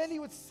healed. And then he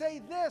would say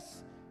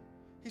this.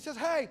 He says,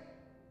 hey,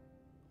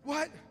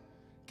 what?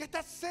 Get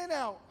that sin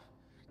out.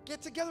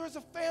 Get together as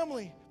a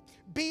family.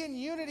 Be in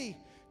unity.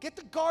 Get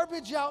the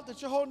garbage out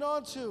that you're holding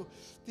on to.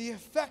 The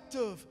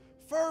effective,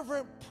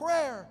 fervent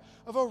prayer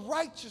of a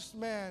righteous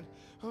man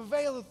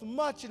availeth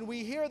much. And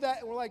we hear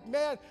that and we're like,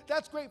 man,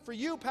 that's great for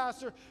you,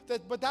 Pastor,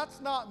 but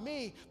that's not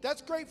me. That's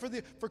great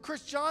for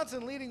Chris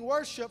Johnson leading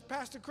worship,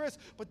 Pastor Chris,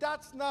 but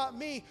that's not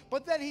me.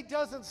 But then he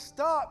doesn't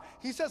stop.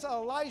 He says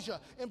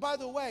Elijah. And by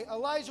the way,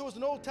 Elijah was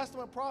an Old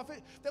Testament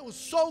prophet that was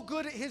so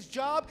good at his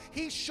job,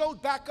 he showed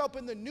back up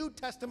in the New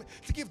Testament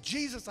to give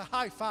Jesus a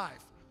high five.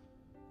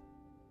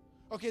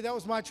 Okay, that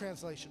was my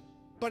translation,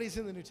 but he's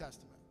in the New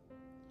Testament.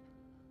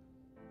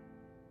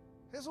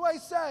 This is what he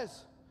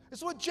says. This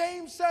is what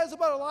James says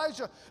about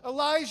Elijah.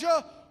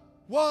 Elijah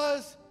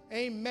was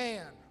a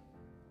man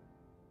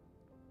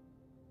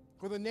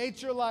with a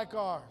nature like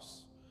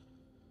ours.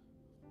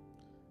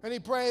 And he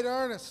prayed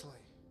earnestly.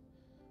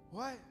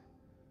 What?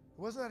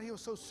 It wasn't that he was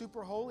so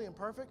super holy and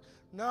perfect.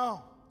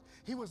 No,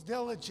 he was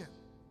diligent.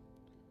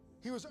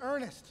 He was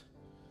earnest.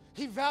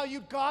 He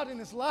valued God in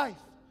his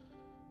life.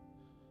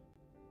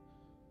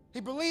 He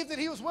believed that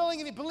he was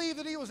willing and he believed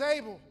that he was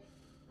able.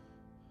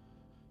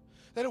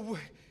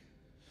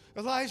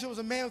 Elijah was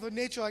a man with a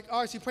nature like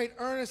ours. He prayed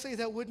earnestly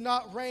that it would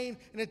not rain,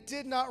 and it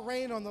did not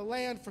rain on the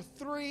land for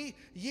 3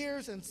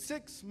 years and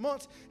 6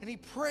 months. And he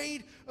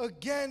prayed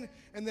again,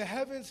 and the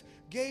heavens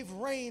gave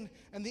rain,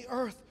 and the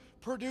earth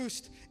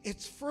produced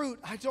its fruit.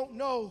 I don't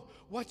know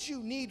what you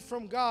need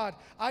from God.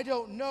 I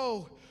don't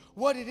know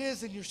what it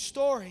is in your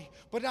story,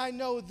 but I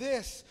know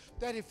this,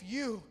 that if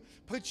you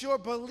put your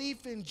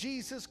belief in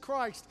Jesus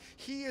Christ,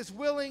 he is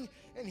willing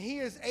and he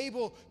is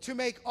able to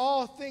make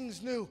all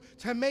things new,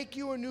 to make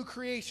you a new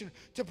creation,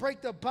 to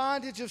break the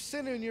bondage of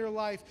sin in your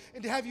life,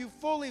 and to have you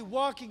fully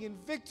walking in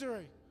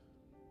victory.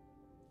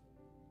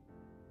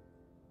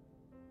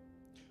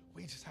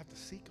 We just have to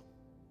seek him,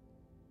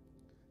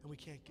 and we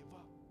can't give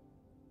up.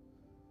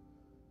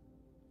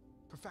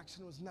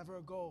 Perfection was never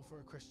a goal for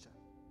a Christian.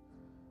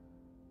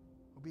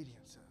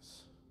 Obedience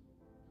is.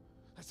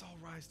 Let's all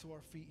rise to our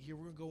feet here.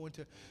 We're going to go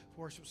into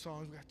worship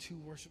songs. We got 2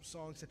 worship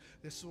songs.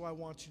 This is what I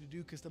want you to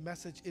do, because the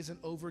message isn't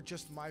over,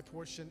 just my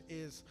portion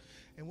is.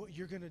 And what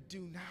you're going to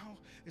do now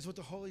is what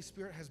the Holy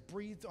Spirit has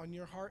breathed on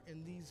your heart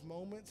in these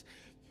moments.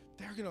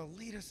 They're going to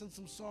lead us in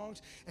some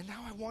songs. And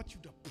now I want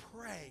you to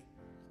pray.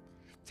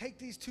 Take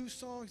these 2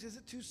 songs. Is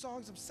it 2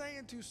 songs? I'm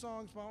saying 2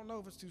 songs, but I don't know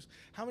if it's 2.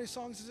 How many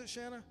songs is it,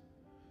 Shanna?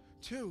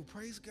 2.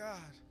 Praise God.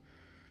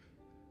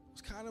 I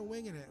was kind of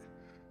winging it.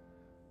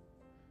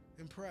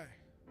 And pray.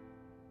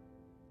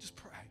 Just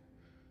pray.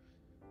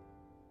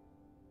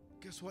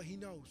 Guess what? He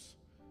knows.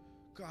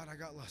 God, I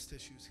got lust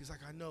issues. He's like,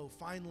 I know.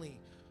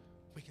 Finally,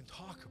 we can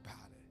talk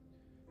about it.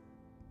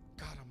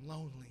 God, I'm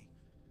lonely.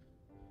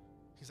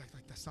 He's like,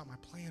 that's not my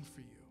plan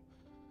for you.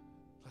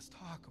 Let's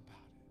talk about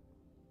it.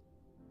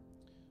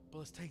 But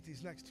let's take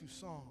these next two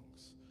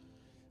songs.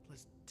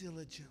 Let's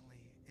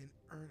diligently and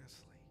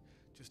earnestly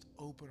just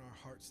open our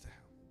hearts to him.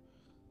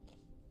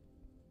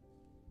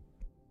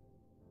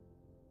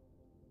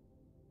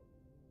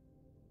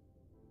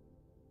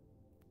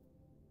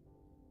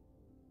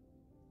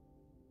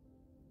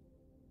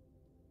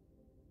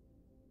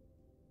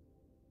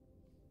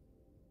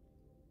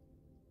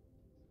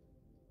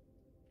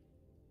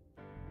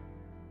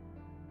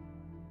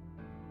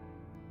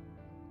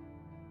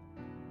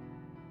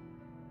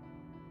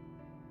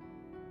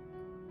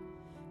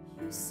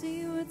 You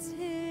see what's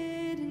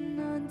hidden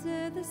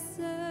under the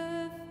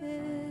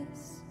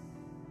surface.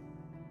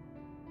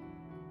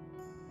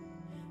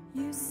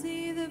 You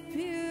see the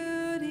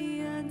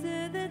beauty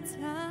under the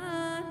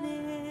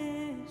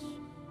tarnish.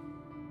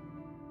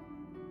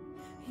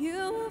 You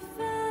will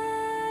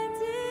find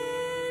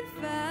in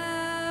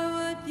fire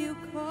what you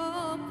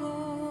call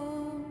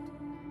gold.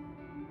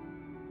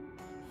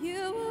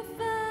 You will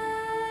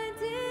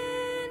find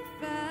in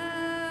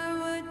fire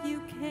what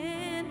you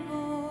can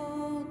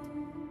hold.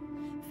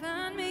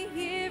 Find me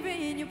here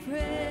in your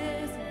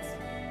presence.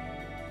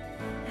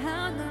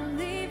 I'm not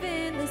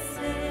leaving the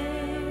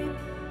same.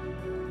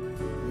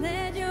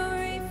 Let your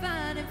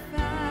refining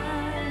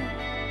fire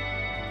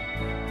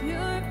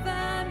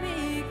purify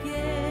me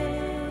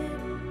again.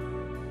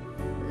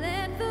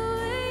 Let the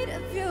weight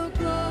of your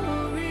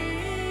glory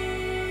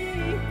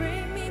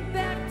bring me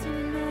back to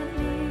my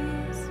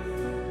knees.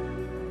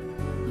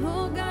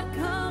 Oh God,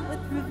 come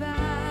with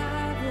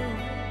revival.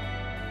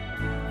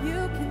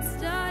 You can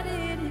start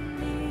it in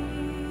me.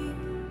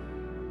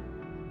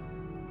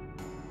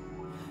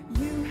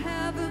 You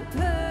have a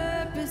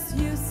purpose,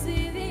 you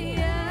see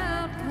the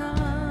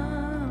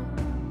outcome.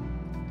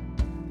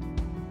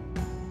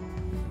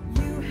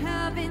 You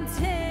have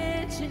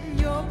intention,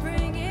 you're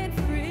bringing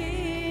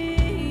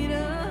freedom.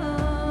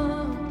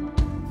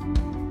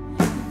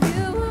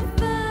 You will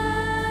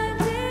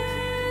find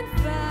in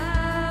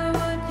fire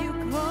what you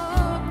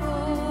call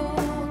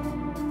gold.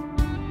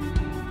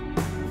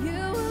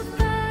 You will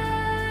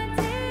find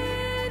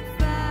in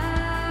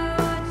fire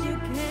what you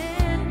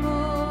can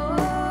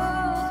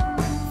hold.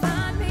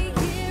 Find me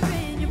here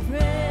in your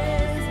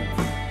presence.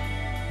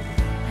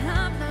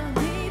 I'm not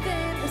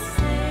leaving the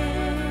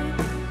same.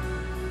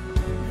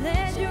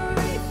 Let your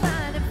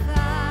refining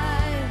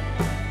fire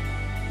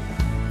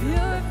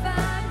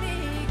purify me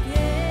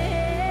again.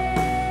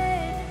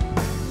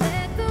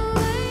 Let the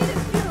weight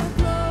of your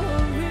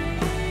glory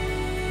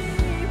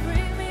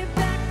bring me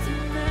back to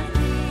my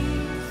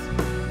knees.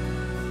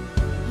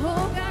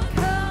 Oh God,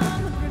 come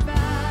with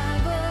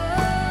revival.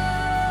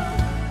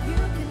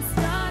 You can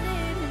start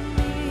it in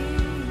me.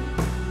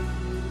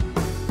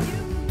 You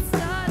can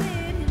start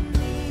it in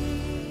me.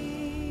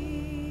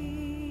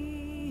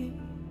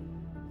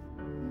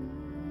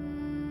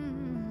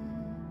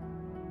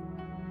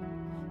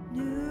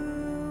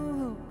 New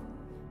hope,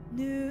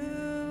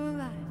 new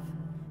life,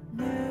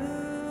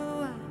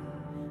 new life.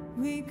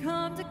 We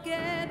come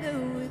together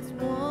with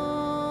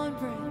one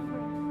breath,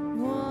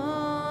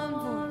 one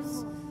voice,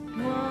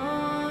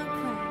 one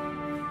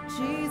cry.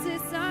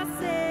 Jesus, our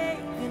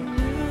Savior.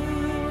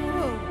 New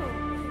hope,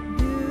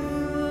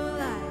 new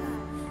life,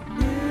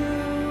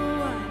 new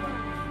life.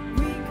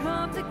 We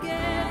come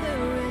together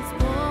as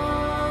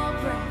one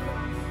breath,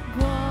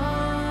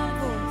 one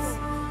voice,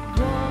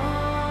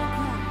 one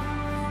cry.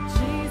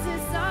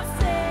 Jesus, our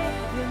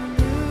Savior.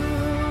 New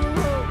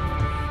hope,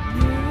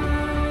 new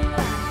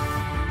life,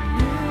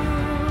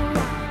 new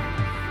life.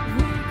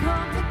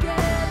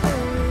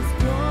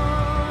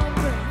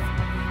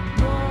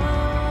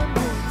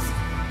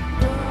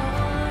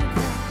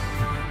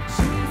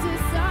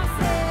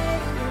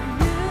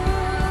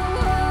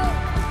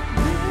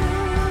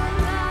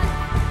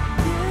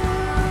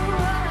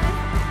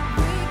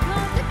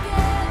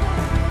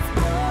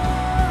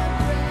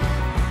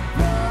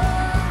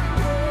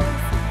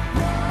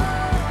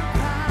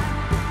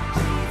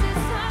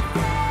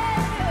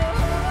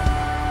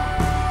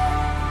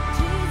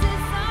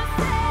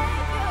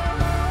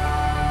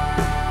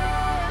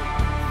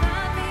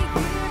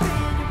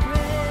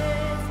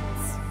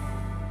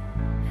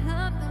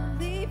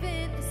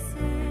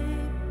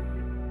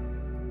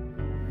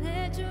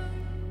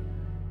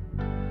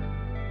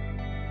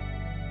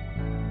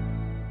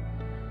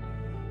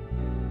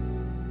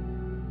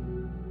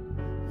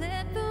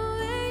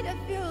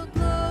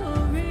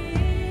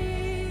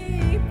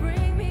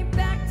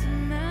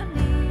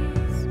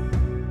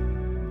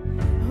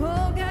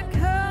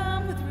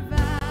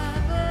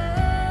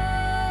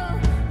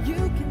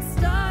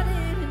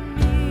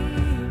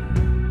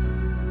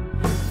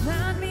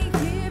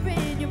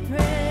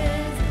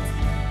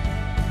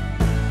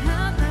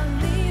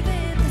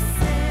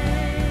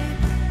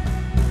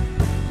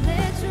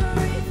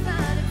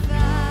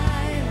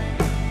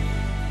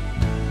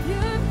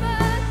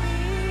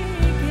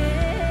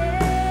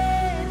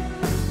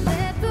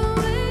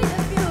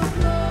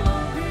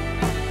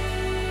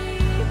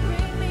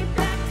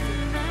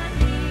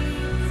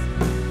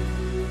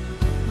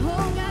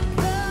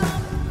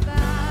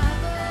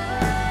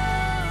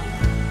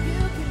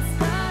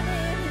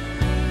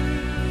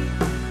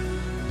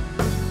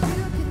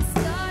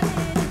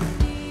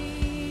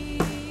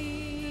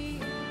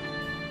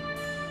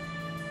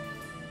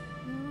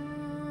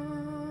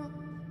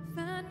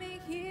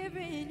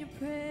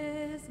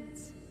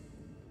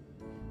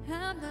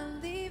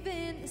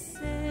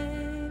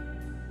 same.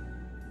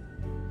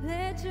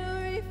 Let your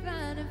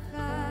refining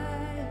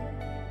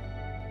fire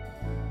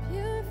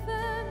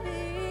purify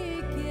me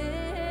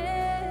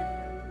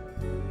again.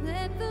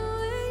 Let the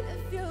weight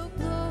of your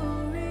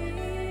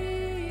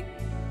glory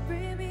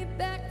bring me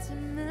back to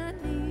my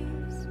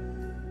knees.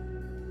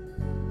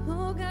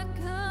 Oh God,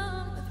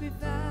 come with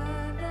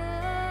revival.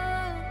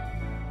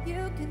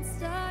 You can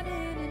start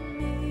it in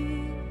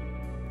me.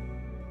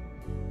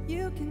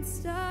 You can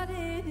start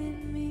it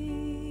in me.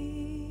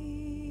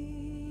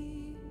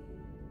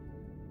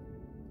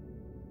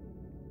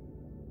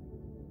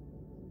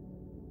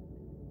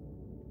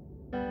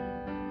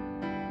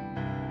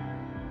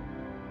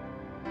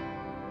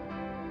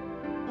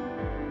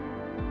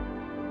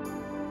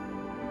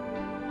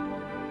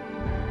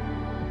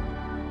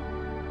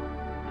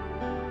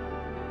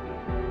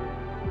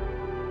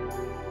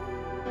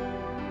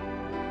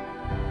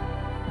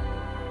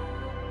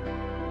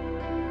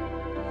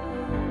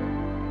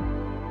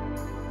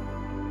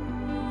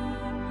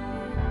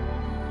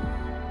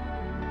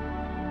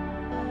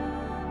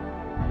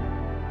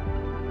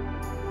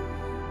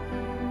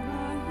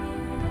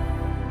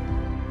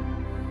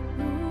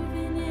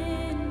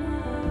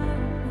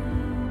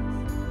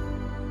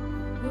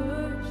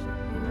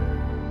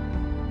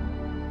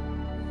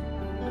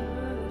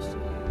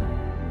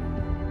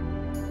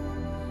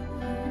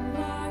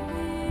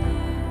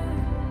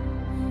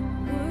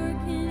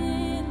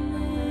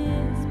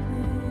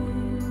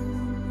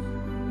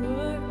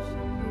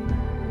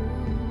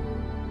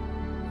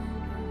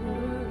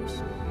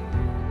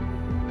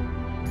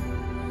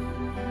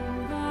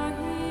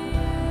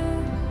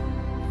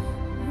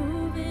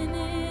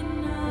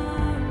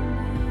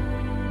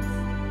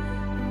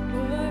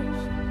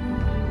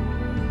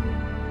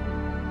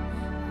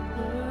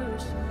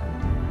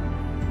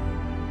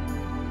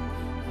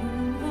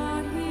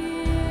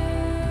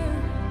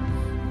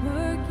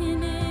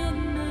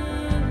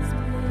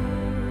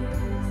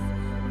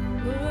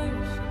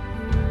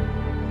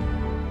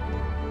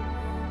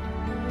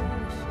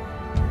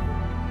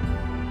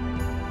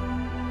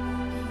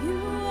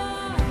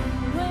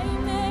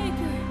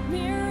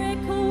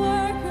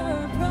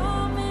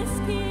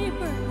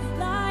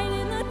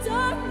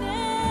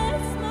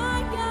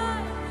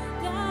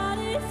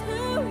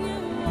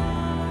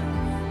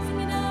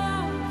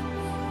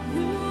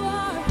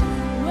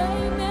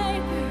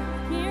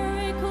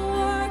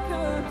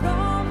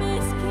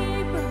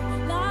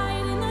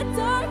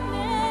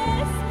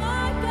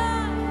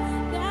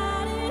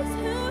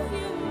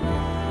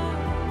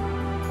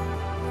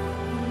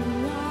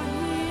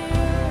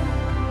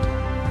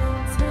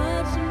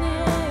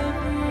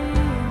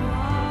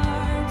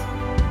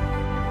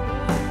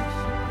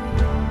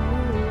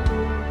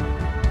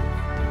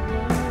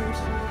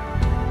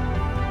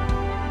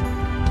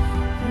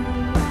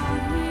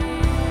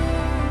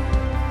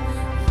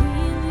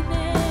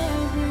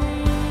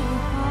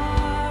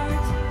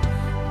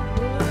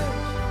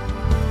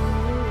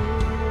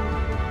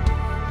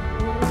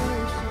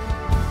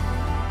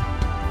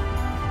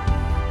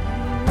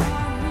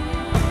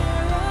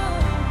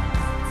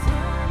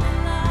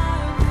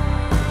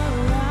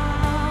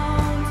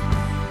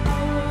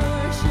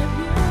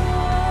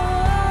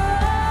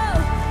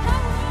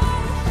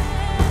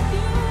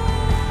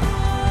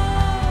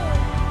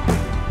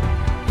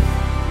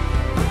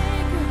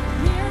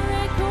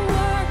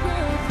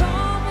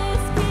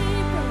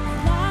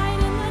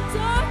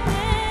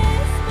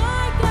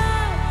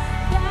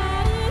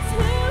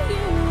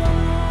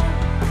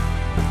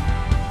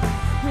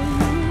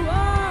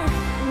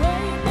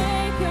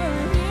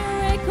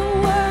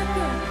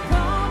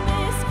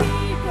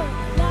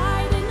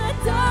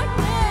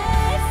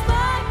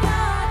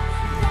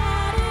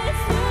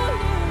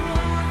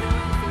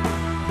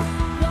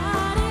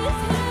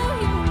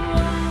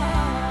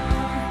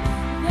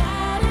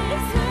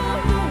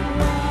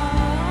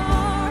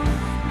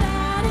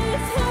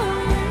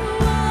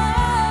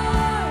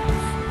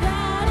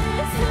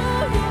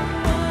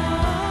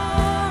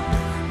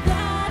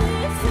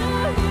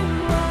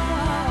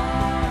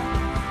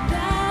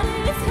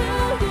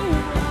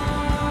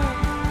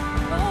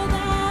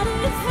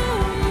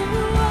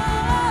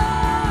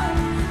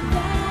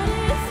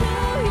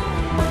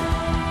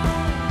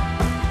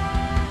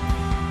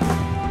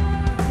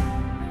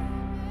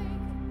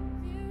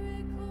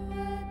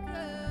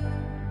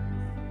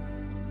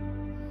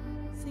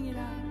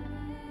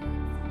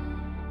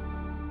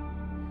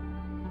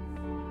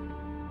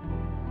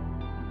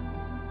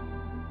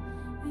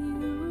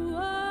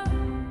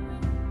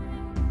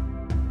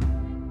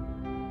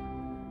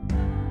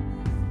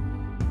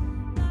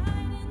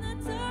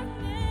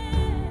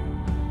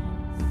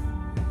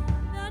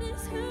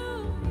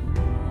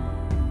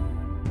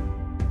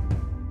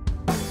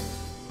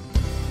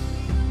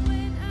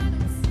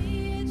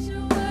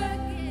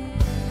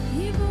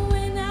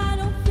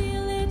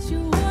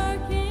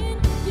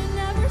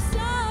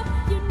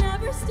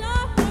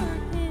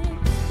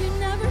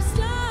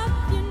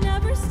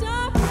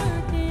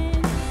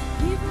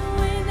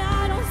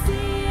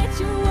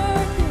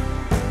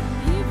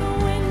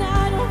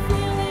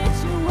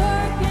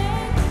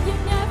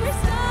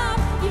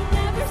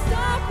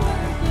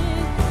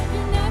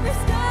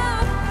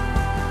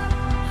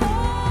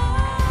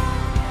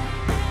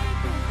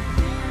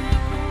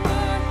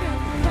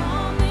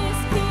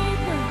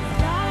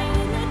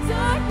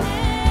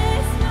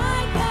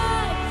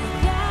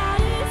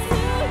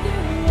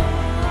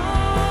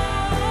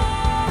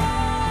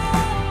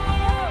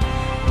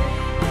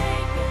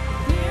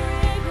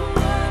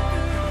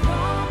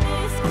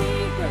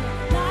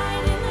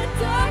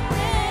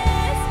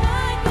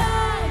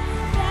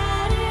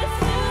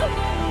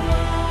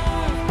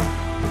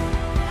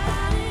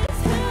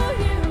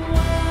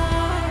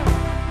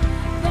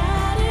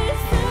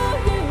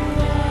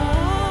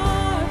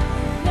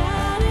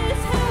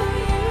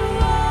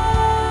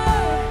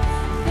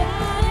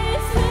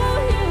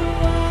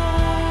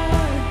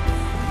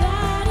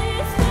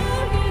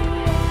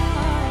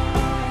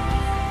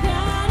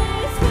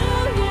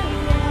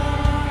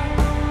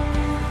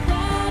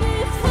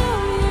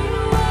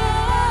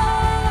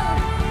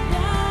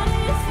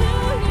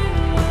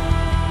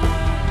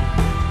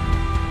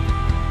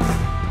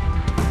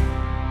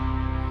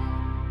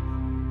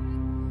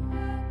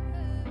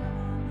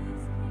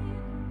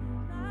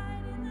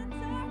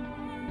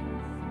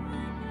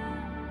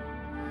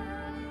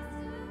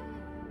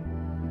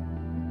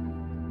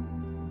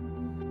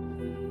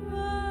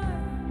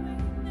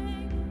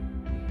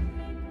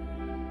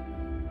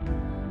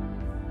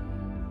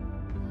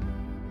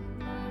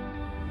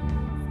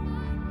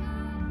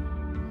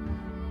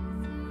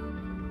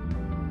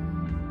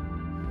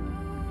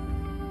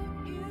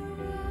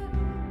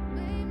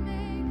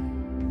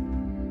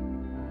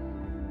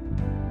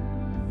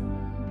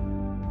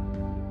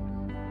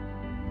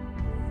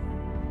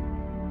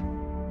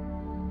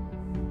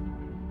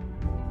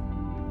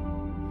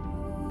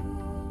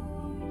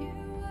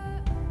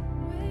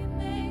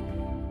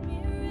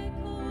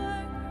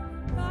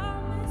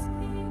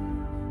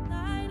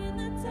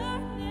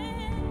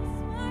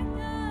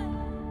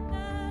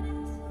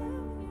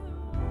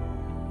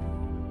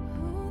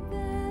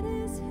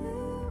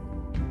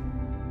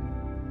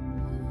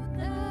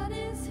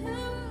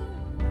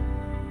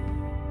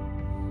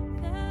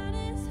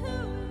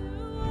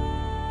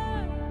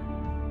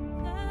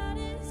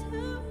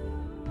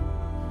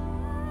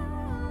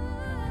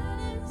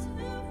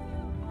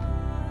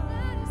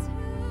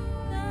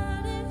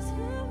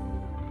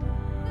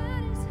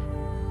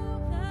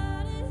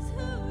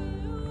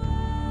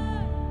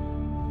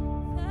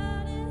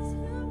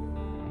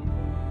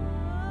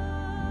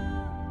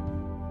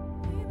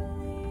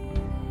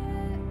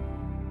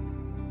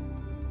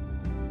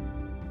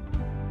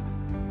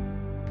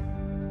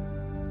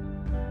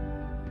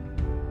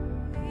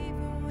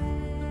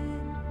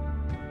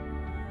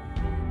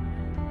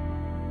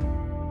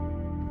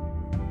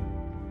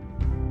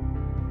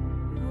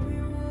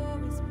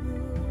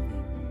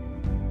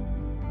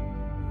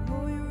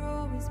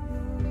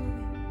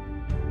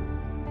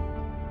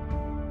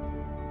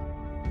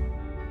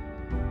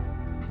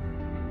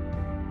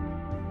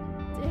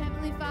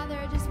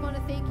 just want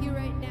to thank you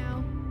right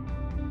now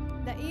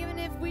that even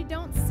if we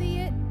don't see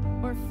it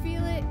or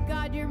feel it,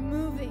 God, you're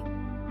moving.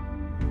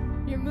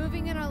 You're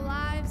moving in our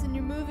lives, and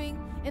you're moving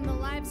in the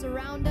lives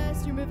around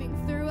us. You're moving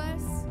through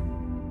us.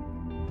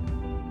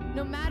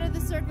 No matter the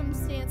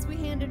circumstance, we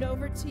hand it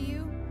over to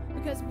you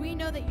because we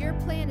know that your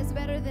plan is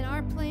better than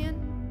our plan.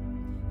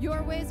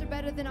 Your ways are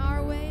better than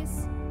our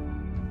ways.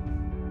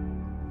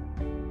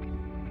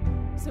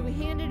 So we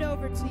hand it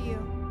over to you.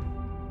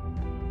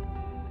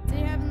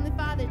 Dear Heavenly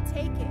Father,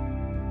 take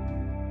it.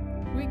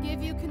 We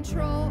give you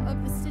control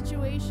of the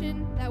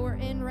situation that we're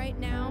in right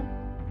now.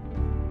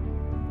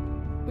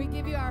 We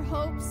give you our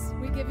hopes.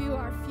 We give you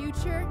our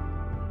future,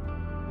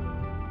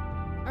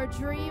 our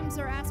dreams,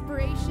 our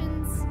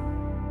aspirations.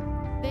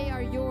 They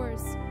are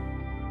yours.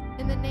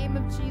 In the name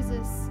of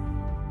Jesus,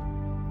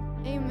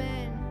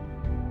 amen.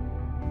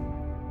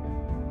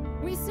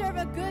 We serve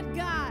a good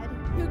God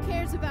who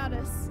cares about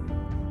us.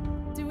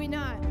 Do we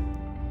not?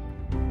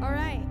 All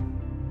right.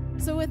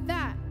 So with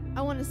that,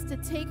 I want us to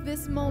take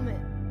this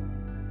moment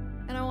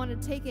and I want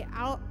to take it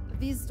out of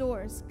these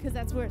doors because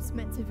that's where it's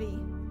meant to be.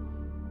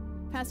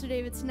 Pastor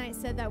David tonight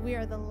said that we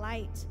are the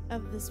light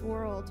of this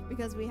world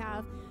because we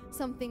have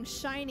something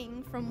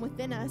shining from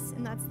within us,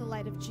 and that's the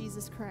light of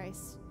Jesus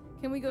Christ.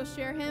 Can we go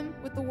share him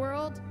with the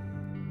world?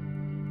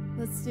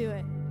 Let's do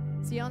it.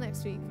 See y'all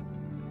next week.